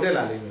here for the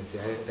limits.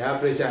 They have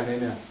pressure in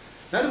there.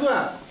 That's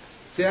what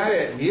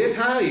say near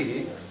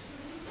Tari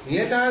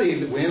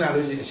when I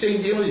was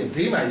saying you in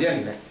Prima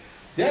Yen.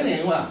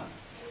 Then one.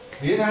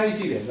 Near Tari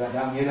see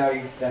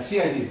that she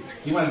did.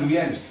 You want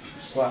Luyan.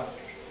 What?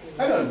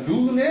 I don't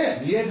do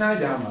that. Near Tari,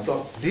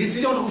 this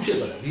is your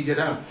ship.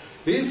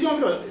 This is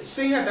your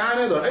saying at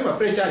another. I'm a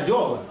pressure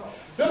job.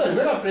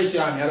 Not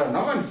pressure,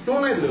 no one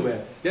don't like the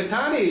way. The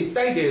tiny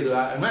tight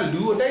a man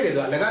do a tight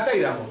like a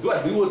tight do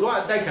a do a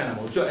tight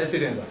animal, so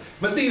accident.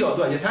 Material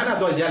to a Yatana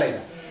to a Yalaka.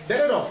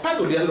 There are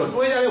part of the other,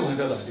 where you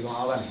go.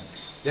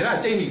 There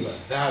are Jamie,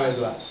 there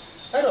are.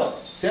 I don't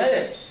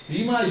say,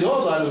 Dima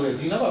yoga,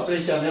 you never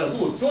pressure,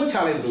 don't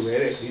challenge the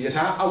way you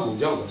have out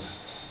yoga.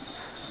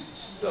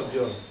 Stop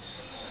your.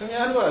 Come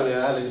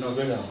here, you know,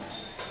 better.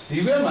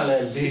 The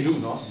women they do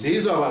not.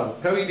 These are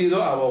probably these are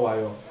our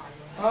wire.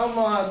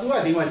 Do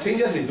I demand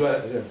changes into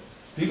it?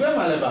 The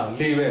women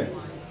live.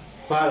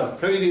 Father,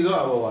 probably these are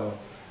our wire.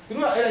 You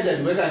know, I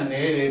just vegan,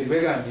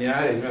 vegan,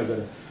 yeah,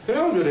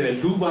 don't do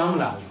it. Do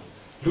Bamla.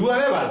 Do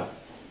whatever.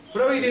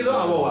 Probably these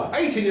are our wire.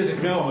 I changes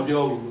it. No,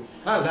 Joe.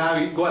 I'll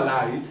have it. Go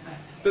alive.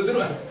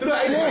 Do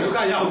I say, look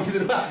at you? Do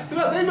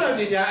they might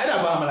be at a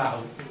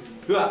Bamla?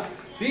 Do I?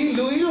 The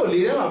Louis or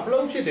leader of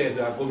flow shit as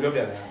I go up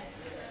there.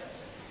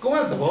 Go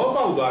on the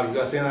ball dog,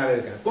 you are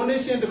saying,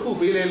 condition the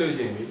coop,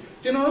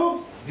 you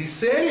know, the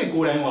say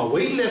good and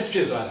way less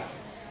shit. Not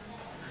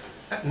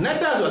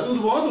that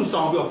you want to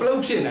sound your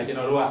flow chin, you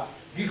know what?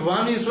 Give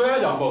one is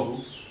well on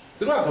Bobu.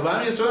 The rock of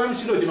one is well,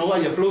 you know why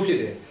you flow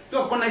shit. To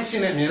a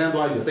connection at me and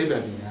why you take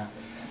me.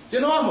 You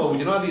know,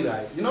 you know, did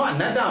I? You know, I'm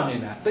not down in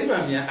that. Take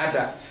me at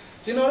that.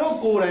 You know,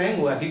 go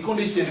and what the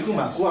condition you come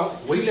up,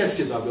 way less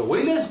shit of your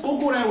way less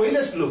go and way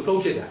less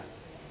flow shit.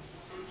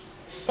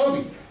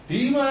 Hobby.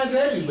 Dima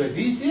graduate,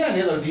 this year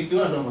never did do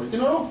you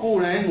know,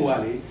 go and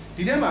wally.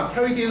 Did them a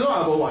pretty low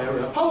about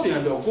wire, how they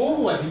go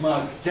what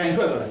Dima giant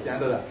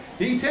weather.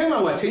 The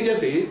tema what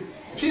changes it,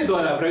 she do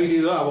a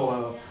pretty low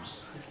about.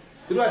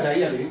 Do I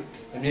diary?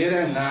 And here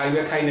and now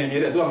you're kind of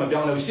near to a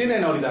young machine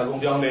and only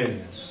that young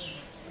lady.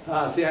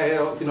 Ah, see, I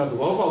don't know the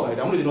walk. I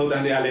don't know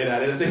that they are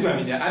later. They were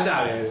in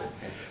Ada.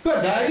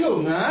 But I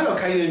don't know,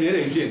 kind of near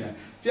again.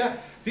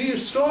 The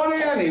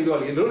story and in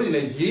the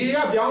year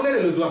young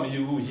little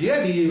you,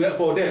 yearly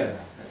for there.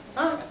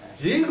 Ah,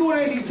 you go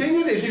and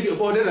change it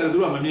for there and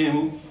do a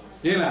meal.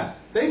 Yella,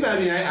 they may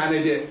be an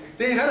idea.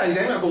 They had a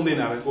young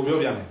combina for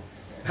your young.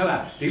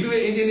 Hala, did you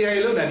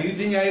engineer alone and you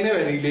think I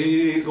never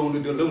did go to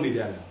the lonely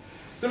jar?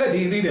 To let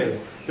these leaders.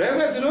 There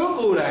were no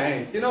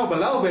good, you know,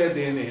 below bed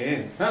in the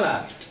end.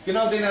 Hala, you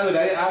know, they know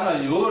that I'm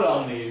not your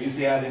only, we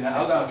say, I don't know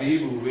how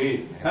people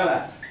wait.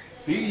 Hala,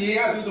 the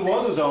year to the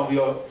waters of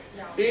your.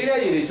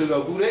 Area to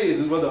go good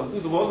to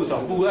the waters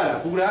of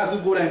Pura to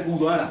go and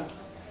Pudana.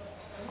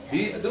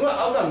 The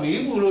out of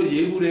me, Puro,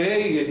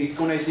 Yebure, the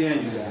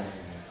connection you got.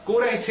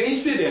 Go and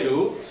change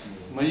the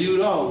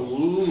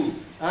Mayuro,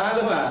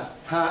 Adama,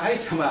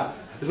 Haitama,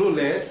 through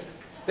that.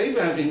 They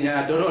have been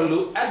here, don't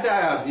look at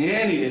that,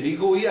 Yenny, the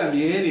go here,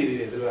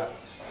 Yenny,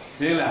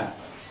 Nella.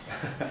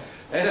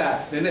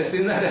 Then the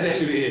sinner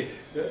anyway.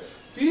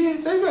 They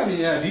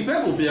the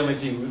people be a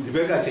machine, the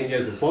beggar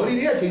changes, body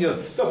changes,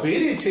 the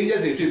baby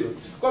changes the people.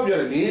 Come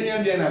your name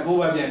and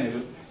go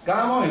again.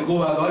 Come on and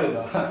go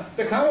out.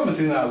 The common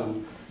singer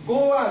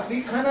go out,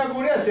 the kind of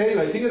good say,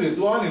 I think it's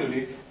one in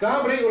the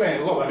can't break away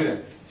and go about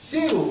it.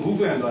 She will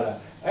move and dollar.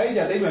 I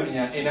just think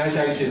in a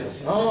shy.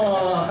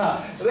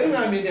 Oh, they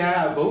might be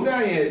there, go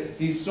down,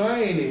 he's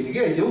trying to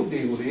get you,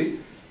 they would it.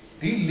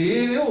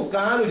 The little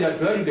car that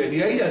drive the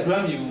idea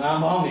drum you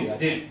now only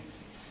again.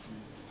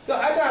 So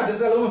I got the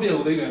little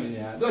bill they went in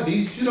here. Don't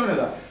these children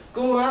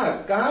go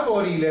out, car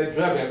body let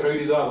drop a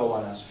pretty dog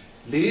one.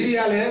 Lady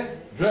Ale,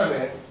 drop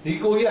it, the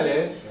go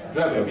yale,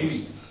 drop a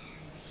baby.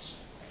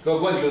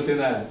 Go what you say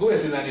that, go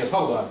as in your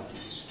power.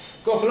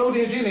 có flow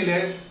đi trên này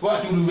đấy qua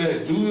chú lưu về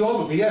chú yếu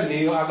một cái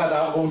gì đó ác ta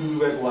ông lưu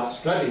về qua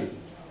ra đi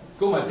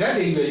có mà chết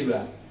đi về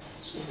là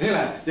nên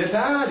là để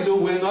sao thì đâu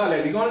quên nó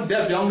lại thì con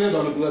đẹp giống như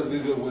đó là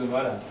quên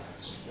nó là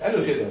ấy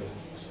rồi chết rồi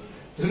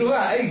lúc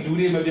ấy lưu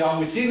đi mà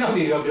giống xin nào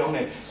thì gặp giống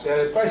này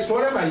phải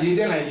store mà gì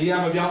thế này gì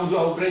mà giống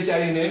rồi pressure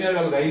này này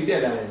là cái gì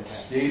đấy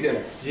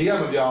gì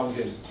mà giống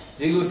gì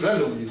cũng rất là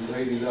nhiều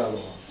cái gì đó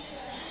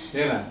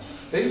nên là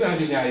đấy là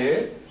gì nhỉ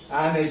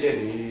anh ấy chết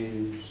đi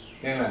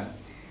nên là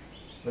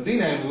mà tí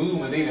này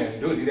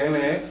đôi đi đem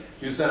này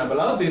dù sao là bao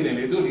lâu tiền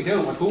này tôi đi theo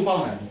một khu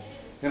phong này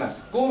nên là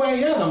cô bay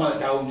nhá mà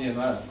đầu nhìn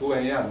mà cô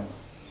bay nhá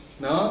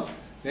nó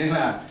nên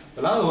là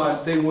bao lâu mà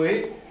tiền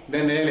quế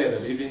nên này là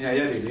đi nhà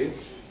gia đình đấy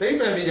phải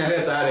nhà này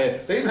ta đấy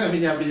phải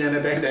nhà này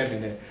đây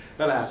này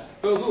đó là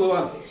cô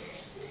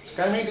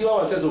cái mấy đứa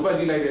sẽ giúp bạn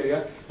đi lại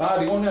đấy à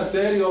thì con nhà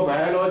xe đi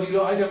vào rồi đi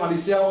rồi ai cho mà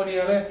đi xe này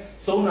này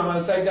số nào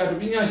mà sai ra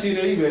thì nhà xin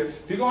đấy về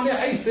thì con này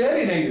ai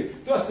xe này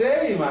tôi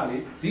xe này mà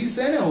đi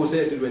xe này hồ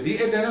xe đi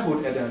ở đây là hồ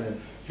ở đây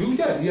chú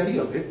cha đi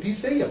ở đi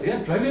xe ở đây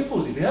driving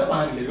force thì phải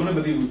bán đi con này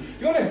mới đi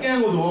con này kẹo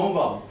đồ không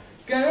vào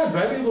kẹo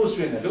driving force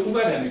này đâu cũng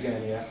phải là cái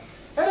này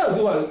အဲ့တော့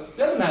သူက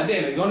ပြဿနာတဲ့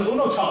လေဒီကောင်ဦး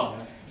တော့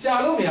6ရှာ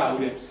လို့မရ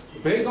ဘူးတဲ့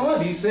ဘယ်ကောင်က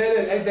ဒီဆဲ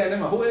တဲ့အဲ့တန်ထဲ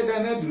မှာဟိုအဲ့တ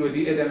န်နဲ့ဒီလို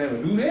ဒီအဲ့တန်ထဲမှာ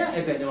လူတွေက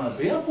အဲ့တန်ထဲမှာဘ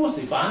ယ်က force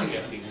ပါနေကြတ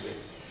ယ်ဒီလိုလေ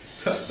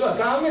သူက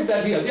ကာမစ်တ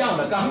က်တီကပြောင်း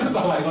တာကာမစ်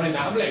ပါပါကောင်နဲ့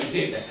နားမလဲဖြ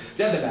စ်တယ်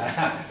ပြဿနာ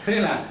သိ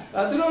လား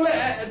သူတို့လည်း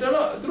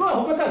တော့သူတို့က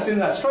ဟိုဘက်ကစဉ်း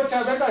စား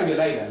structure ဘက်ကပဲ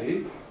လိုက်တာလေ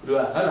သူက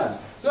ဟုတ်လား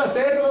သူက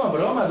ဆဲတော့ဘ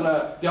ရောမှသူက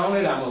ပြောင်း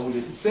နေတာမဟုတ်ဘူး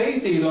လေစိတ်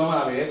တည်သွားမှ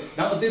ပဲ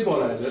နောက်အစ်စ်ပေါ်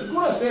လာတယ်ဆိုတော့သူ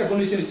ကဆဲ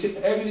condition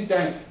every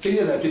time change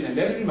ရတာဖြစ်နေတ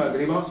ယ် level မှာဂ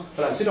ရိမောဟု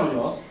တ်လား8000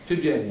ကျော်ဖြစ်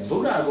ပြနေတယ်ဗု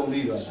ဒ္ဓအကုန်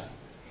ပြီးသွားတာ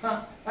ဟာ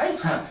အဲ့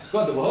ဟာက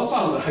တော့ဘောပေါ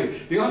က်လာ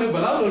ဒီကောင်လည်းဘ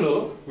လောက်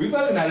လို့ဝိပ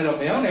ဿနာလည်းတော့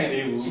မရောက်နိုင်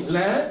သေးဘူးလ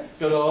မ်း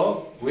တော်တော်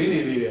ဝေးနေ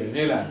သေးတယ်မြ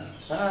င်လား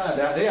ဟာ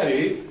ဒါအဲ့ရ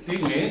လေး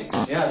တီးဝင်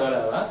ရသွား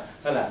တာပါ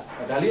ဟုတ်လား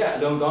ဒါလေးကအ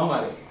လုံးကောင်းပါ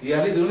လေဒီဟာ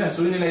လေးသူတို့နဲ့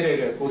ဆွေးနွေးလိုက်တဲ့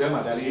ကိုယ်ထဲ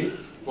မှာဒါလေး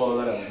ပေါ်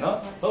သွားတာနော်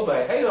ဟုတ်ပါ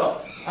ရဲ့အဲ့တော့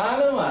အား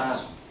လုံးက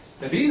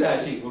တတိသာ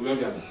ရှိကိုပြော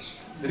ပြမယ်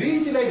တတိ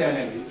ရှိလိုက်တဲ့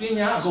နဲ့ပ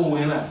ညာအကုန်ဝ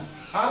င်လာ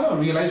အားလုံး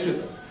realize ဖြစ်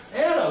တယ်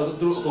အဲ့တော့သူ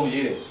တို့အကုန်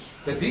ရေးတယ်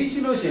တတိရှိ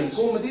လို့ရှိရင်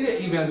ကိုမသိတဲ့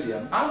event စီ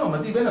အားလုံးမ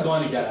သိဘဲနဲ့သွား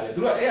နေကြတာလေ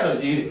သူတို့အဲ့တော့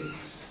ရေးတယ်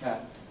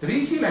တတိ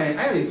ရှိလိုက်ရင်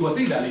အဲ့ဒီသူ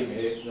သိလာလိမ့်မ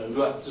ယ်သူ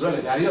တို့လ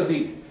ည်းဒါလေးတော့သိ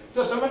တယ်သူ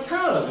သမထ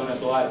တော့ကျွန်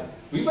တော်သွားတယ်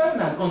ဝိပဿ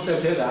နာ concept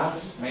တွေက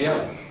မရော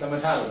က်သမ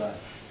ထတော့ဒါ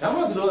မှမ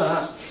ဟုတ်သူတို့ကဒါ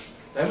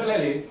မှလ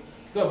ည်းလေ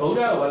သူကဗုဒ္ဓ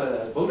ကို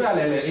ဗုဒ္ဓလ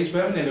ည်း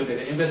experiment လုပ်တယ်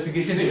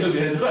investigation တွေလုပ်တ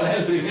ယ်သူကလည်း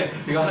လုပ်တယ်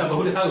ဒီကောင်ကဗု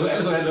ဒ္ဓကိုအဲ့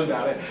လိုလုပ်တာ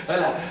ပဲဟုတ်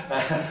လား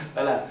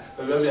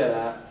ပြောပြ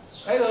တာ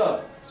အဲ့တော့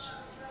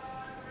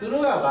သူ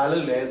တို့ကဘာလု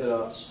ပ်လဲဆို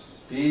တော့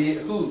ဒီ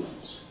အခု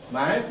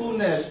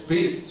mindfulness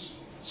based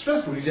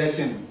stress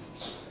reduction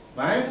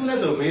mindfulness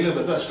ကိုဘေးလို့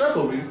ပဲသူက stress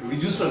ကို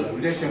reduce လုပ်တယ်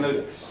reduction လုပ်တ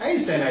ယ်အဲ့ဒီ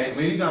center ရဲ့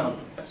America မှာ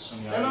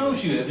အဲ့လို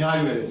ရှိတယ်အများ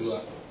ကြီးပဲသူက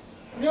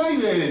အများ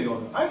ကြီးပဲလေဒီကော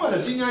င်အဲ့မှာလ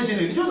ည်းပညာရှင်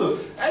တွေတချို့ဆို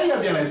အဲ့ရ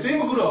ပြန်လဲစေး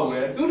မကူတော့ဘူး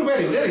လေသူတပည့်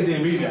တွေလည်းတ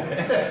င်ပေးတယ်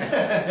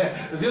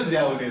သူစ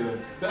ရာဝင်နေလို့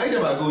အဲ့ဒီ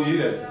မှာကိုရေး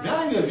တယ်အ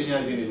များကြီးပဲပညာ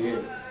ရှင်တွေ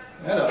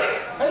အဲ့တော့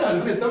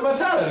ဒီတမ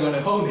ထတယ်ကောင်လ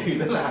ည်းဟုတ်နေ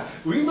သလား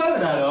ဝိပဿ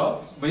နာတော့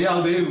မရော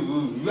က်သေး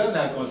ဘူးဝိပဿ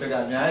နာ concept က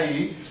အများ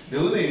ကြီး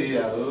ဒုနေတွေရ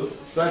ကို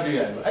start တွေ့ရ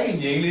တယ်အဲ့ဒီ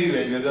ငြိမ်းလေး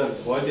တွေပြော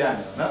ဘောကြတယ်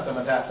နော်တမ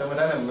ထနဲ့ဝိပဿ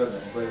နာကို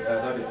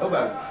ဟုတ်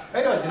ပါ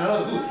အဲ့တော့ကျွန်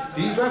တော်တို့အခု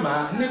ဒီအတွက်မှာ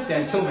အနှစ်ပြ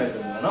န်ချုပ်မယ်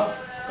ဆိုတော့နော်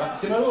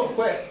ကျွန်တော်တို့အ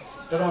ဖွဲ့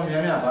တော်တော်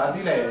များများဗာသိ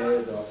လိုက်ရဲ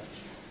ဆိုတော့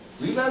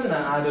ဝိပဿနာ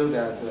အားထုတ်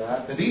တာဆိုတာ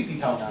တတိတီ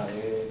ထောင်တာပဲ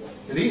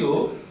တတိကို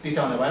တီ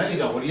ထောင်တယ်ဘာနဲ့တီ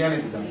ထောင်ဝရိယနဲ့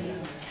တီထောင်တယ်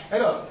အဲ့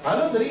တော့ဘာ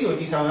လို့တတိကို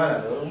တီထောင်ရတာ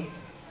လဲ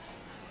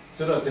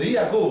ဆိုတော့တတိက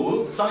ကိုယ်ကို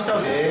စောင့်ရှော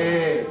က်တယ်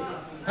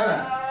ဟုတ်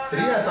လားတ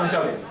တိကစောင့်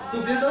ရှောက်တယ်သူ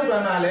ပြစ္ဆုတ်ပံ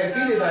မှာလည်း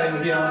ကိလေသာတွေမ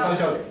ပြေအောင်စောင့်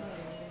ရှောက်တယ်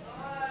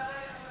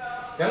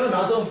ဒါလို့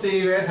နောက်ဆုံးတေ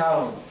ပဲထား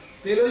အောင်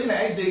တေလို့ရှိရင်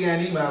အဲ့တေကန်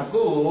ဒီမှာ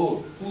ကိုယ်ကို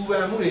ပူပ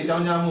န်မှုတွေကြော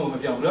င်းကြမှုမ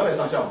ပြောင်းဘူးတော့ပဲ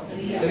စောင့်ရှောက်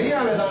တတိယ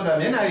ပဲစောင့်တာ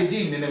မျက်နှာတွေကြ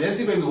ည့်နေတယ်မျက်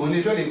စိပိတ်ကိုဝင်လေ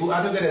ထွက်လေကို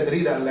အားထုတ်ခဲ့တဲ့တတိ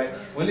တာလည်း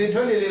ဝင်လေထွ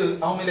က်လေလေးကို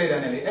အောင်းမိလိုက်တာ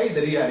နဲ့လေအဲ့ဒီတ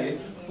တိယတွေ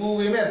ပူ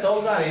ပေမဲ့တောက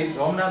တွေ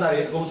ဒေါမနတာတွေ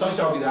အကုန်စောင့်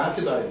ရှောက်ပြီးသားဖြ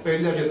စ်သွားတယ်ပယ်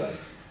ပြီးသားဖြစ်သွားတယ်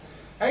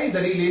အဲ့ဒီတ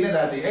တိလေးနဲ့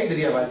တာတည်းအဲ့ဒီတ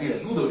တိယပါတည်တယ်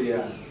ကုသိုလ်တွေက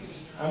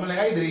အမလည်း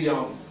အဲ့ဒီတတိကြော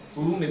င့်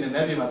ဘူးဘူးနေနဲ့လ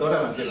က်ပြမှာတောတာ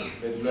မှဖြစ်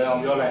တယ်လွယ်အော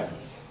င်ပြောလိုက်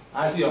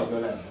အားရှိအောင်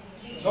ပြောလိုက်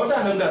သောတာ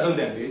နုဒ္ဒသုတ်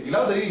တယ်လေဒီ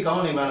လောက်တတိကော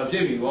င်းနေမှတော့ဖြ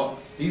စ်ပြီပေါ့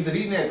ဒီတ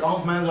တိနဲ့ကော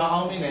င်းမှန်စွာ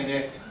အောင်မြင်နိုင်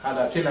တဲ့အား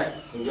သာဖြစ်လိုက်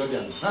လို့ပြောပြ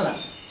န်ဟုတ်လား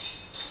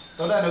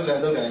သောတာနုဒ္ဒ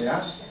သုတ်တယ်ညာ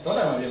သော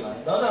တာမှဖြစ်ပါ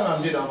သောတာမှ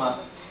ဖြစ်တော့မှ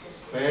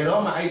ဘယ်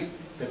တော့မှအဲ့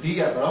တတိက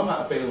ဘယ်တော့မှ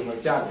အပေလို့မ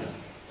ကြဘူး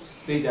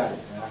သိကြတယ်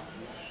ဟာ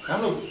ဒါ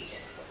လို့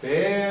ဘ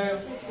ယ်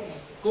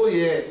ကိုယ့်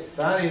ရဲ့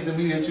သားတွေသ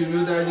မီးတွေချွေ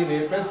မျိုးသားကြီးတွေ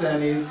ပက်ဆန်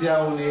တွေဆရာ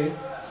ဝန်တွေ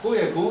ကိုယ့်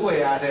ရဲ့ကိုယ်ွ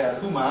ယ်အားတဲ့အ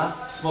ခုမှမ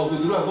ဟုတ်ဘူး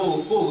သူတို့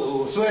ကကို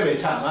ဆွဲပဲ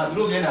ချမှာသူ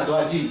တို့မျက်နှာ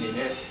သွားကြည့်နေတ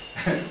ယ်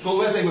ကိုယ်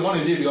ပဲစိတ်မကောင်း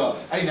နေဖြစ်ပြီးတော့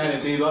အဲ့နား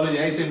နဲ့သေသွားလို့ရ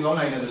အဲ့စိတ်မကောင်း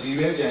နိုင်တဲ့ဒီ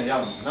ပဲပြန်ရော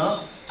က်မှာနော်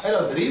အဲ့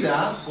တော့တတိသာ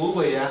ကိုယ်ွ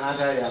ယ်ရအား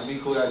ထားရမိ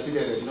ခိုးရဖြစ်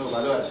တဲ့ကျွန်တော်ဘာ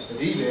လို့တ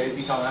တိပဲ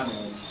ဒီဆောင်ရမယ်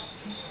ဟုတ်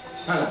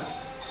လား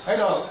အဲ့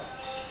တော့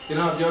ကျွန်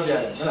တော်ပြောပြတယ်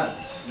ဟုတ်လား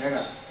ငါက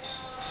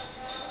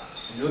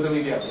မျိုးသ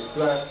မီးတွေကသူက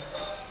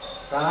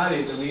သားတွေ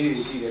သမီး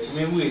တွေရှိတယ်သ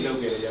မီးမှုတွေလုပ်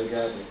ခဲ့တယ်ယော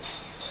က်ျားတွေ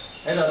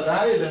အဲ့တော့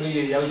သားတွေသမီး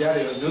တွေယောက်ျား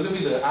တွေမျိုးသ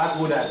မီးတွေအား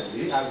ကိုးတယ်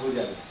လေအားကိုးကြ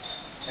တယ်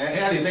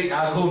အဲ့ဒီတိတ်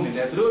အားကိုးနေတ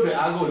ယ်သူတို့တွေ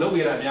အားကိုးလုပ်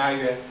ရတာအများ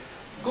ကြီးပဲ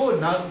Go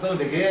now, though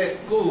the gay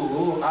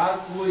go,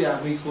 Akuya,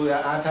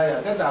 Mikuya,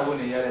 Ataya, that's our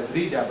one year,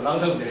 read a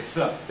blood of this.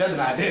 That's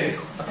my day.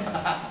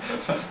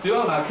 You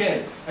are my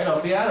kid. I know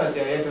Piano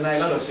said, and I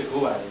love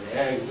Shikua,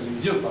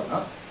 you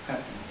know.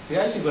 The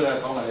actually got a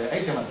comment, I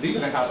cannot leave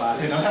in a car,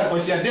 and I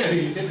was your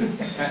daddy.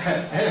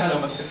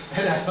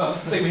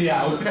 Take me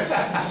out.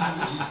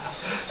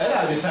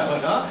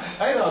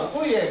 I know,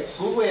 Kuya,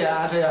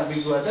 Ataya,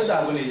 Mikuya, that's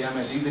our one year,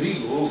 and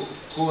the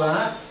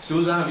Kua,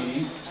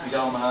 Suzami,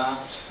 Idama,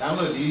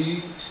 Namodi,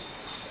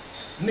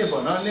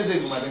 Nippon, not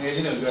Nippon, but an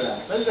Asian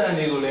girl. That's a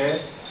Nigule,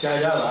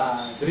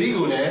 Shayava,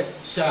 Drigule,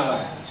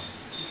 Shava.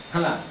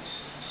 Hala,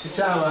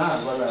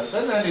 Shava, well, that's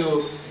a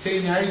new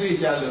chain Ivy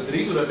Shadow,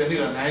 Drigula,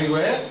 the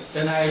Highway,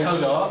 then I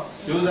hello,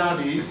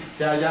 Suzami,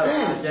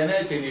 Shayava,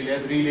 Janet,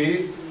 Chinile,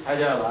 Drilly,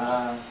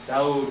 Ajava,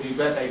 Tau, the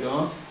bet I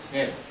don't,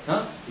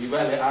 huh? You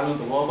better alone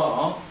to walk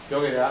on,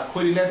 Jogga,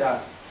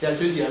 Quiletta. Sẽ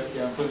suy diễn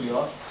phân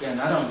biểu cái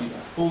nào đó đi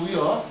phù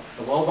biểu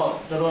the bảo bảo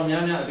cho nó nhẹ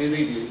nhẹ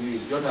đi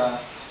cho ta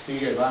đi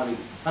cái ba đi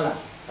hả là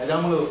ở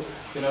trong lúc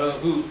cái nào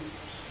cứ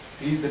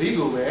đi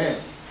của về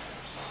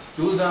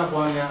chú ra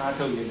qua nhà ăn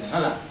thâu gì này hả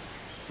là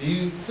đi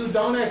sự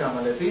đau này cả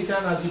mà để tí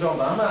chán là sự đau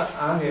mà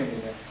ăn cái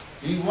này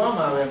đi qua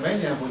mà về mấy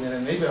nhà phụ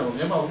nhân này về một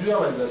nhà mà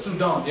biểu là sự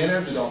đau nhẹ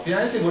nhẹ sự đau phía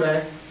trên của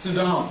đây sự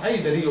đau ấy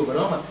đi của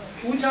đó mà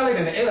u cha lại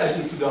này là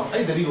sự đau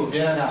ấy đi của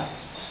phía này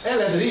အဲ့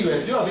လေတတိပဲ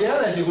ပြောဘုရား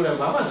လည်းရှိကိုလည်း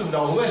ဘာမှစုမ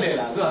တောင်းဘူးပဲလေ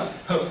လားသူက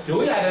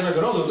ဒိုးရတယ်ပဲက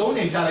တော့သုံး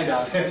နေချလိုက်တာ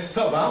ပဲ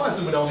သူကဘာမှ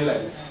စုမတောင်းနေလို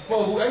က်မဟု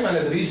တ်ဘူးအဲ့မှလ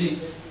ည်းတတိရှိ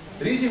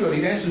ပြီးဒီ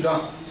တိုင်းစုတော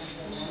င်း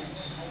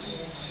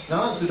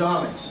နော်စုတောင်း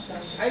မယ်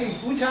အဲ့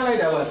ကူးချလိုက်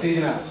တာကစေ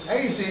နာ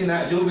အဲ့စေနာ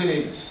အကျိုးပေးနေ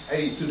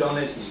အဲ့စုတောင်း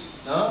နေရှိ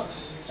နော်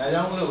ဒါ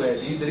ကြောင့်မလို့ပဲ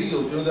ဒီတတိ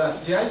ကိုပြောတာ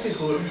ဘုရားရှိ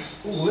ခိုး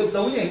ဥဝေ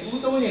3ချိန်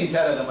ချ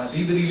ရတာမှ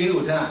ဒီတတိလေး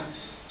ကိုထား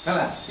ဟုတ်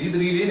လားဒီတ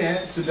တိလေးနဲ့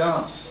စုတော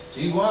င်း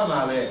ဒီဘဝမှာ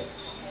ပဲ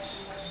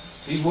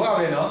ဒီဘဝ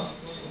ပဲနော်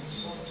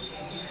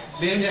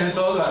လင်းမြန်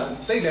စောစွာ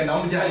တိတ်လည်းနော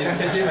က်မကြရင်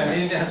ချက်ချင်းပဲလ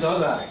င်းမြန်စော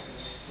စွာ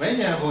မဉ္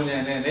ဇဉ်ဘုံဉ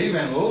ဏ်နဲ့နိဗ္ဗာ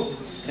န်ကို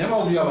မျက်မှော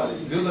က်ပြုရပါလိ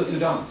မ့်လို့ဆု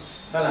တောင်း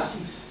ဟုတ်လား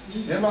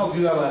မျက်မှောက်ပြု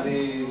ရပါလိ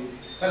မ့်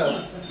အဲ့တော့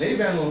နိဗ္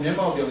ဗာန်ကိုမျက်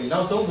မှောက်ပြုပြီး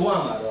နောက်ဆုံးဘဝ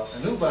မှာတော့အ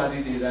နုပါတိ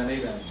တေဇာနိ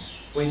ဗ္ဗာန်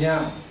ဝင်ညာ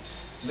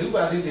အနု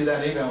ပါတိတေဇာ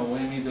နိဗ္ဗာန်ကိုဝ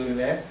င်ပြီဆိုရင်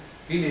လည်း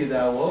ကိလေ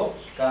သာဝ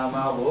ကာမ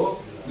ဝ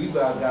ဝိ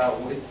ပါက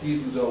ဝိจิ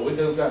ตุသောဝိ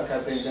တုကခ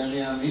တ်တဲ့ဉာဏ်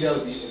ဉာဏ်ပြီးတော့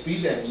ဒီအ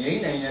ပြီးတိုင်ငြိမ့်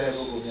နိုင်ရတဲ့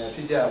ပုဂ္ဂိုလ်များဖြ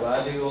စ်ကြပါ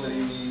စေကုန်သတ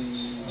ည်း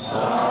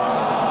သာ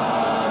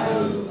ဓု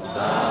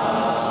သာ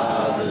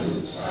ဓု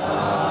သာ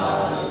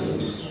ဓု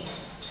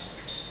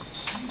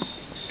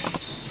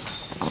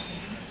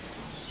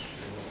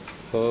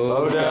ဗု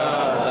ဒ္ဓ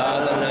သာ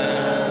သနာ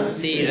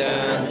စီရံ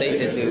တိတ္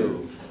တတု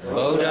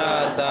ဗုဒ္ဓ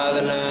သာသ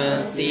နာ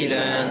စီ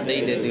ရံတိ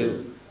တ္တတု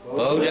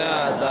ဗုဒ္ဓ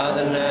သာသ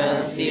နာ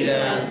စီ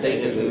ရံတိတ္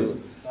တတု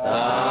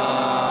သာ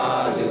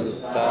ဓု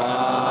သာ